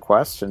on another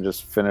quest and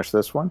just finish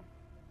this one?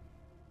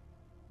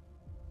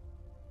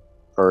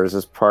 Or is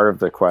this part of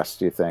the quest,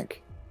 do you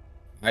think?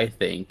 I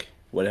think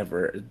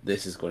whatever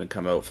this is going to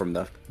come out from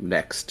the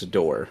next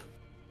door.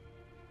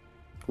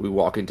 We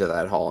walk into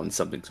that hall and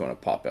something's going to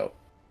pop out.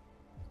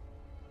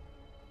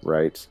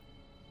 Right.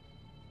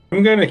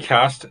 I'm going to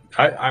cast.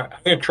 I'm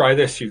going to try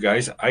this, you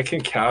guys. I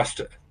can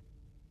cast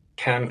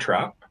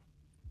Cantrap,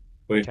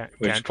 which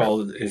is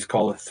called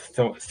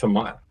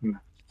thaumaturgy.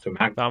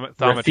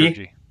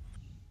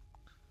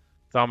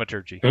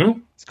 Thaumaturgy.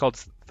 It's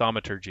called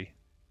thaumaturgy.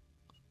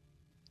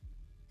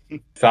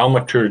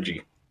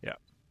 Thaumaturgy. Yeah.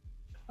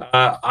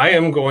 I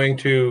am going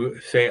to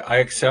say I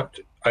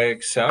accept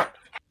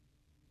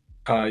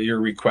your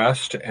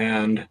request,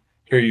 and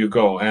here you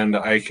go. And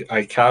I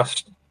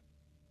cast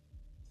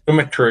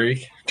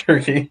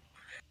thaumaturgy,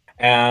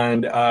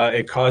 and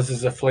it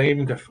causes a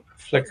flame to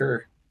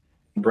flicker,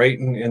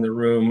 brighten in the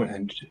room,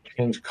 and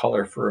change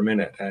color for a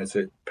minute as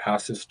it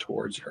passes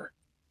towards her.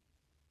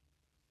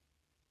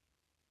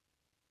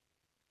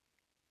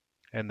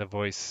 And the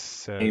voice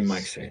says, Aim,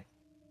 I say.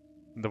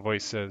 The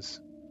voice says,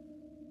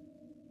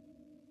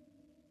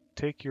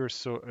 "Take your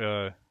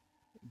do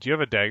you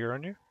have a dagger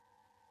on you?"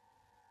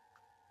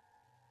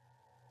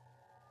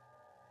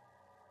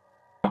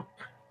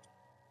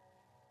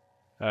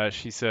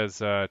 She says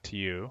to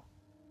you,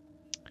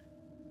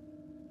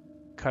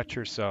 "Cut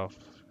yourself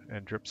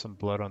and drip some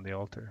blood on the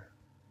altar.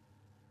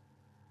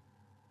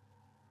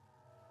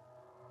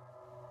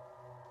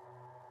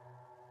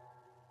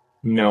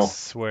 No,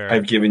 Swear.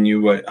 I've given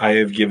you what I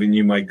have given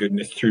you my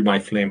goodness through my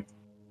flame.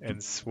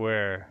 And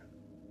swear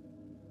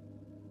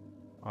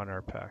on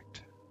our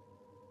pact.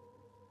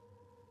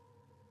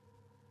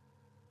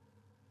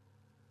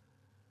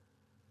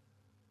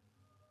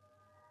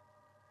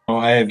 Oh,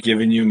 I have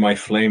given you my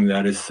flame.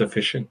 That is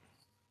sufficient.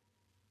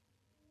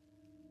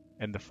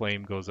 And the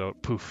flame goes out,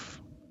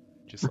 poof,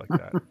 just like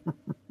that.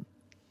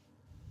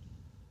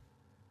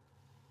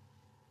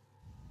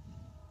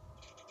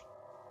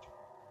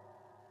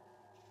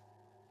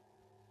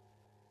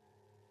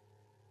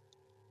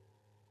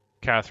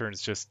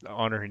 Catherine's just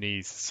on her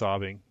knees,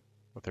 sobbing,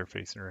 with her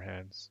face in her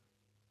hands.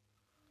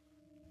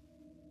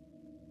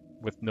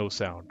 With no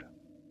sound.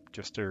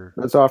 Just her.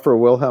 Let's offer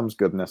Wilhelm's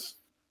goodness.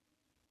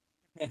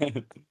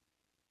 I'm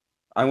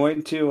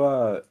going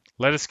to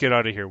Let us get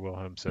out of here,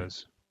 Wilhelm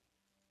says.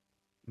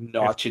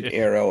 notch an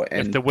arrow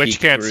and If the witch peek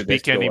can't through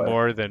speak this door.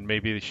 anymore, then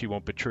maybe she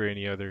won't betray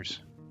any others.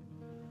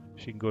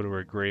 She can go to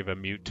her grave a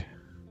mute.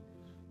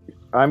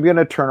 I'm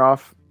gonna turn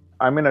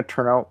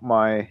out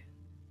my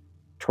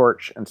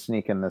torch and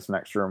sneak in this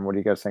next room. What do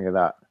you guys think of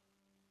that?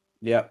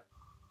 Yep.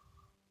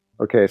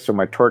 Okay, so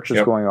my torch is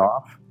Yep. going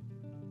off.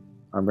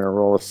 I'm gonna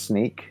roll a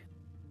sneak.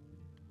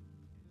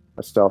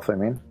 A stealth, I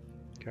mean.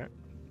 Okay.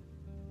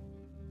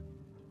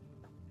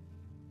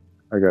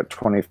 I got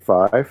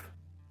 25.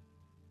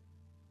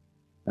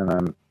 And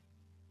I'm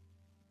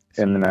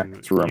in the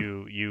next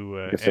room.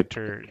 You Guess I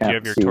enter. Do you can't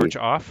have your see. torch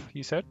off?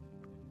 You said.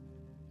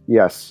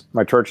 Yes,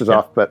 my torch is Yeah.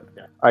 off, but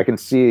I can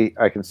see.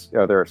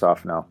 Oh, there it's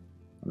off now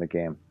in the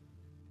game.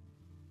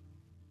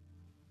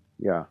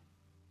 Yeah,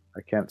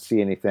 I can't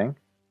see anything.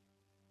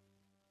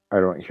 I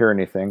don't hear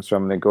anything, so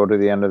I'm going to go to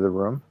the end of the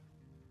room.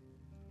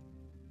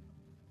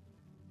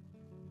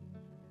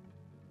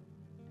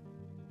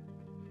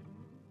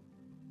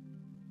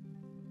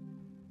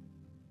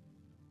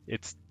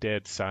 It's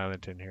dead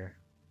silent in here.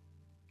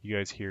 You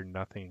guys hear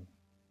nothing.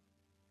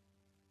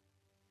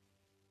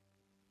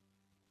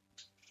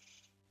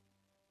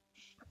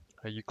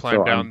 You climb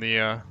So down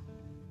the.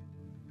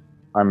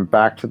 I'm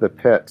back to the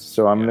pit,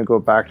 so I'm Yeah. going to go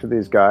back to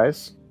these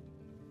guys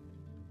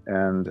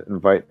and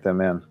invite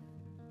them in.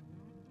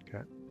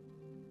 Okay.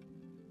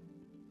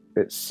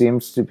 It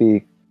seems to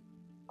be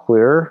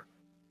clear.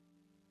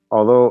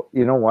 Although,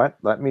 you know what?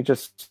 Let me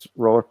just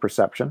roll a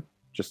perception,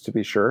 just to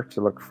be sure,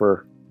 to look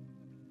for,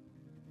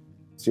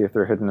 see if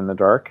they're hidden in the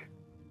dark.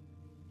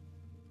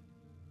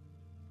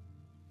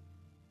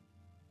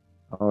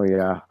 Oh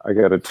yeah, I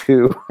got a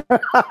 2.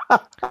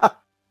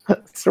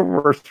 It's the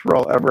worst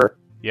roll ever.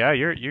 Yeah,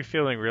 you're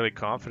feeling really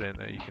confident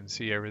that you can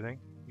see everything.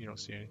 You don't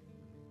see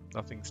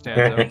nothing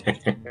stands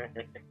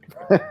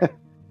out.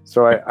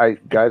 So I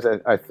guys,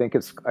 I think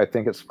it's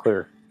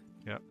clear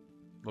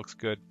Looks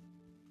good.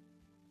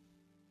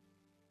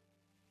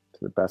 to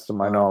the best of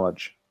my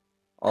knowledge.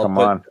 I'll Come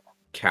put on.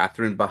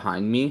 Catherine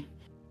behind me,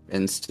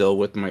 and still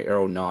with my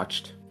arrow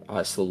notched,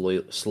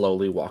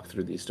 slowly walk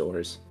through these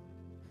doors.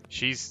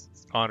 She's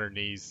on her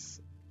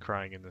knees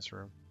crying in this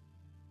room.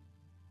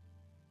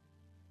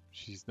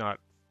 She's not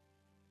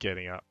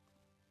getting up,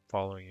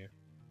 following you.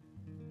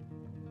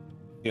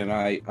 And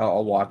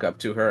I'll walk up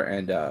to her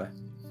and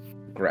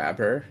grab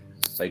her,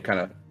 like kind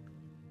of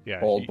Yeah,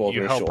 hold both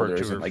you her help her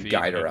to shoulders her and like feet,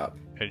 guide her up.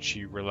 and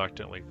she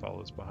reluctantly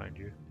follows behind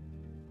you,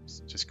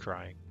 just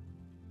crying.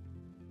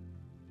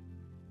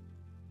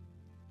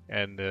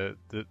 And the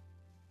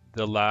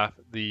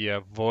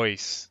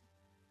voice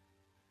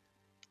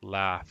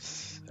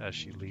laughs as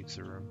she leaves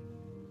the room.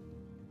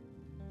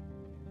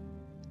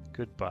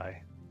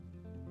 Goodbye.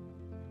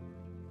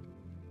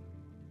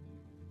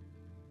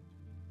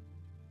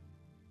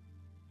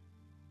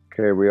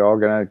 Okay, we all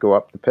gonna go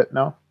up the pit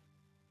now?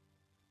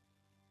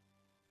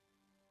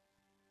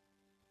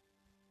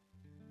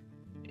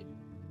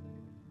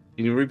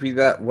 Can you repeat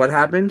that? What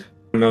happened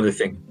Another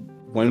thing.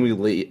 when we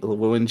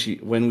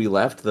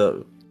left?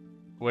 The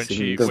When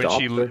Singing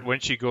when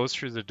she goes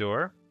through the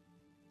door,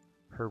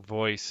 her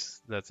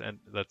voice that's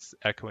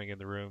echoing in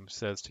the room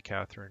says to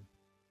Catherine,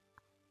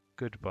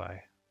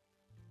 "Goodbye."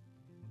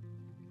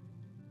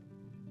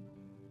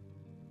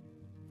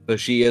 so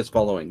she is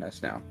following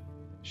us now.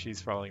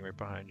 She's following right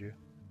behind you.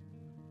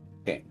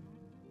 Okay.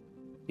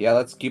 Yeah,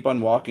 let's keep on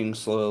walking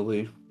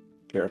slowly,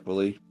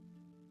 carefully.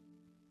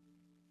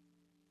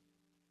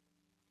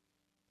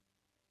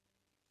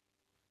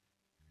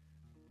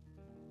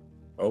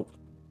 Oh,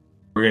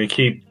 We're gonna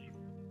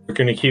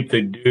keep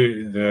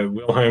the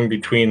Wilhelm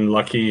between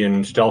Lucky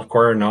and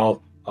Stealthcore, and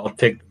I'll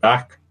take the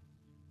back.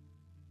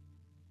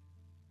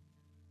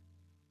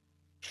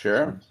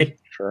 sure.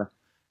 Sure.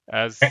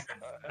 As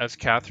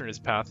Catherine is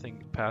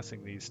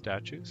passing these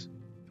statues,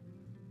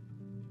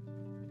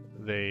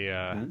 they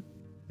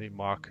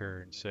mock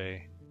her and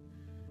say,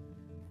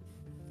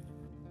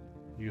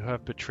 "You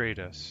have betrayed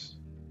us,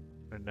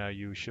 and now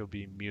you shall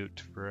be mute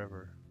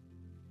forever.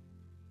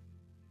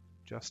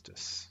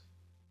 Justice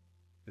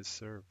is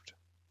served."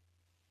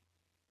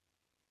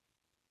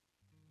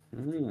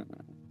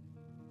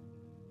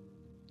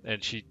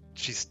 And she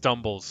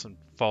stumbles and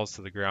falls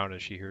to the ground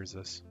as she hears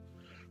this.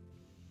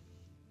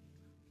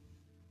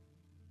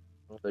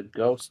 The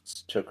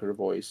ghosts took her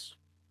voice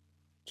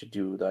to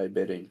do thy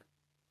bidding.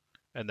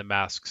 And the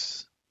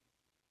masks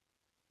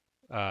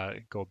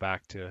go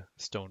back to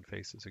stone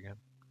faces again.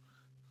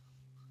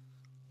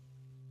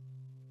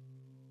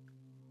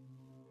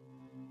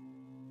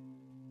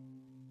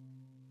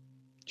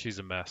 She's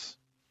a mess.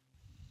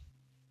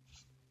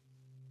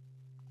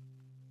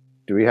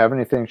 Do we have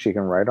anything she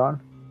can write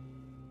on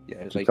Yeah,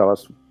 it's to like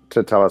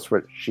tell us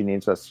what she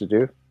needs us to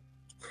do?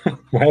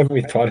 Why haven't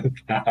we thought of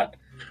that?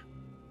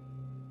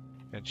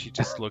 And she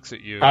just looks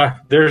at you.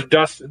 There's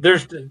dust.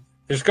 There's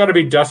got to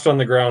be dust on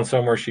the ground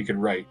somewhere she could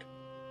write.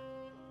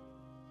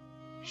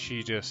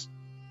 She just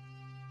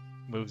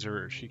moves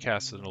her. She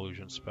casts an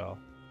illusion spell.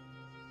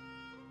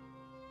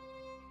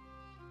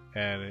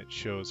 And it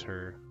shows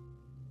her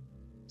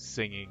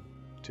singing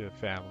to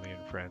family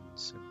and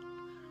friends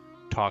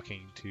and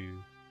talking to,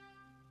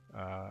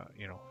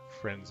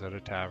 friends at a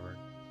tavern.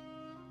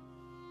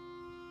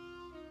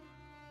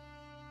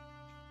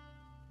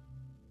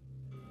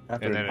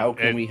 And then how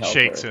can we it help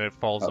shakes her? and it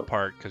falls Oh.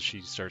 apart because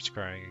she starts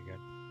crying again.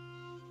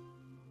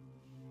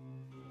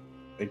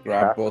 I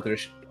grab both her.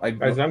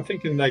 Guys, I'm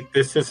thinking like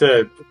this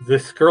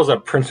girl's a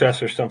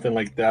princess or something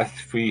like that.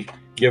 If we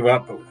give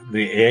up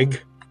the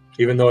egg,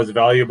 even though it's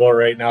valuable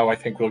right now, I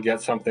think we'll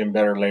get something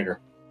better later.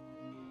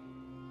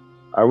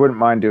 I wouldn't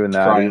mind doing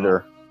that Try it.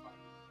 either.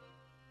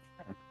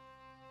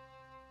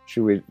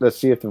 Should we? Let's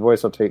see if the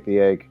voice will take the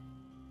egg.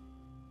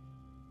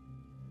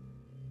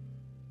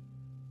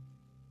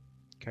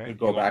 Okay. We you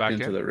go go back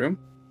into in? the room.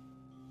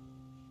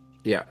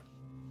 Yeah.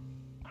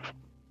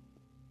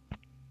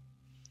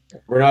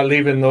 We're not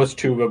leaving those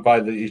two by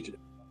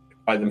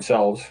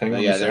themselves. Hang on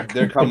a Yeah, sec.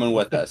 they're coming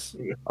with us.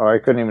 Oh, I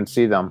couldn't even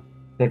see them.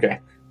 Okay.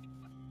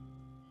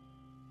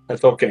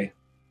 That's okay.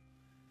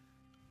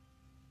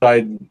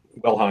 Side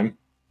Wilhelm.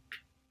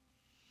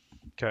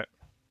 Okay.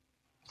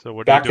 So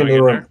what are Back you in doing the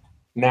in room there?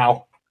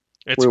 now.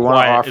 It's We wanna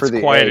quiet. offer It's the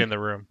quiet egg. in the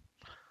room.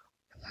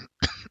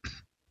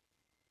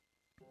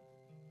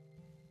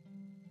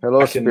 Hello,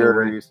 Back in the Spirit. Are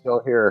room. you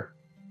still here?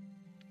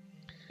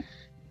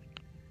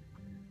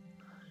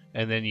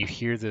 And then you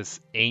hear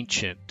this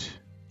ancient,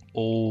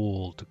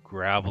 old,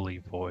 gravelly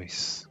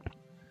voice.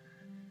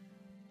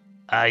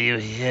 Are you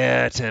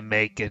here to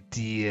make a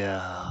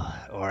deal,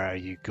 or are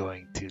you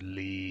going to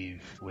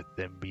leave with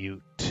the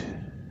mute?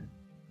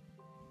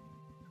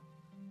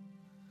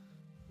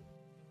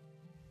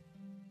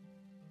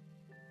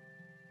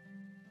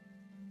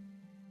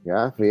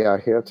 Yeah, we are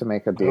here to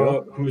make a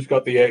deal. Who's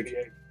got the egg?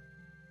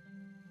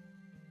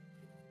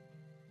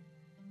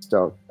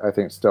 I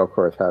think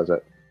Stelkorth has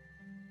it.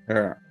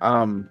 Sure.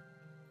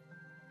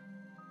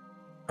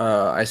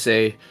 I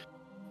say,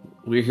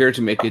 we're here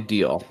to make a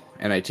deal,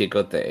 and I take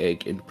out the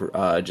egg and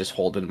just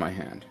hold it in my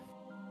hand.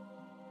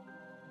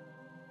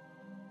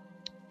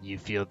 You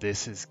feel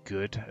this is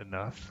good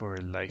enough for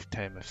a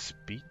lifetime of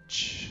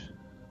speech?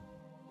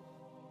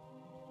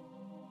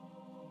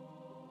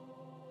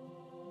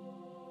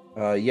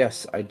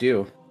 Yes, I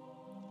do.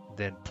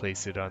 Then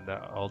place it on the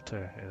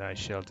altar, and I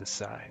shall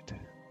decide.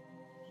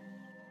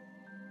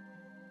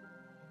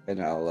 And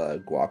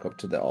I'll walk up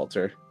to the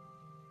altar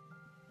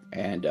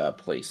and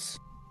place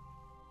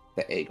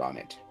the egg on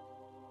it.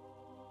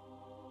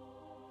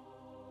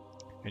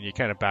 And you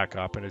kind of back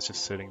up, and it's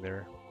just sitting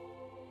there,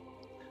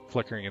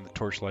 flickering in the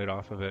torchlight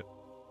off of it.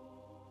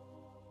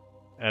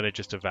 And it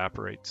just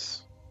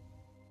evaporates.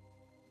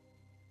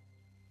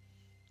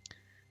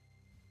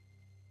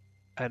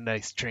 A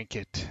nice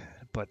trinket,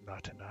 but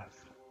not enough.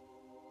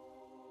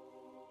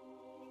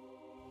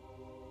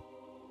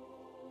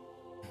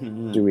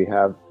 Do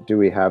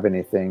we have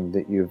anything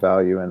that you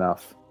value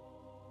enough?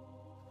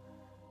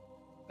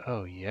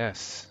 Oh,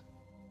 yes.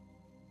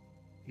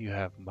 You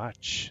have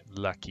much,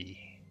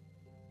 Lucky.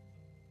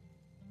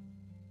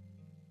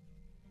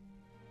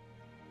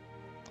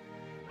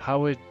 How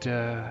would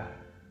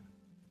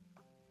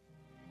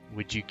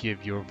you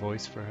give your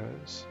voice for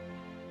hers?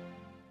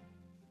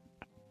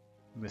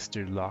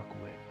 Mr.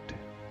 Lockwood.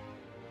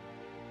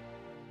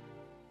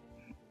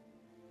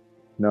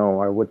 No,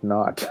 I would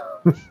not.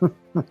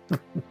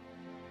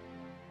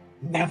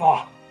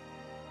 Never.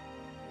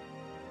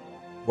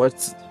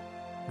 What's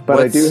But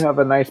I do have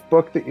a nice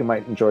book that you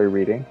might enjoy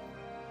reading.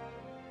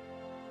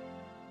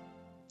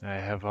 I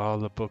have all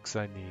the books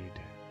I need.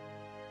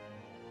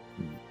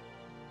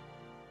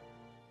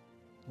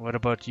 What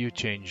about you,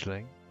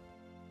 Changeling?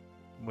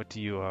 What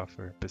do you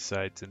offer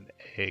besides an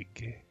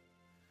egg?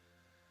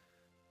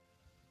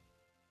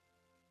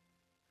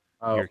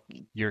 Oh,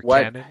 Your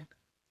what? cannon?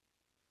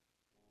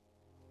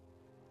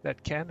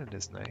 That cannon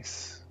is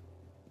nice.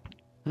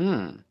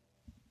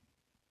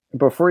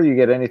 Before you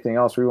get anything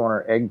else, we want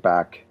our egg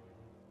back.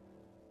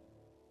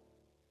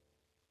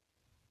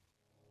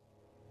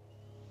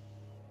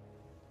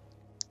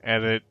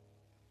 And it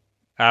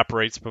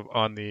apparates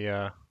on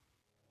the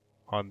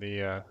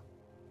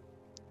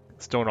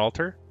stone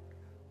altar,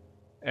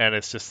 and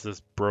it's just this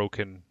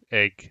broken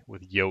egg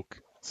with yolk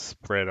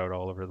spread out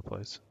all over the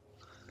place.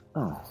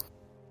 Oh,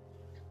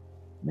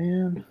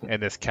 man.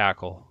 And this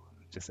cackle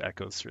just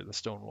echoes through the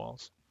stone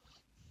walls.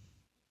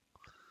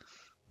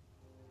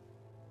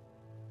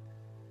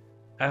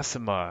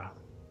 Asima,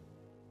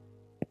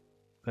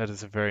 that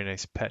is a very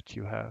nice pet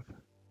you have.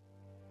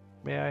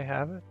 May I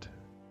have it?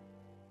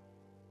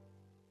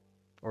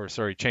 Or,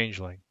 sorry,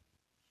 changeling.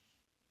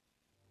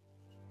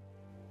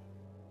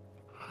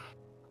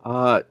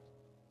 Would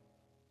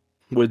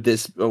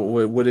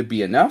it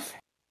be enough?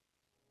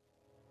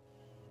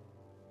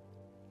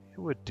 It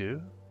would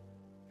do,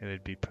 and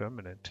it'd be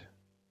permanent.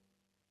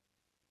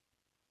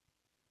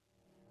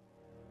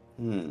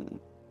 Hmm.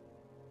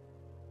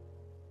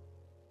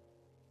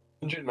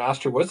 Dungeon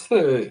Master, what's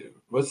the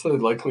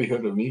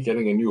likelihood of me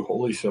getting a new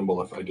holy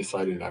symbol if I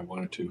decided I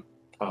wanted to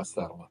pass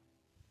that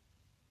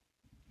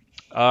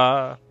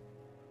on?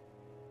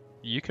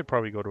 You could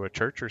probably go to a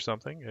church or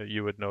something.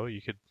 You would know.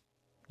 You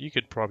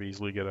could probably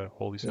easily get a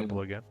holy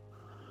symbol again.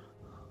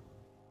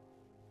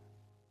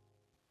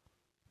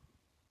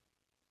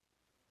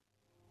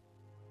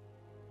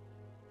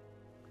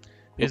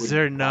 Is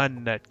there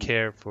none that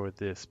care for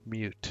this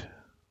mute?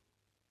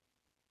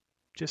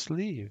 Just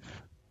leave.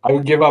 I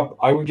would give up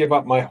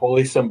my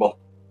holy symbol.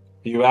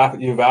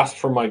 You've asked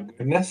for my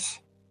goodness.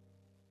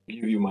 I'll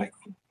give you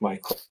my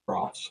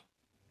cross.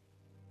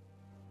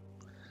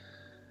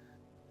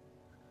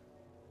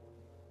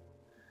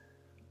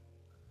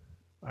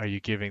 Are you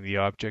giving the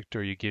object or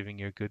are you giving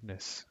your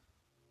goodness?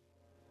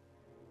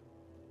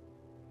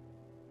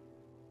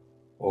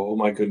 Oh,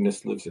 my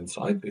goodness lives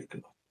inside the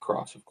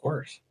cross, of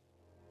course.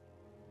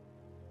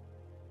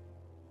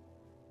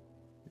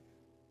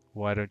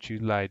 Why don't you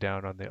lie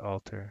down on the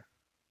altar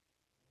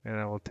and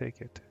I will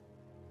take it?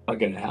 Not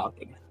gonna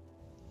happen.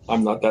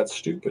 I'm not that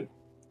stupid.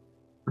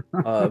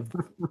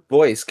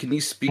 Voice, can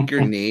you speak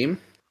your name?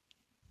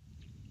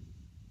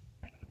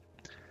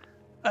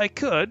 I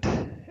could.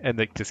 And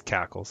it just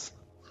cackles.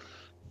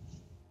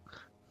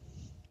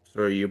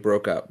 Sorry, you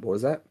broke up. What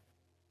was that?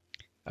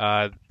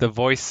 The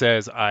voice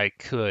says, I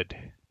could.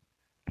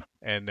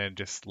 And then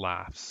just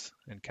laughs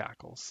and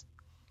cackles.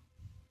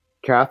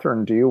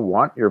 Catherine, do you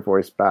want your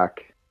voice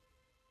back?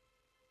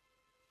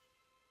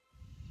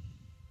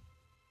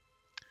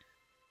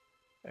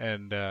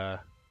 And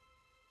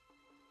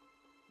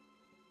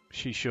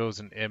she shows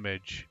an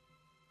image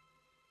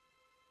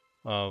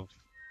of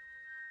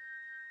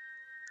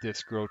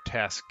this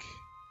grotesque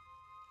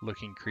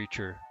looking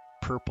creature,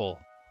 purple,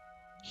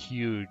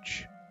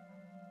 huge,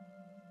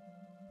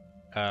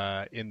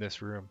 in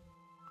this room.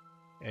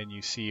 And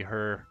you see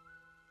her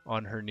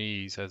on her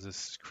knees as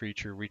this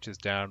creature reaches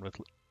down with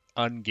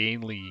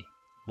ungainly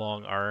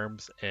long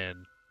arms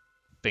and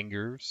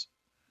fingers.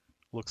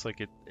 Looks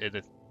like it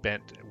is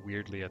bent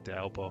weirdly at the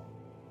elbow.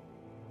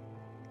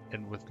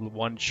 And with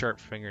one sharp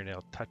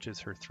fingernail touches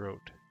her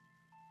throat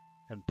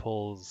and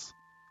pulls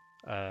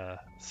a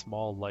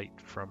small light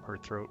from her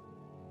throat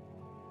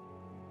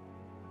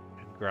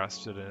and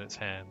grasps it in its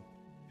hand.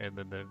 And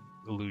then the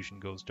illusion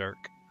goes dark.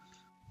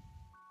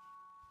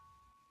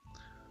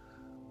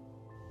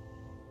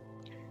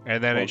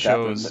 And then it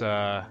shows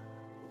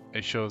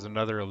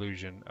another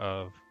illusion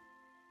of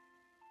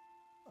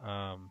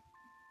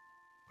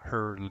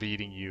her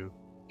leading you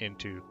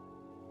into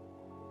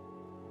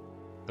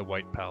the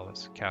White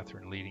Palace.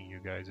 Catherine leading you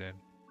guys in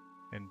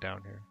and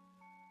down here.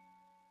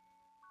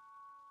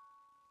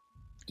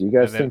 Do you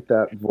guys think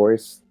that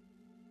voice?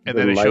 And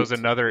then it shows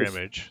another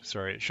image.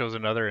 Sorry, it shows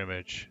another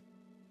image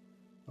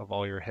of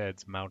all your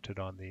heads mounted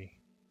on the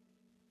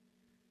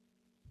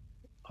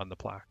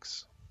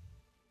plaques.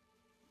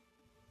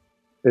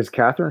 Is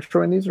Catherine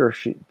showing these, or is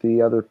she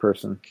the other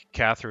person?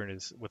 Catherine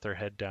is, with her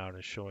head down,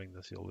 is showing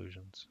these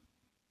illusions.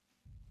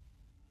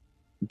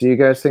 Do you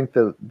guys think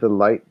the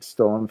light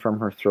stolen from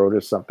her throat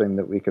is something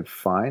that we could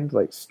find,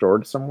 like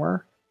stored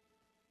somewhere?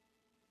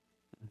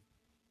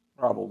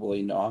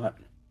 Probably not.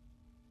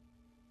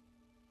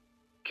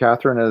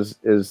 Catherine,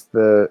 is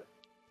the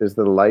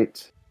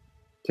light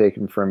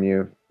taken from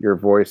you, your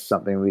voice,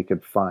 something we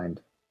could find?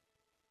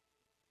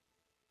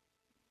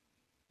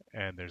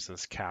 And there's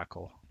this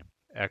cackle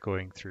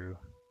echoing through.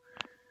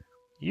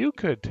 You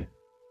could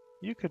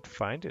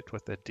find it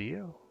with a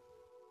deal.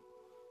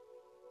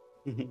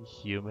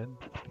 Human.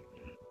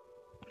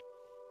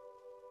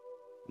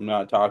 I'm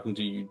not talking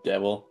to you,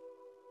 devil.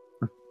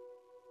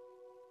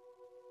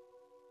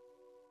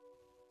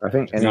 I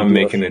think I'm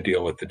making a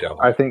deal with the devil.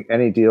 I think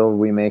any deal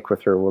we make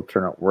with her will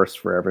turn out worse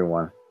for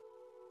everyone.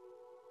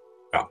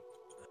 Yeah.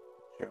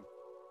 Sure.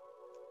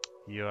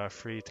 You are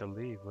free to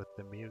leave with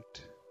the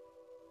mute.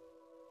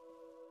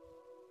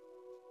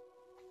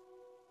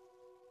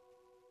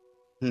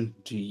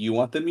 Do you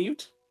want the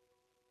mute?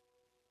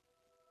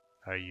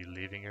 Are you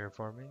leaving her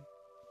for me?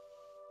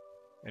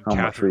 And How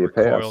much Catherine will you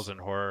pay recoils us? in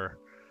horror.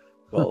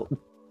 Well,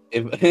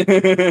 if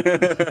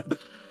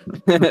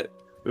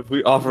if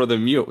we offer the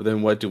mute,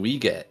 then what do we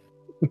get?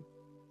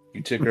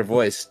 You took her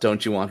voice.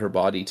 Don't you want her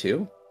body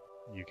too?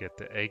 You get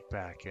the egg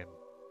back and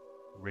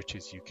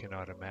riches you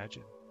cannot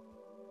imagine.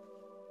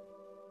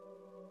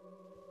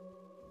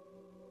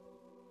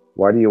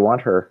 Why do you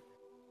want her?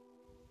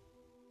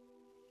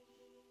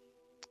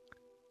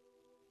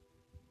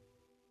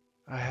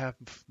 I have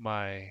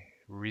my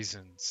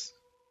reasons.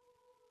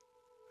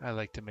 I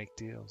like to make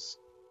deals.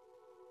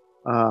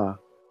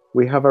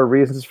 We have our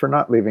reasons for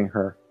not leaving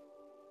her.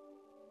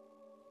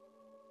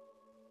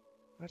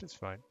 That is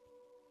fine.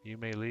 You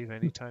may leave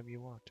anytime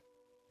you want.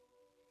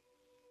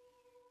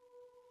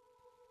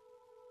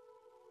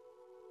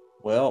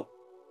 Well,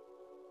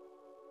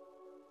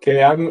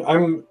 Okay, I'm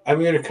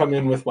going to come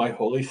in with my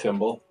holy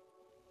symbol.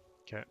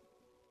 Okay.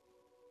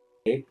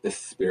 Okay, the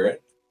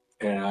spirit,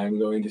 and I'm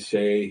going to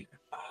say,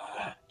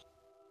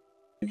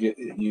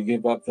 you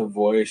give up the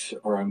voice,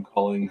 or I'm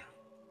calling.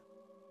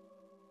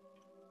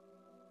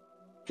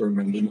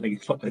 Remember my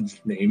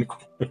god's name.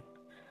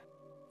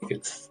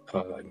 It's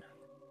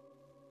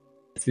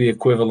the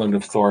equivalent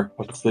of Thor.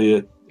 What's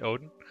the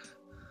Odin?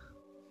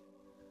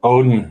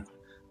 Odin?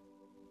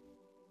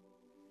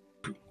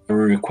 I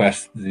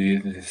request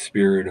the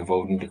spirit of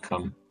Odin to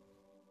come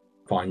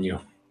upon you.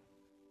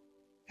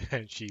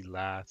 And she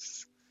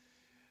laughs.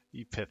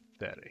 You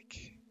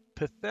pathetic.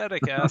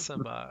 Pathetic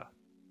Asima.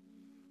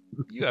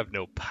 You have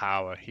no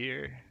power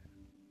here.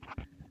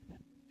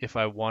 If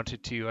I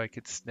wanted to, I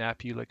could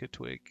snap you like a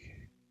twig.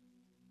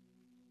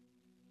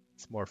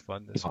 It's more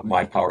fun this It's not way.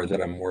 my power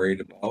that I'm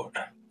worried about.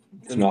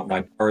 It's not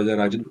my power that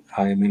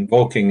I am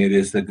invoking. It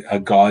is a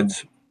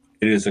god's.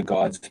 It is a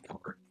god's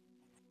power.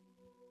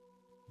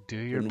 Do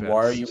your then best.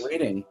 why are you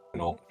waiting?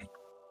 No.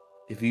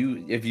 If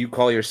you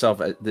call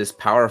yourself this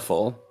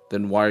powerful,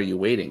 then why are you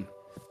waiting?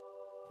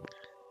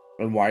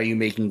 And why are you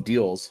making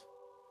deals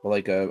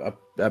like a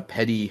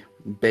petty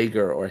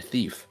beggar or a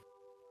thief?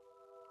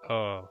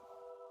 Oh.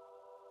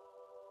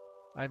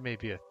 I may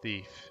be a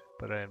thief,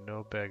 but I am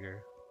no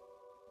beggar.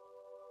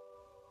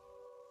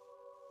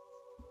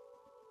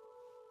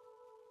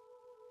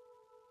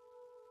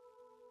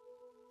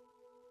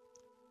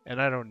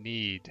 And I don't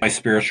need My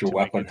spiritual to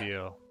make weapon. a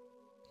deal.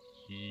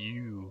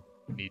 You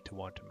need to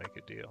want to make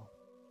a deal.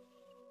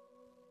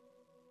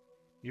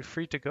 You're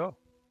free to go.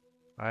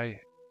 I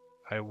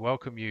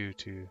welcome you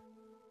to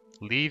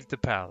leave the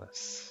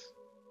palace.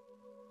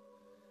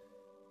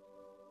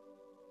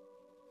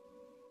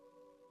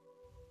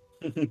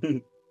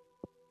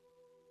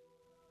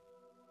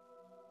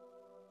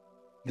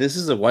 This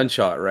is a one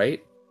shot,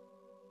 right?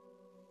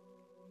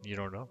 You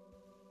don't know.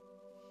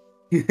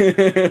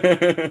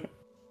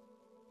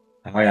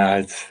 Oh yeah,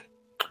 it's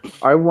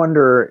I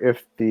wonder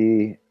if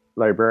the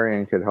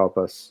librarian could help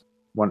us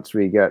once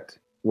we get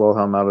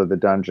Wilhelm out of the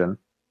dungeon.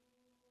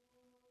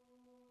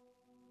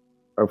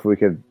 Or if we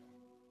could,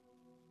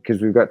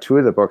 because we've got 2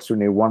 of the books, we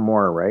need 1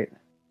 more, right?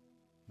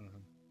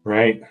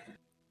 right.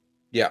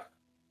 Yeah.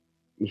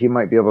 He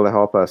might be able to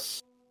help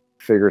us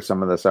figure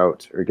some of this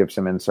out or give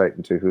some insight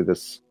into who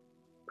this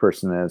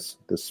person is,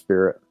 this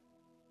spirit.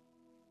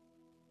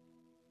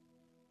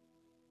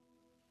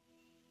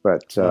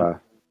 But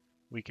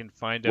We can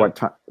find what out.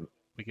 time?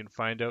 We can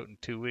find out in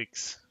 2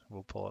 weeks.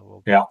 We'll pull it.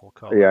 We'll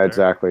call it Yeah, there.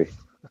 exactly.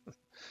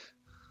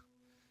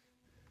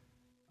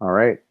 All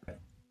right.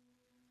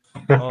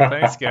 Well,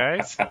 thanks,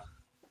 guys. That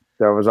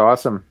was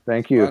awesome.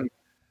 Thank you. Fun.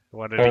 I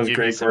wanted That to was give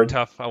great, you some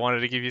Gordon. I wanted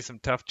to give you some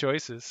tough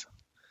choices.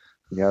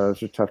 Yeah,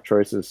 those are tough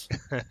choices.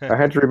 I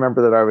had to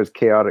remember that I was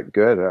chaotic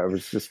good. I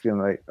was just being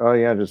like, oh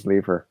yeah, just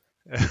leave her.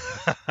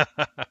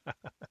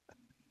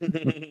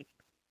 Yeah,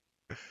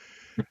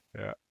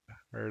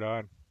 right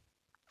on.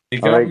 You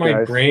All got right, my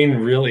guys. brain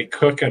really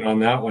cooking on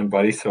that one,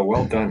 buddy. So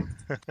well done.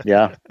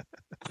 Yeah.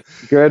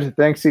 Good.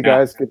 Thanks, you Yeah.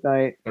 guys. Good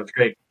night. That's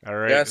great. All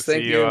right. Yes, See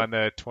thank you you. on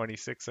the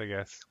 26th, I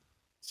guess.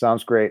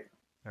 Sounds great.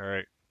 All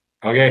right.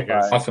 Okay,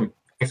 Bye. awesome.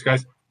 Thanks,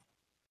 guys.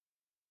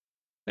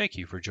 Thank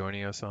you for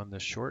joining us on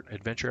this short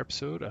adventure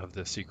episode of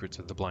The Secrets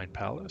of the Blind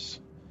Palace.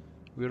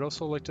 We would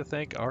also like to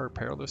thank our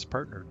perilous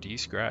partner,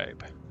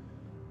 Describe.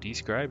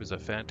 Describe is a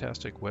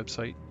fantastic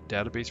website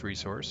database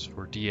resource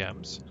for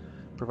DMs,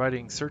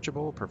 providing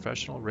searchable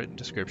professional written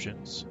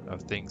descriptions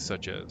of things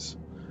such as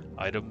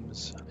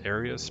items,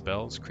 areas,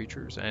 spells,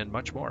 creatures, and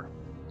much more.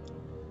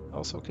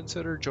 Also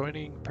consider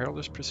joining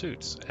Perilous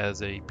Pursuits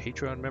as a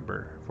Patreon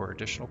member for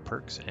additional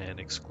perks and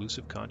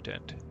exclusive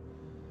content.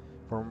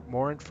 For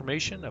more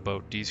information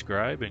about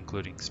Describe,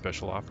 including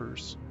special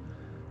offers,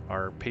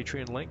 our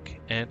Patreon link,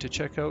 and to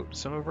check out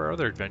some of our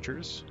other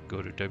adventures,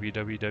 go to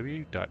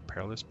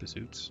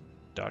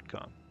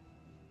www.perilouspursuits.com.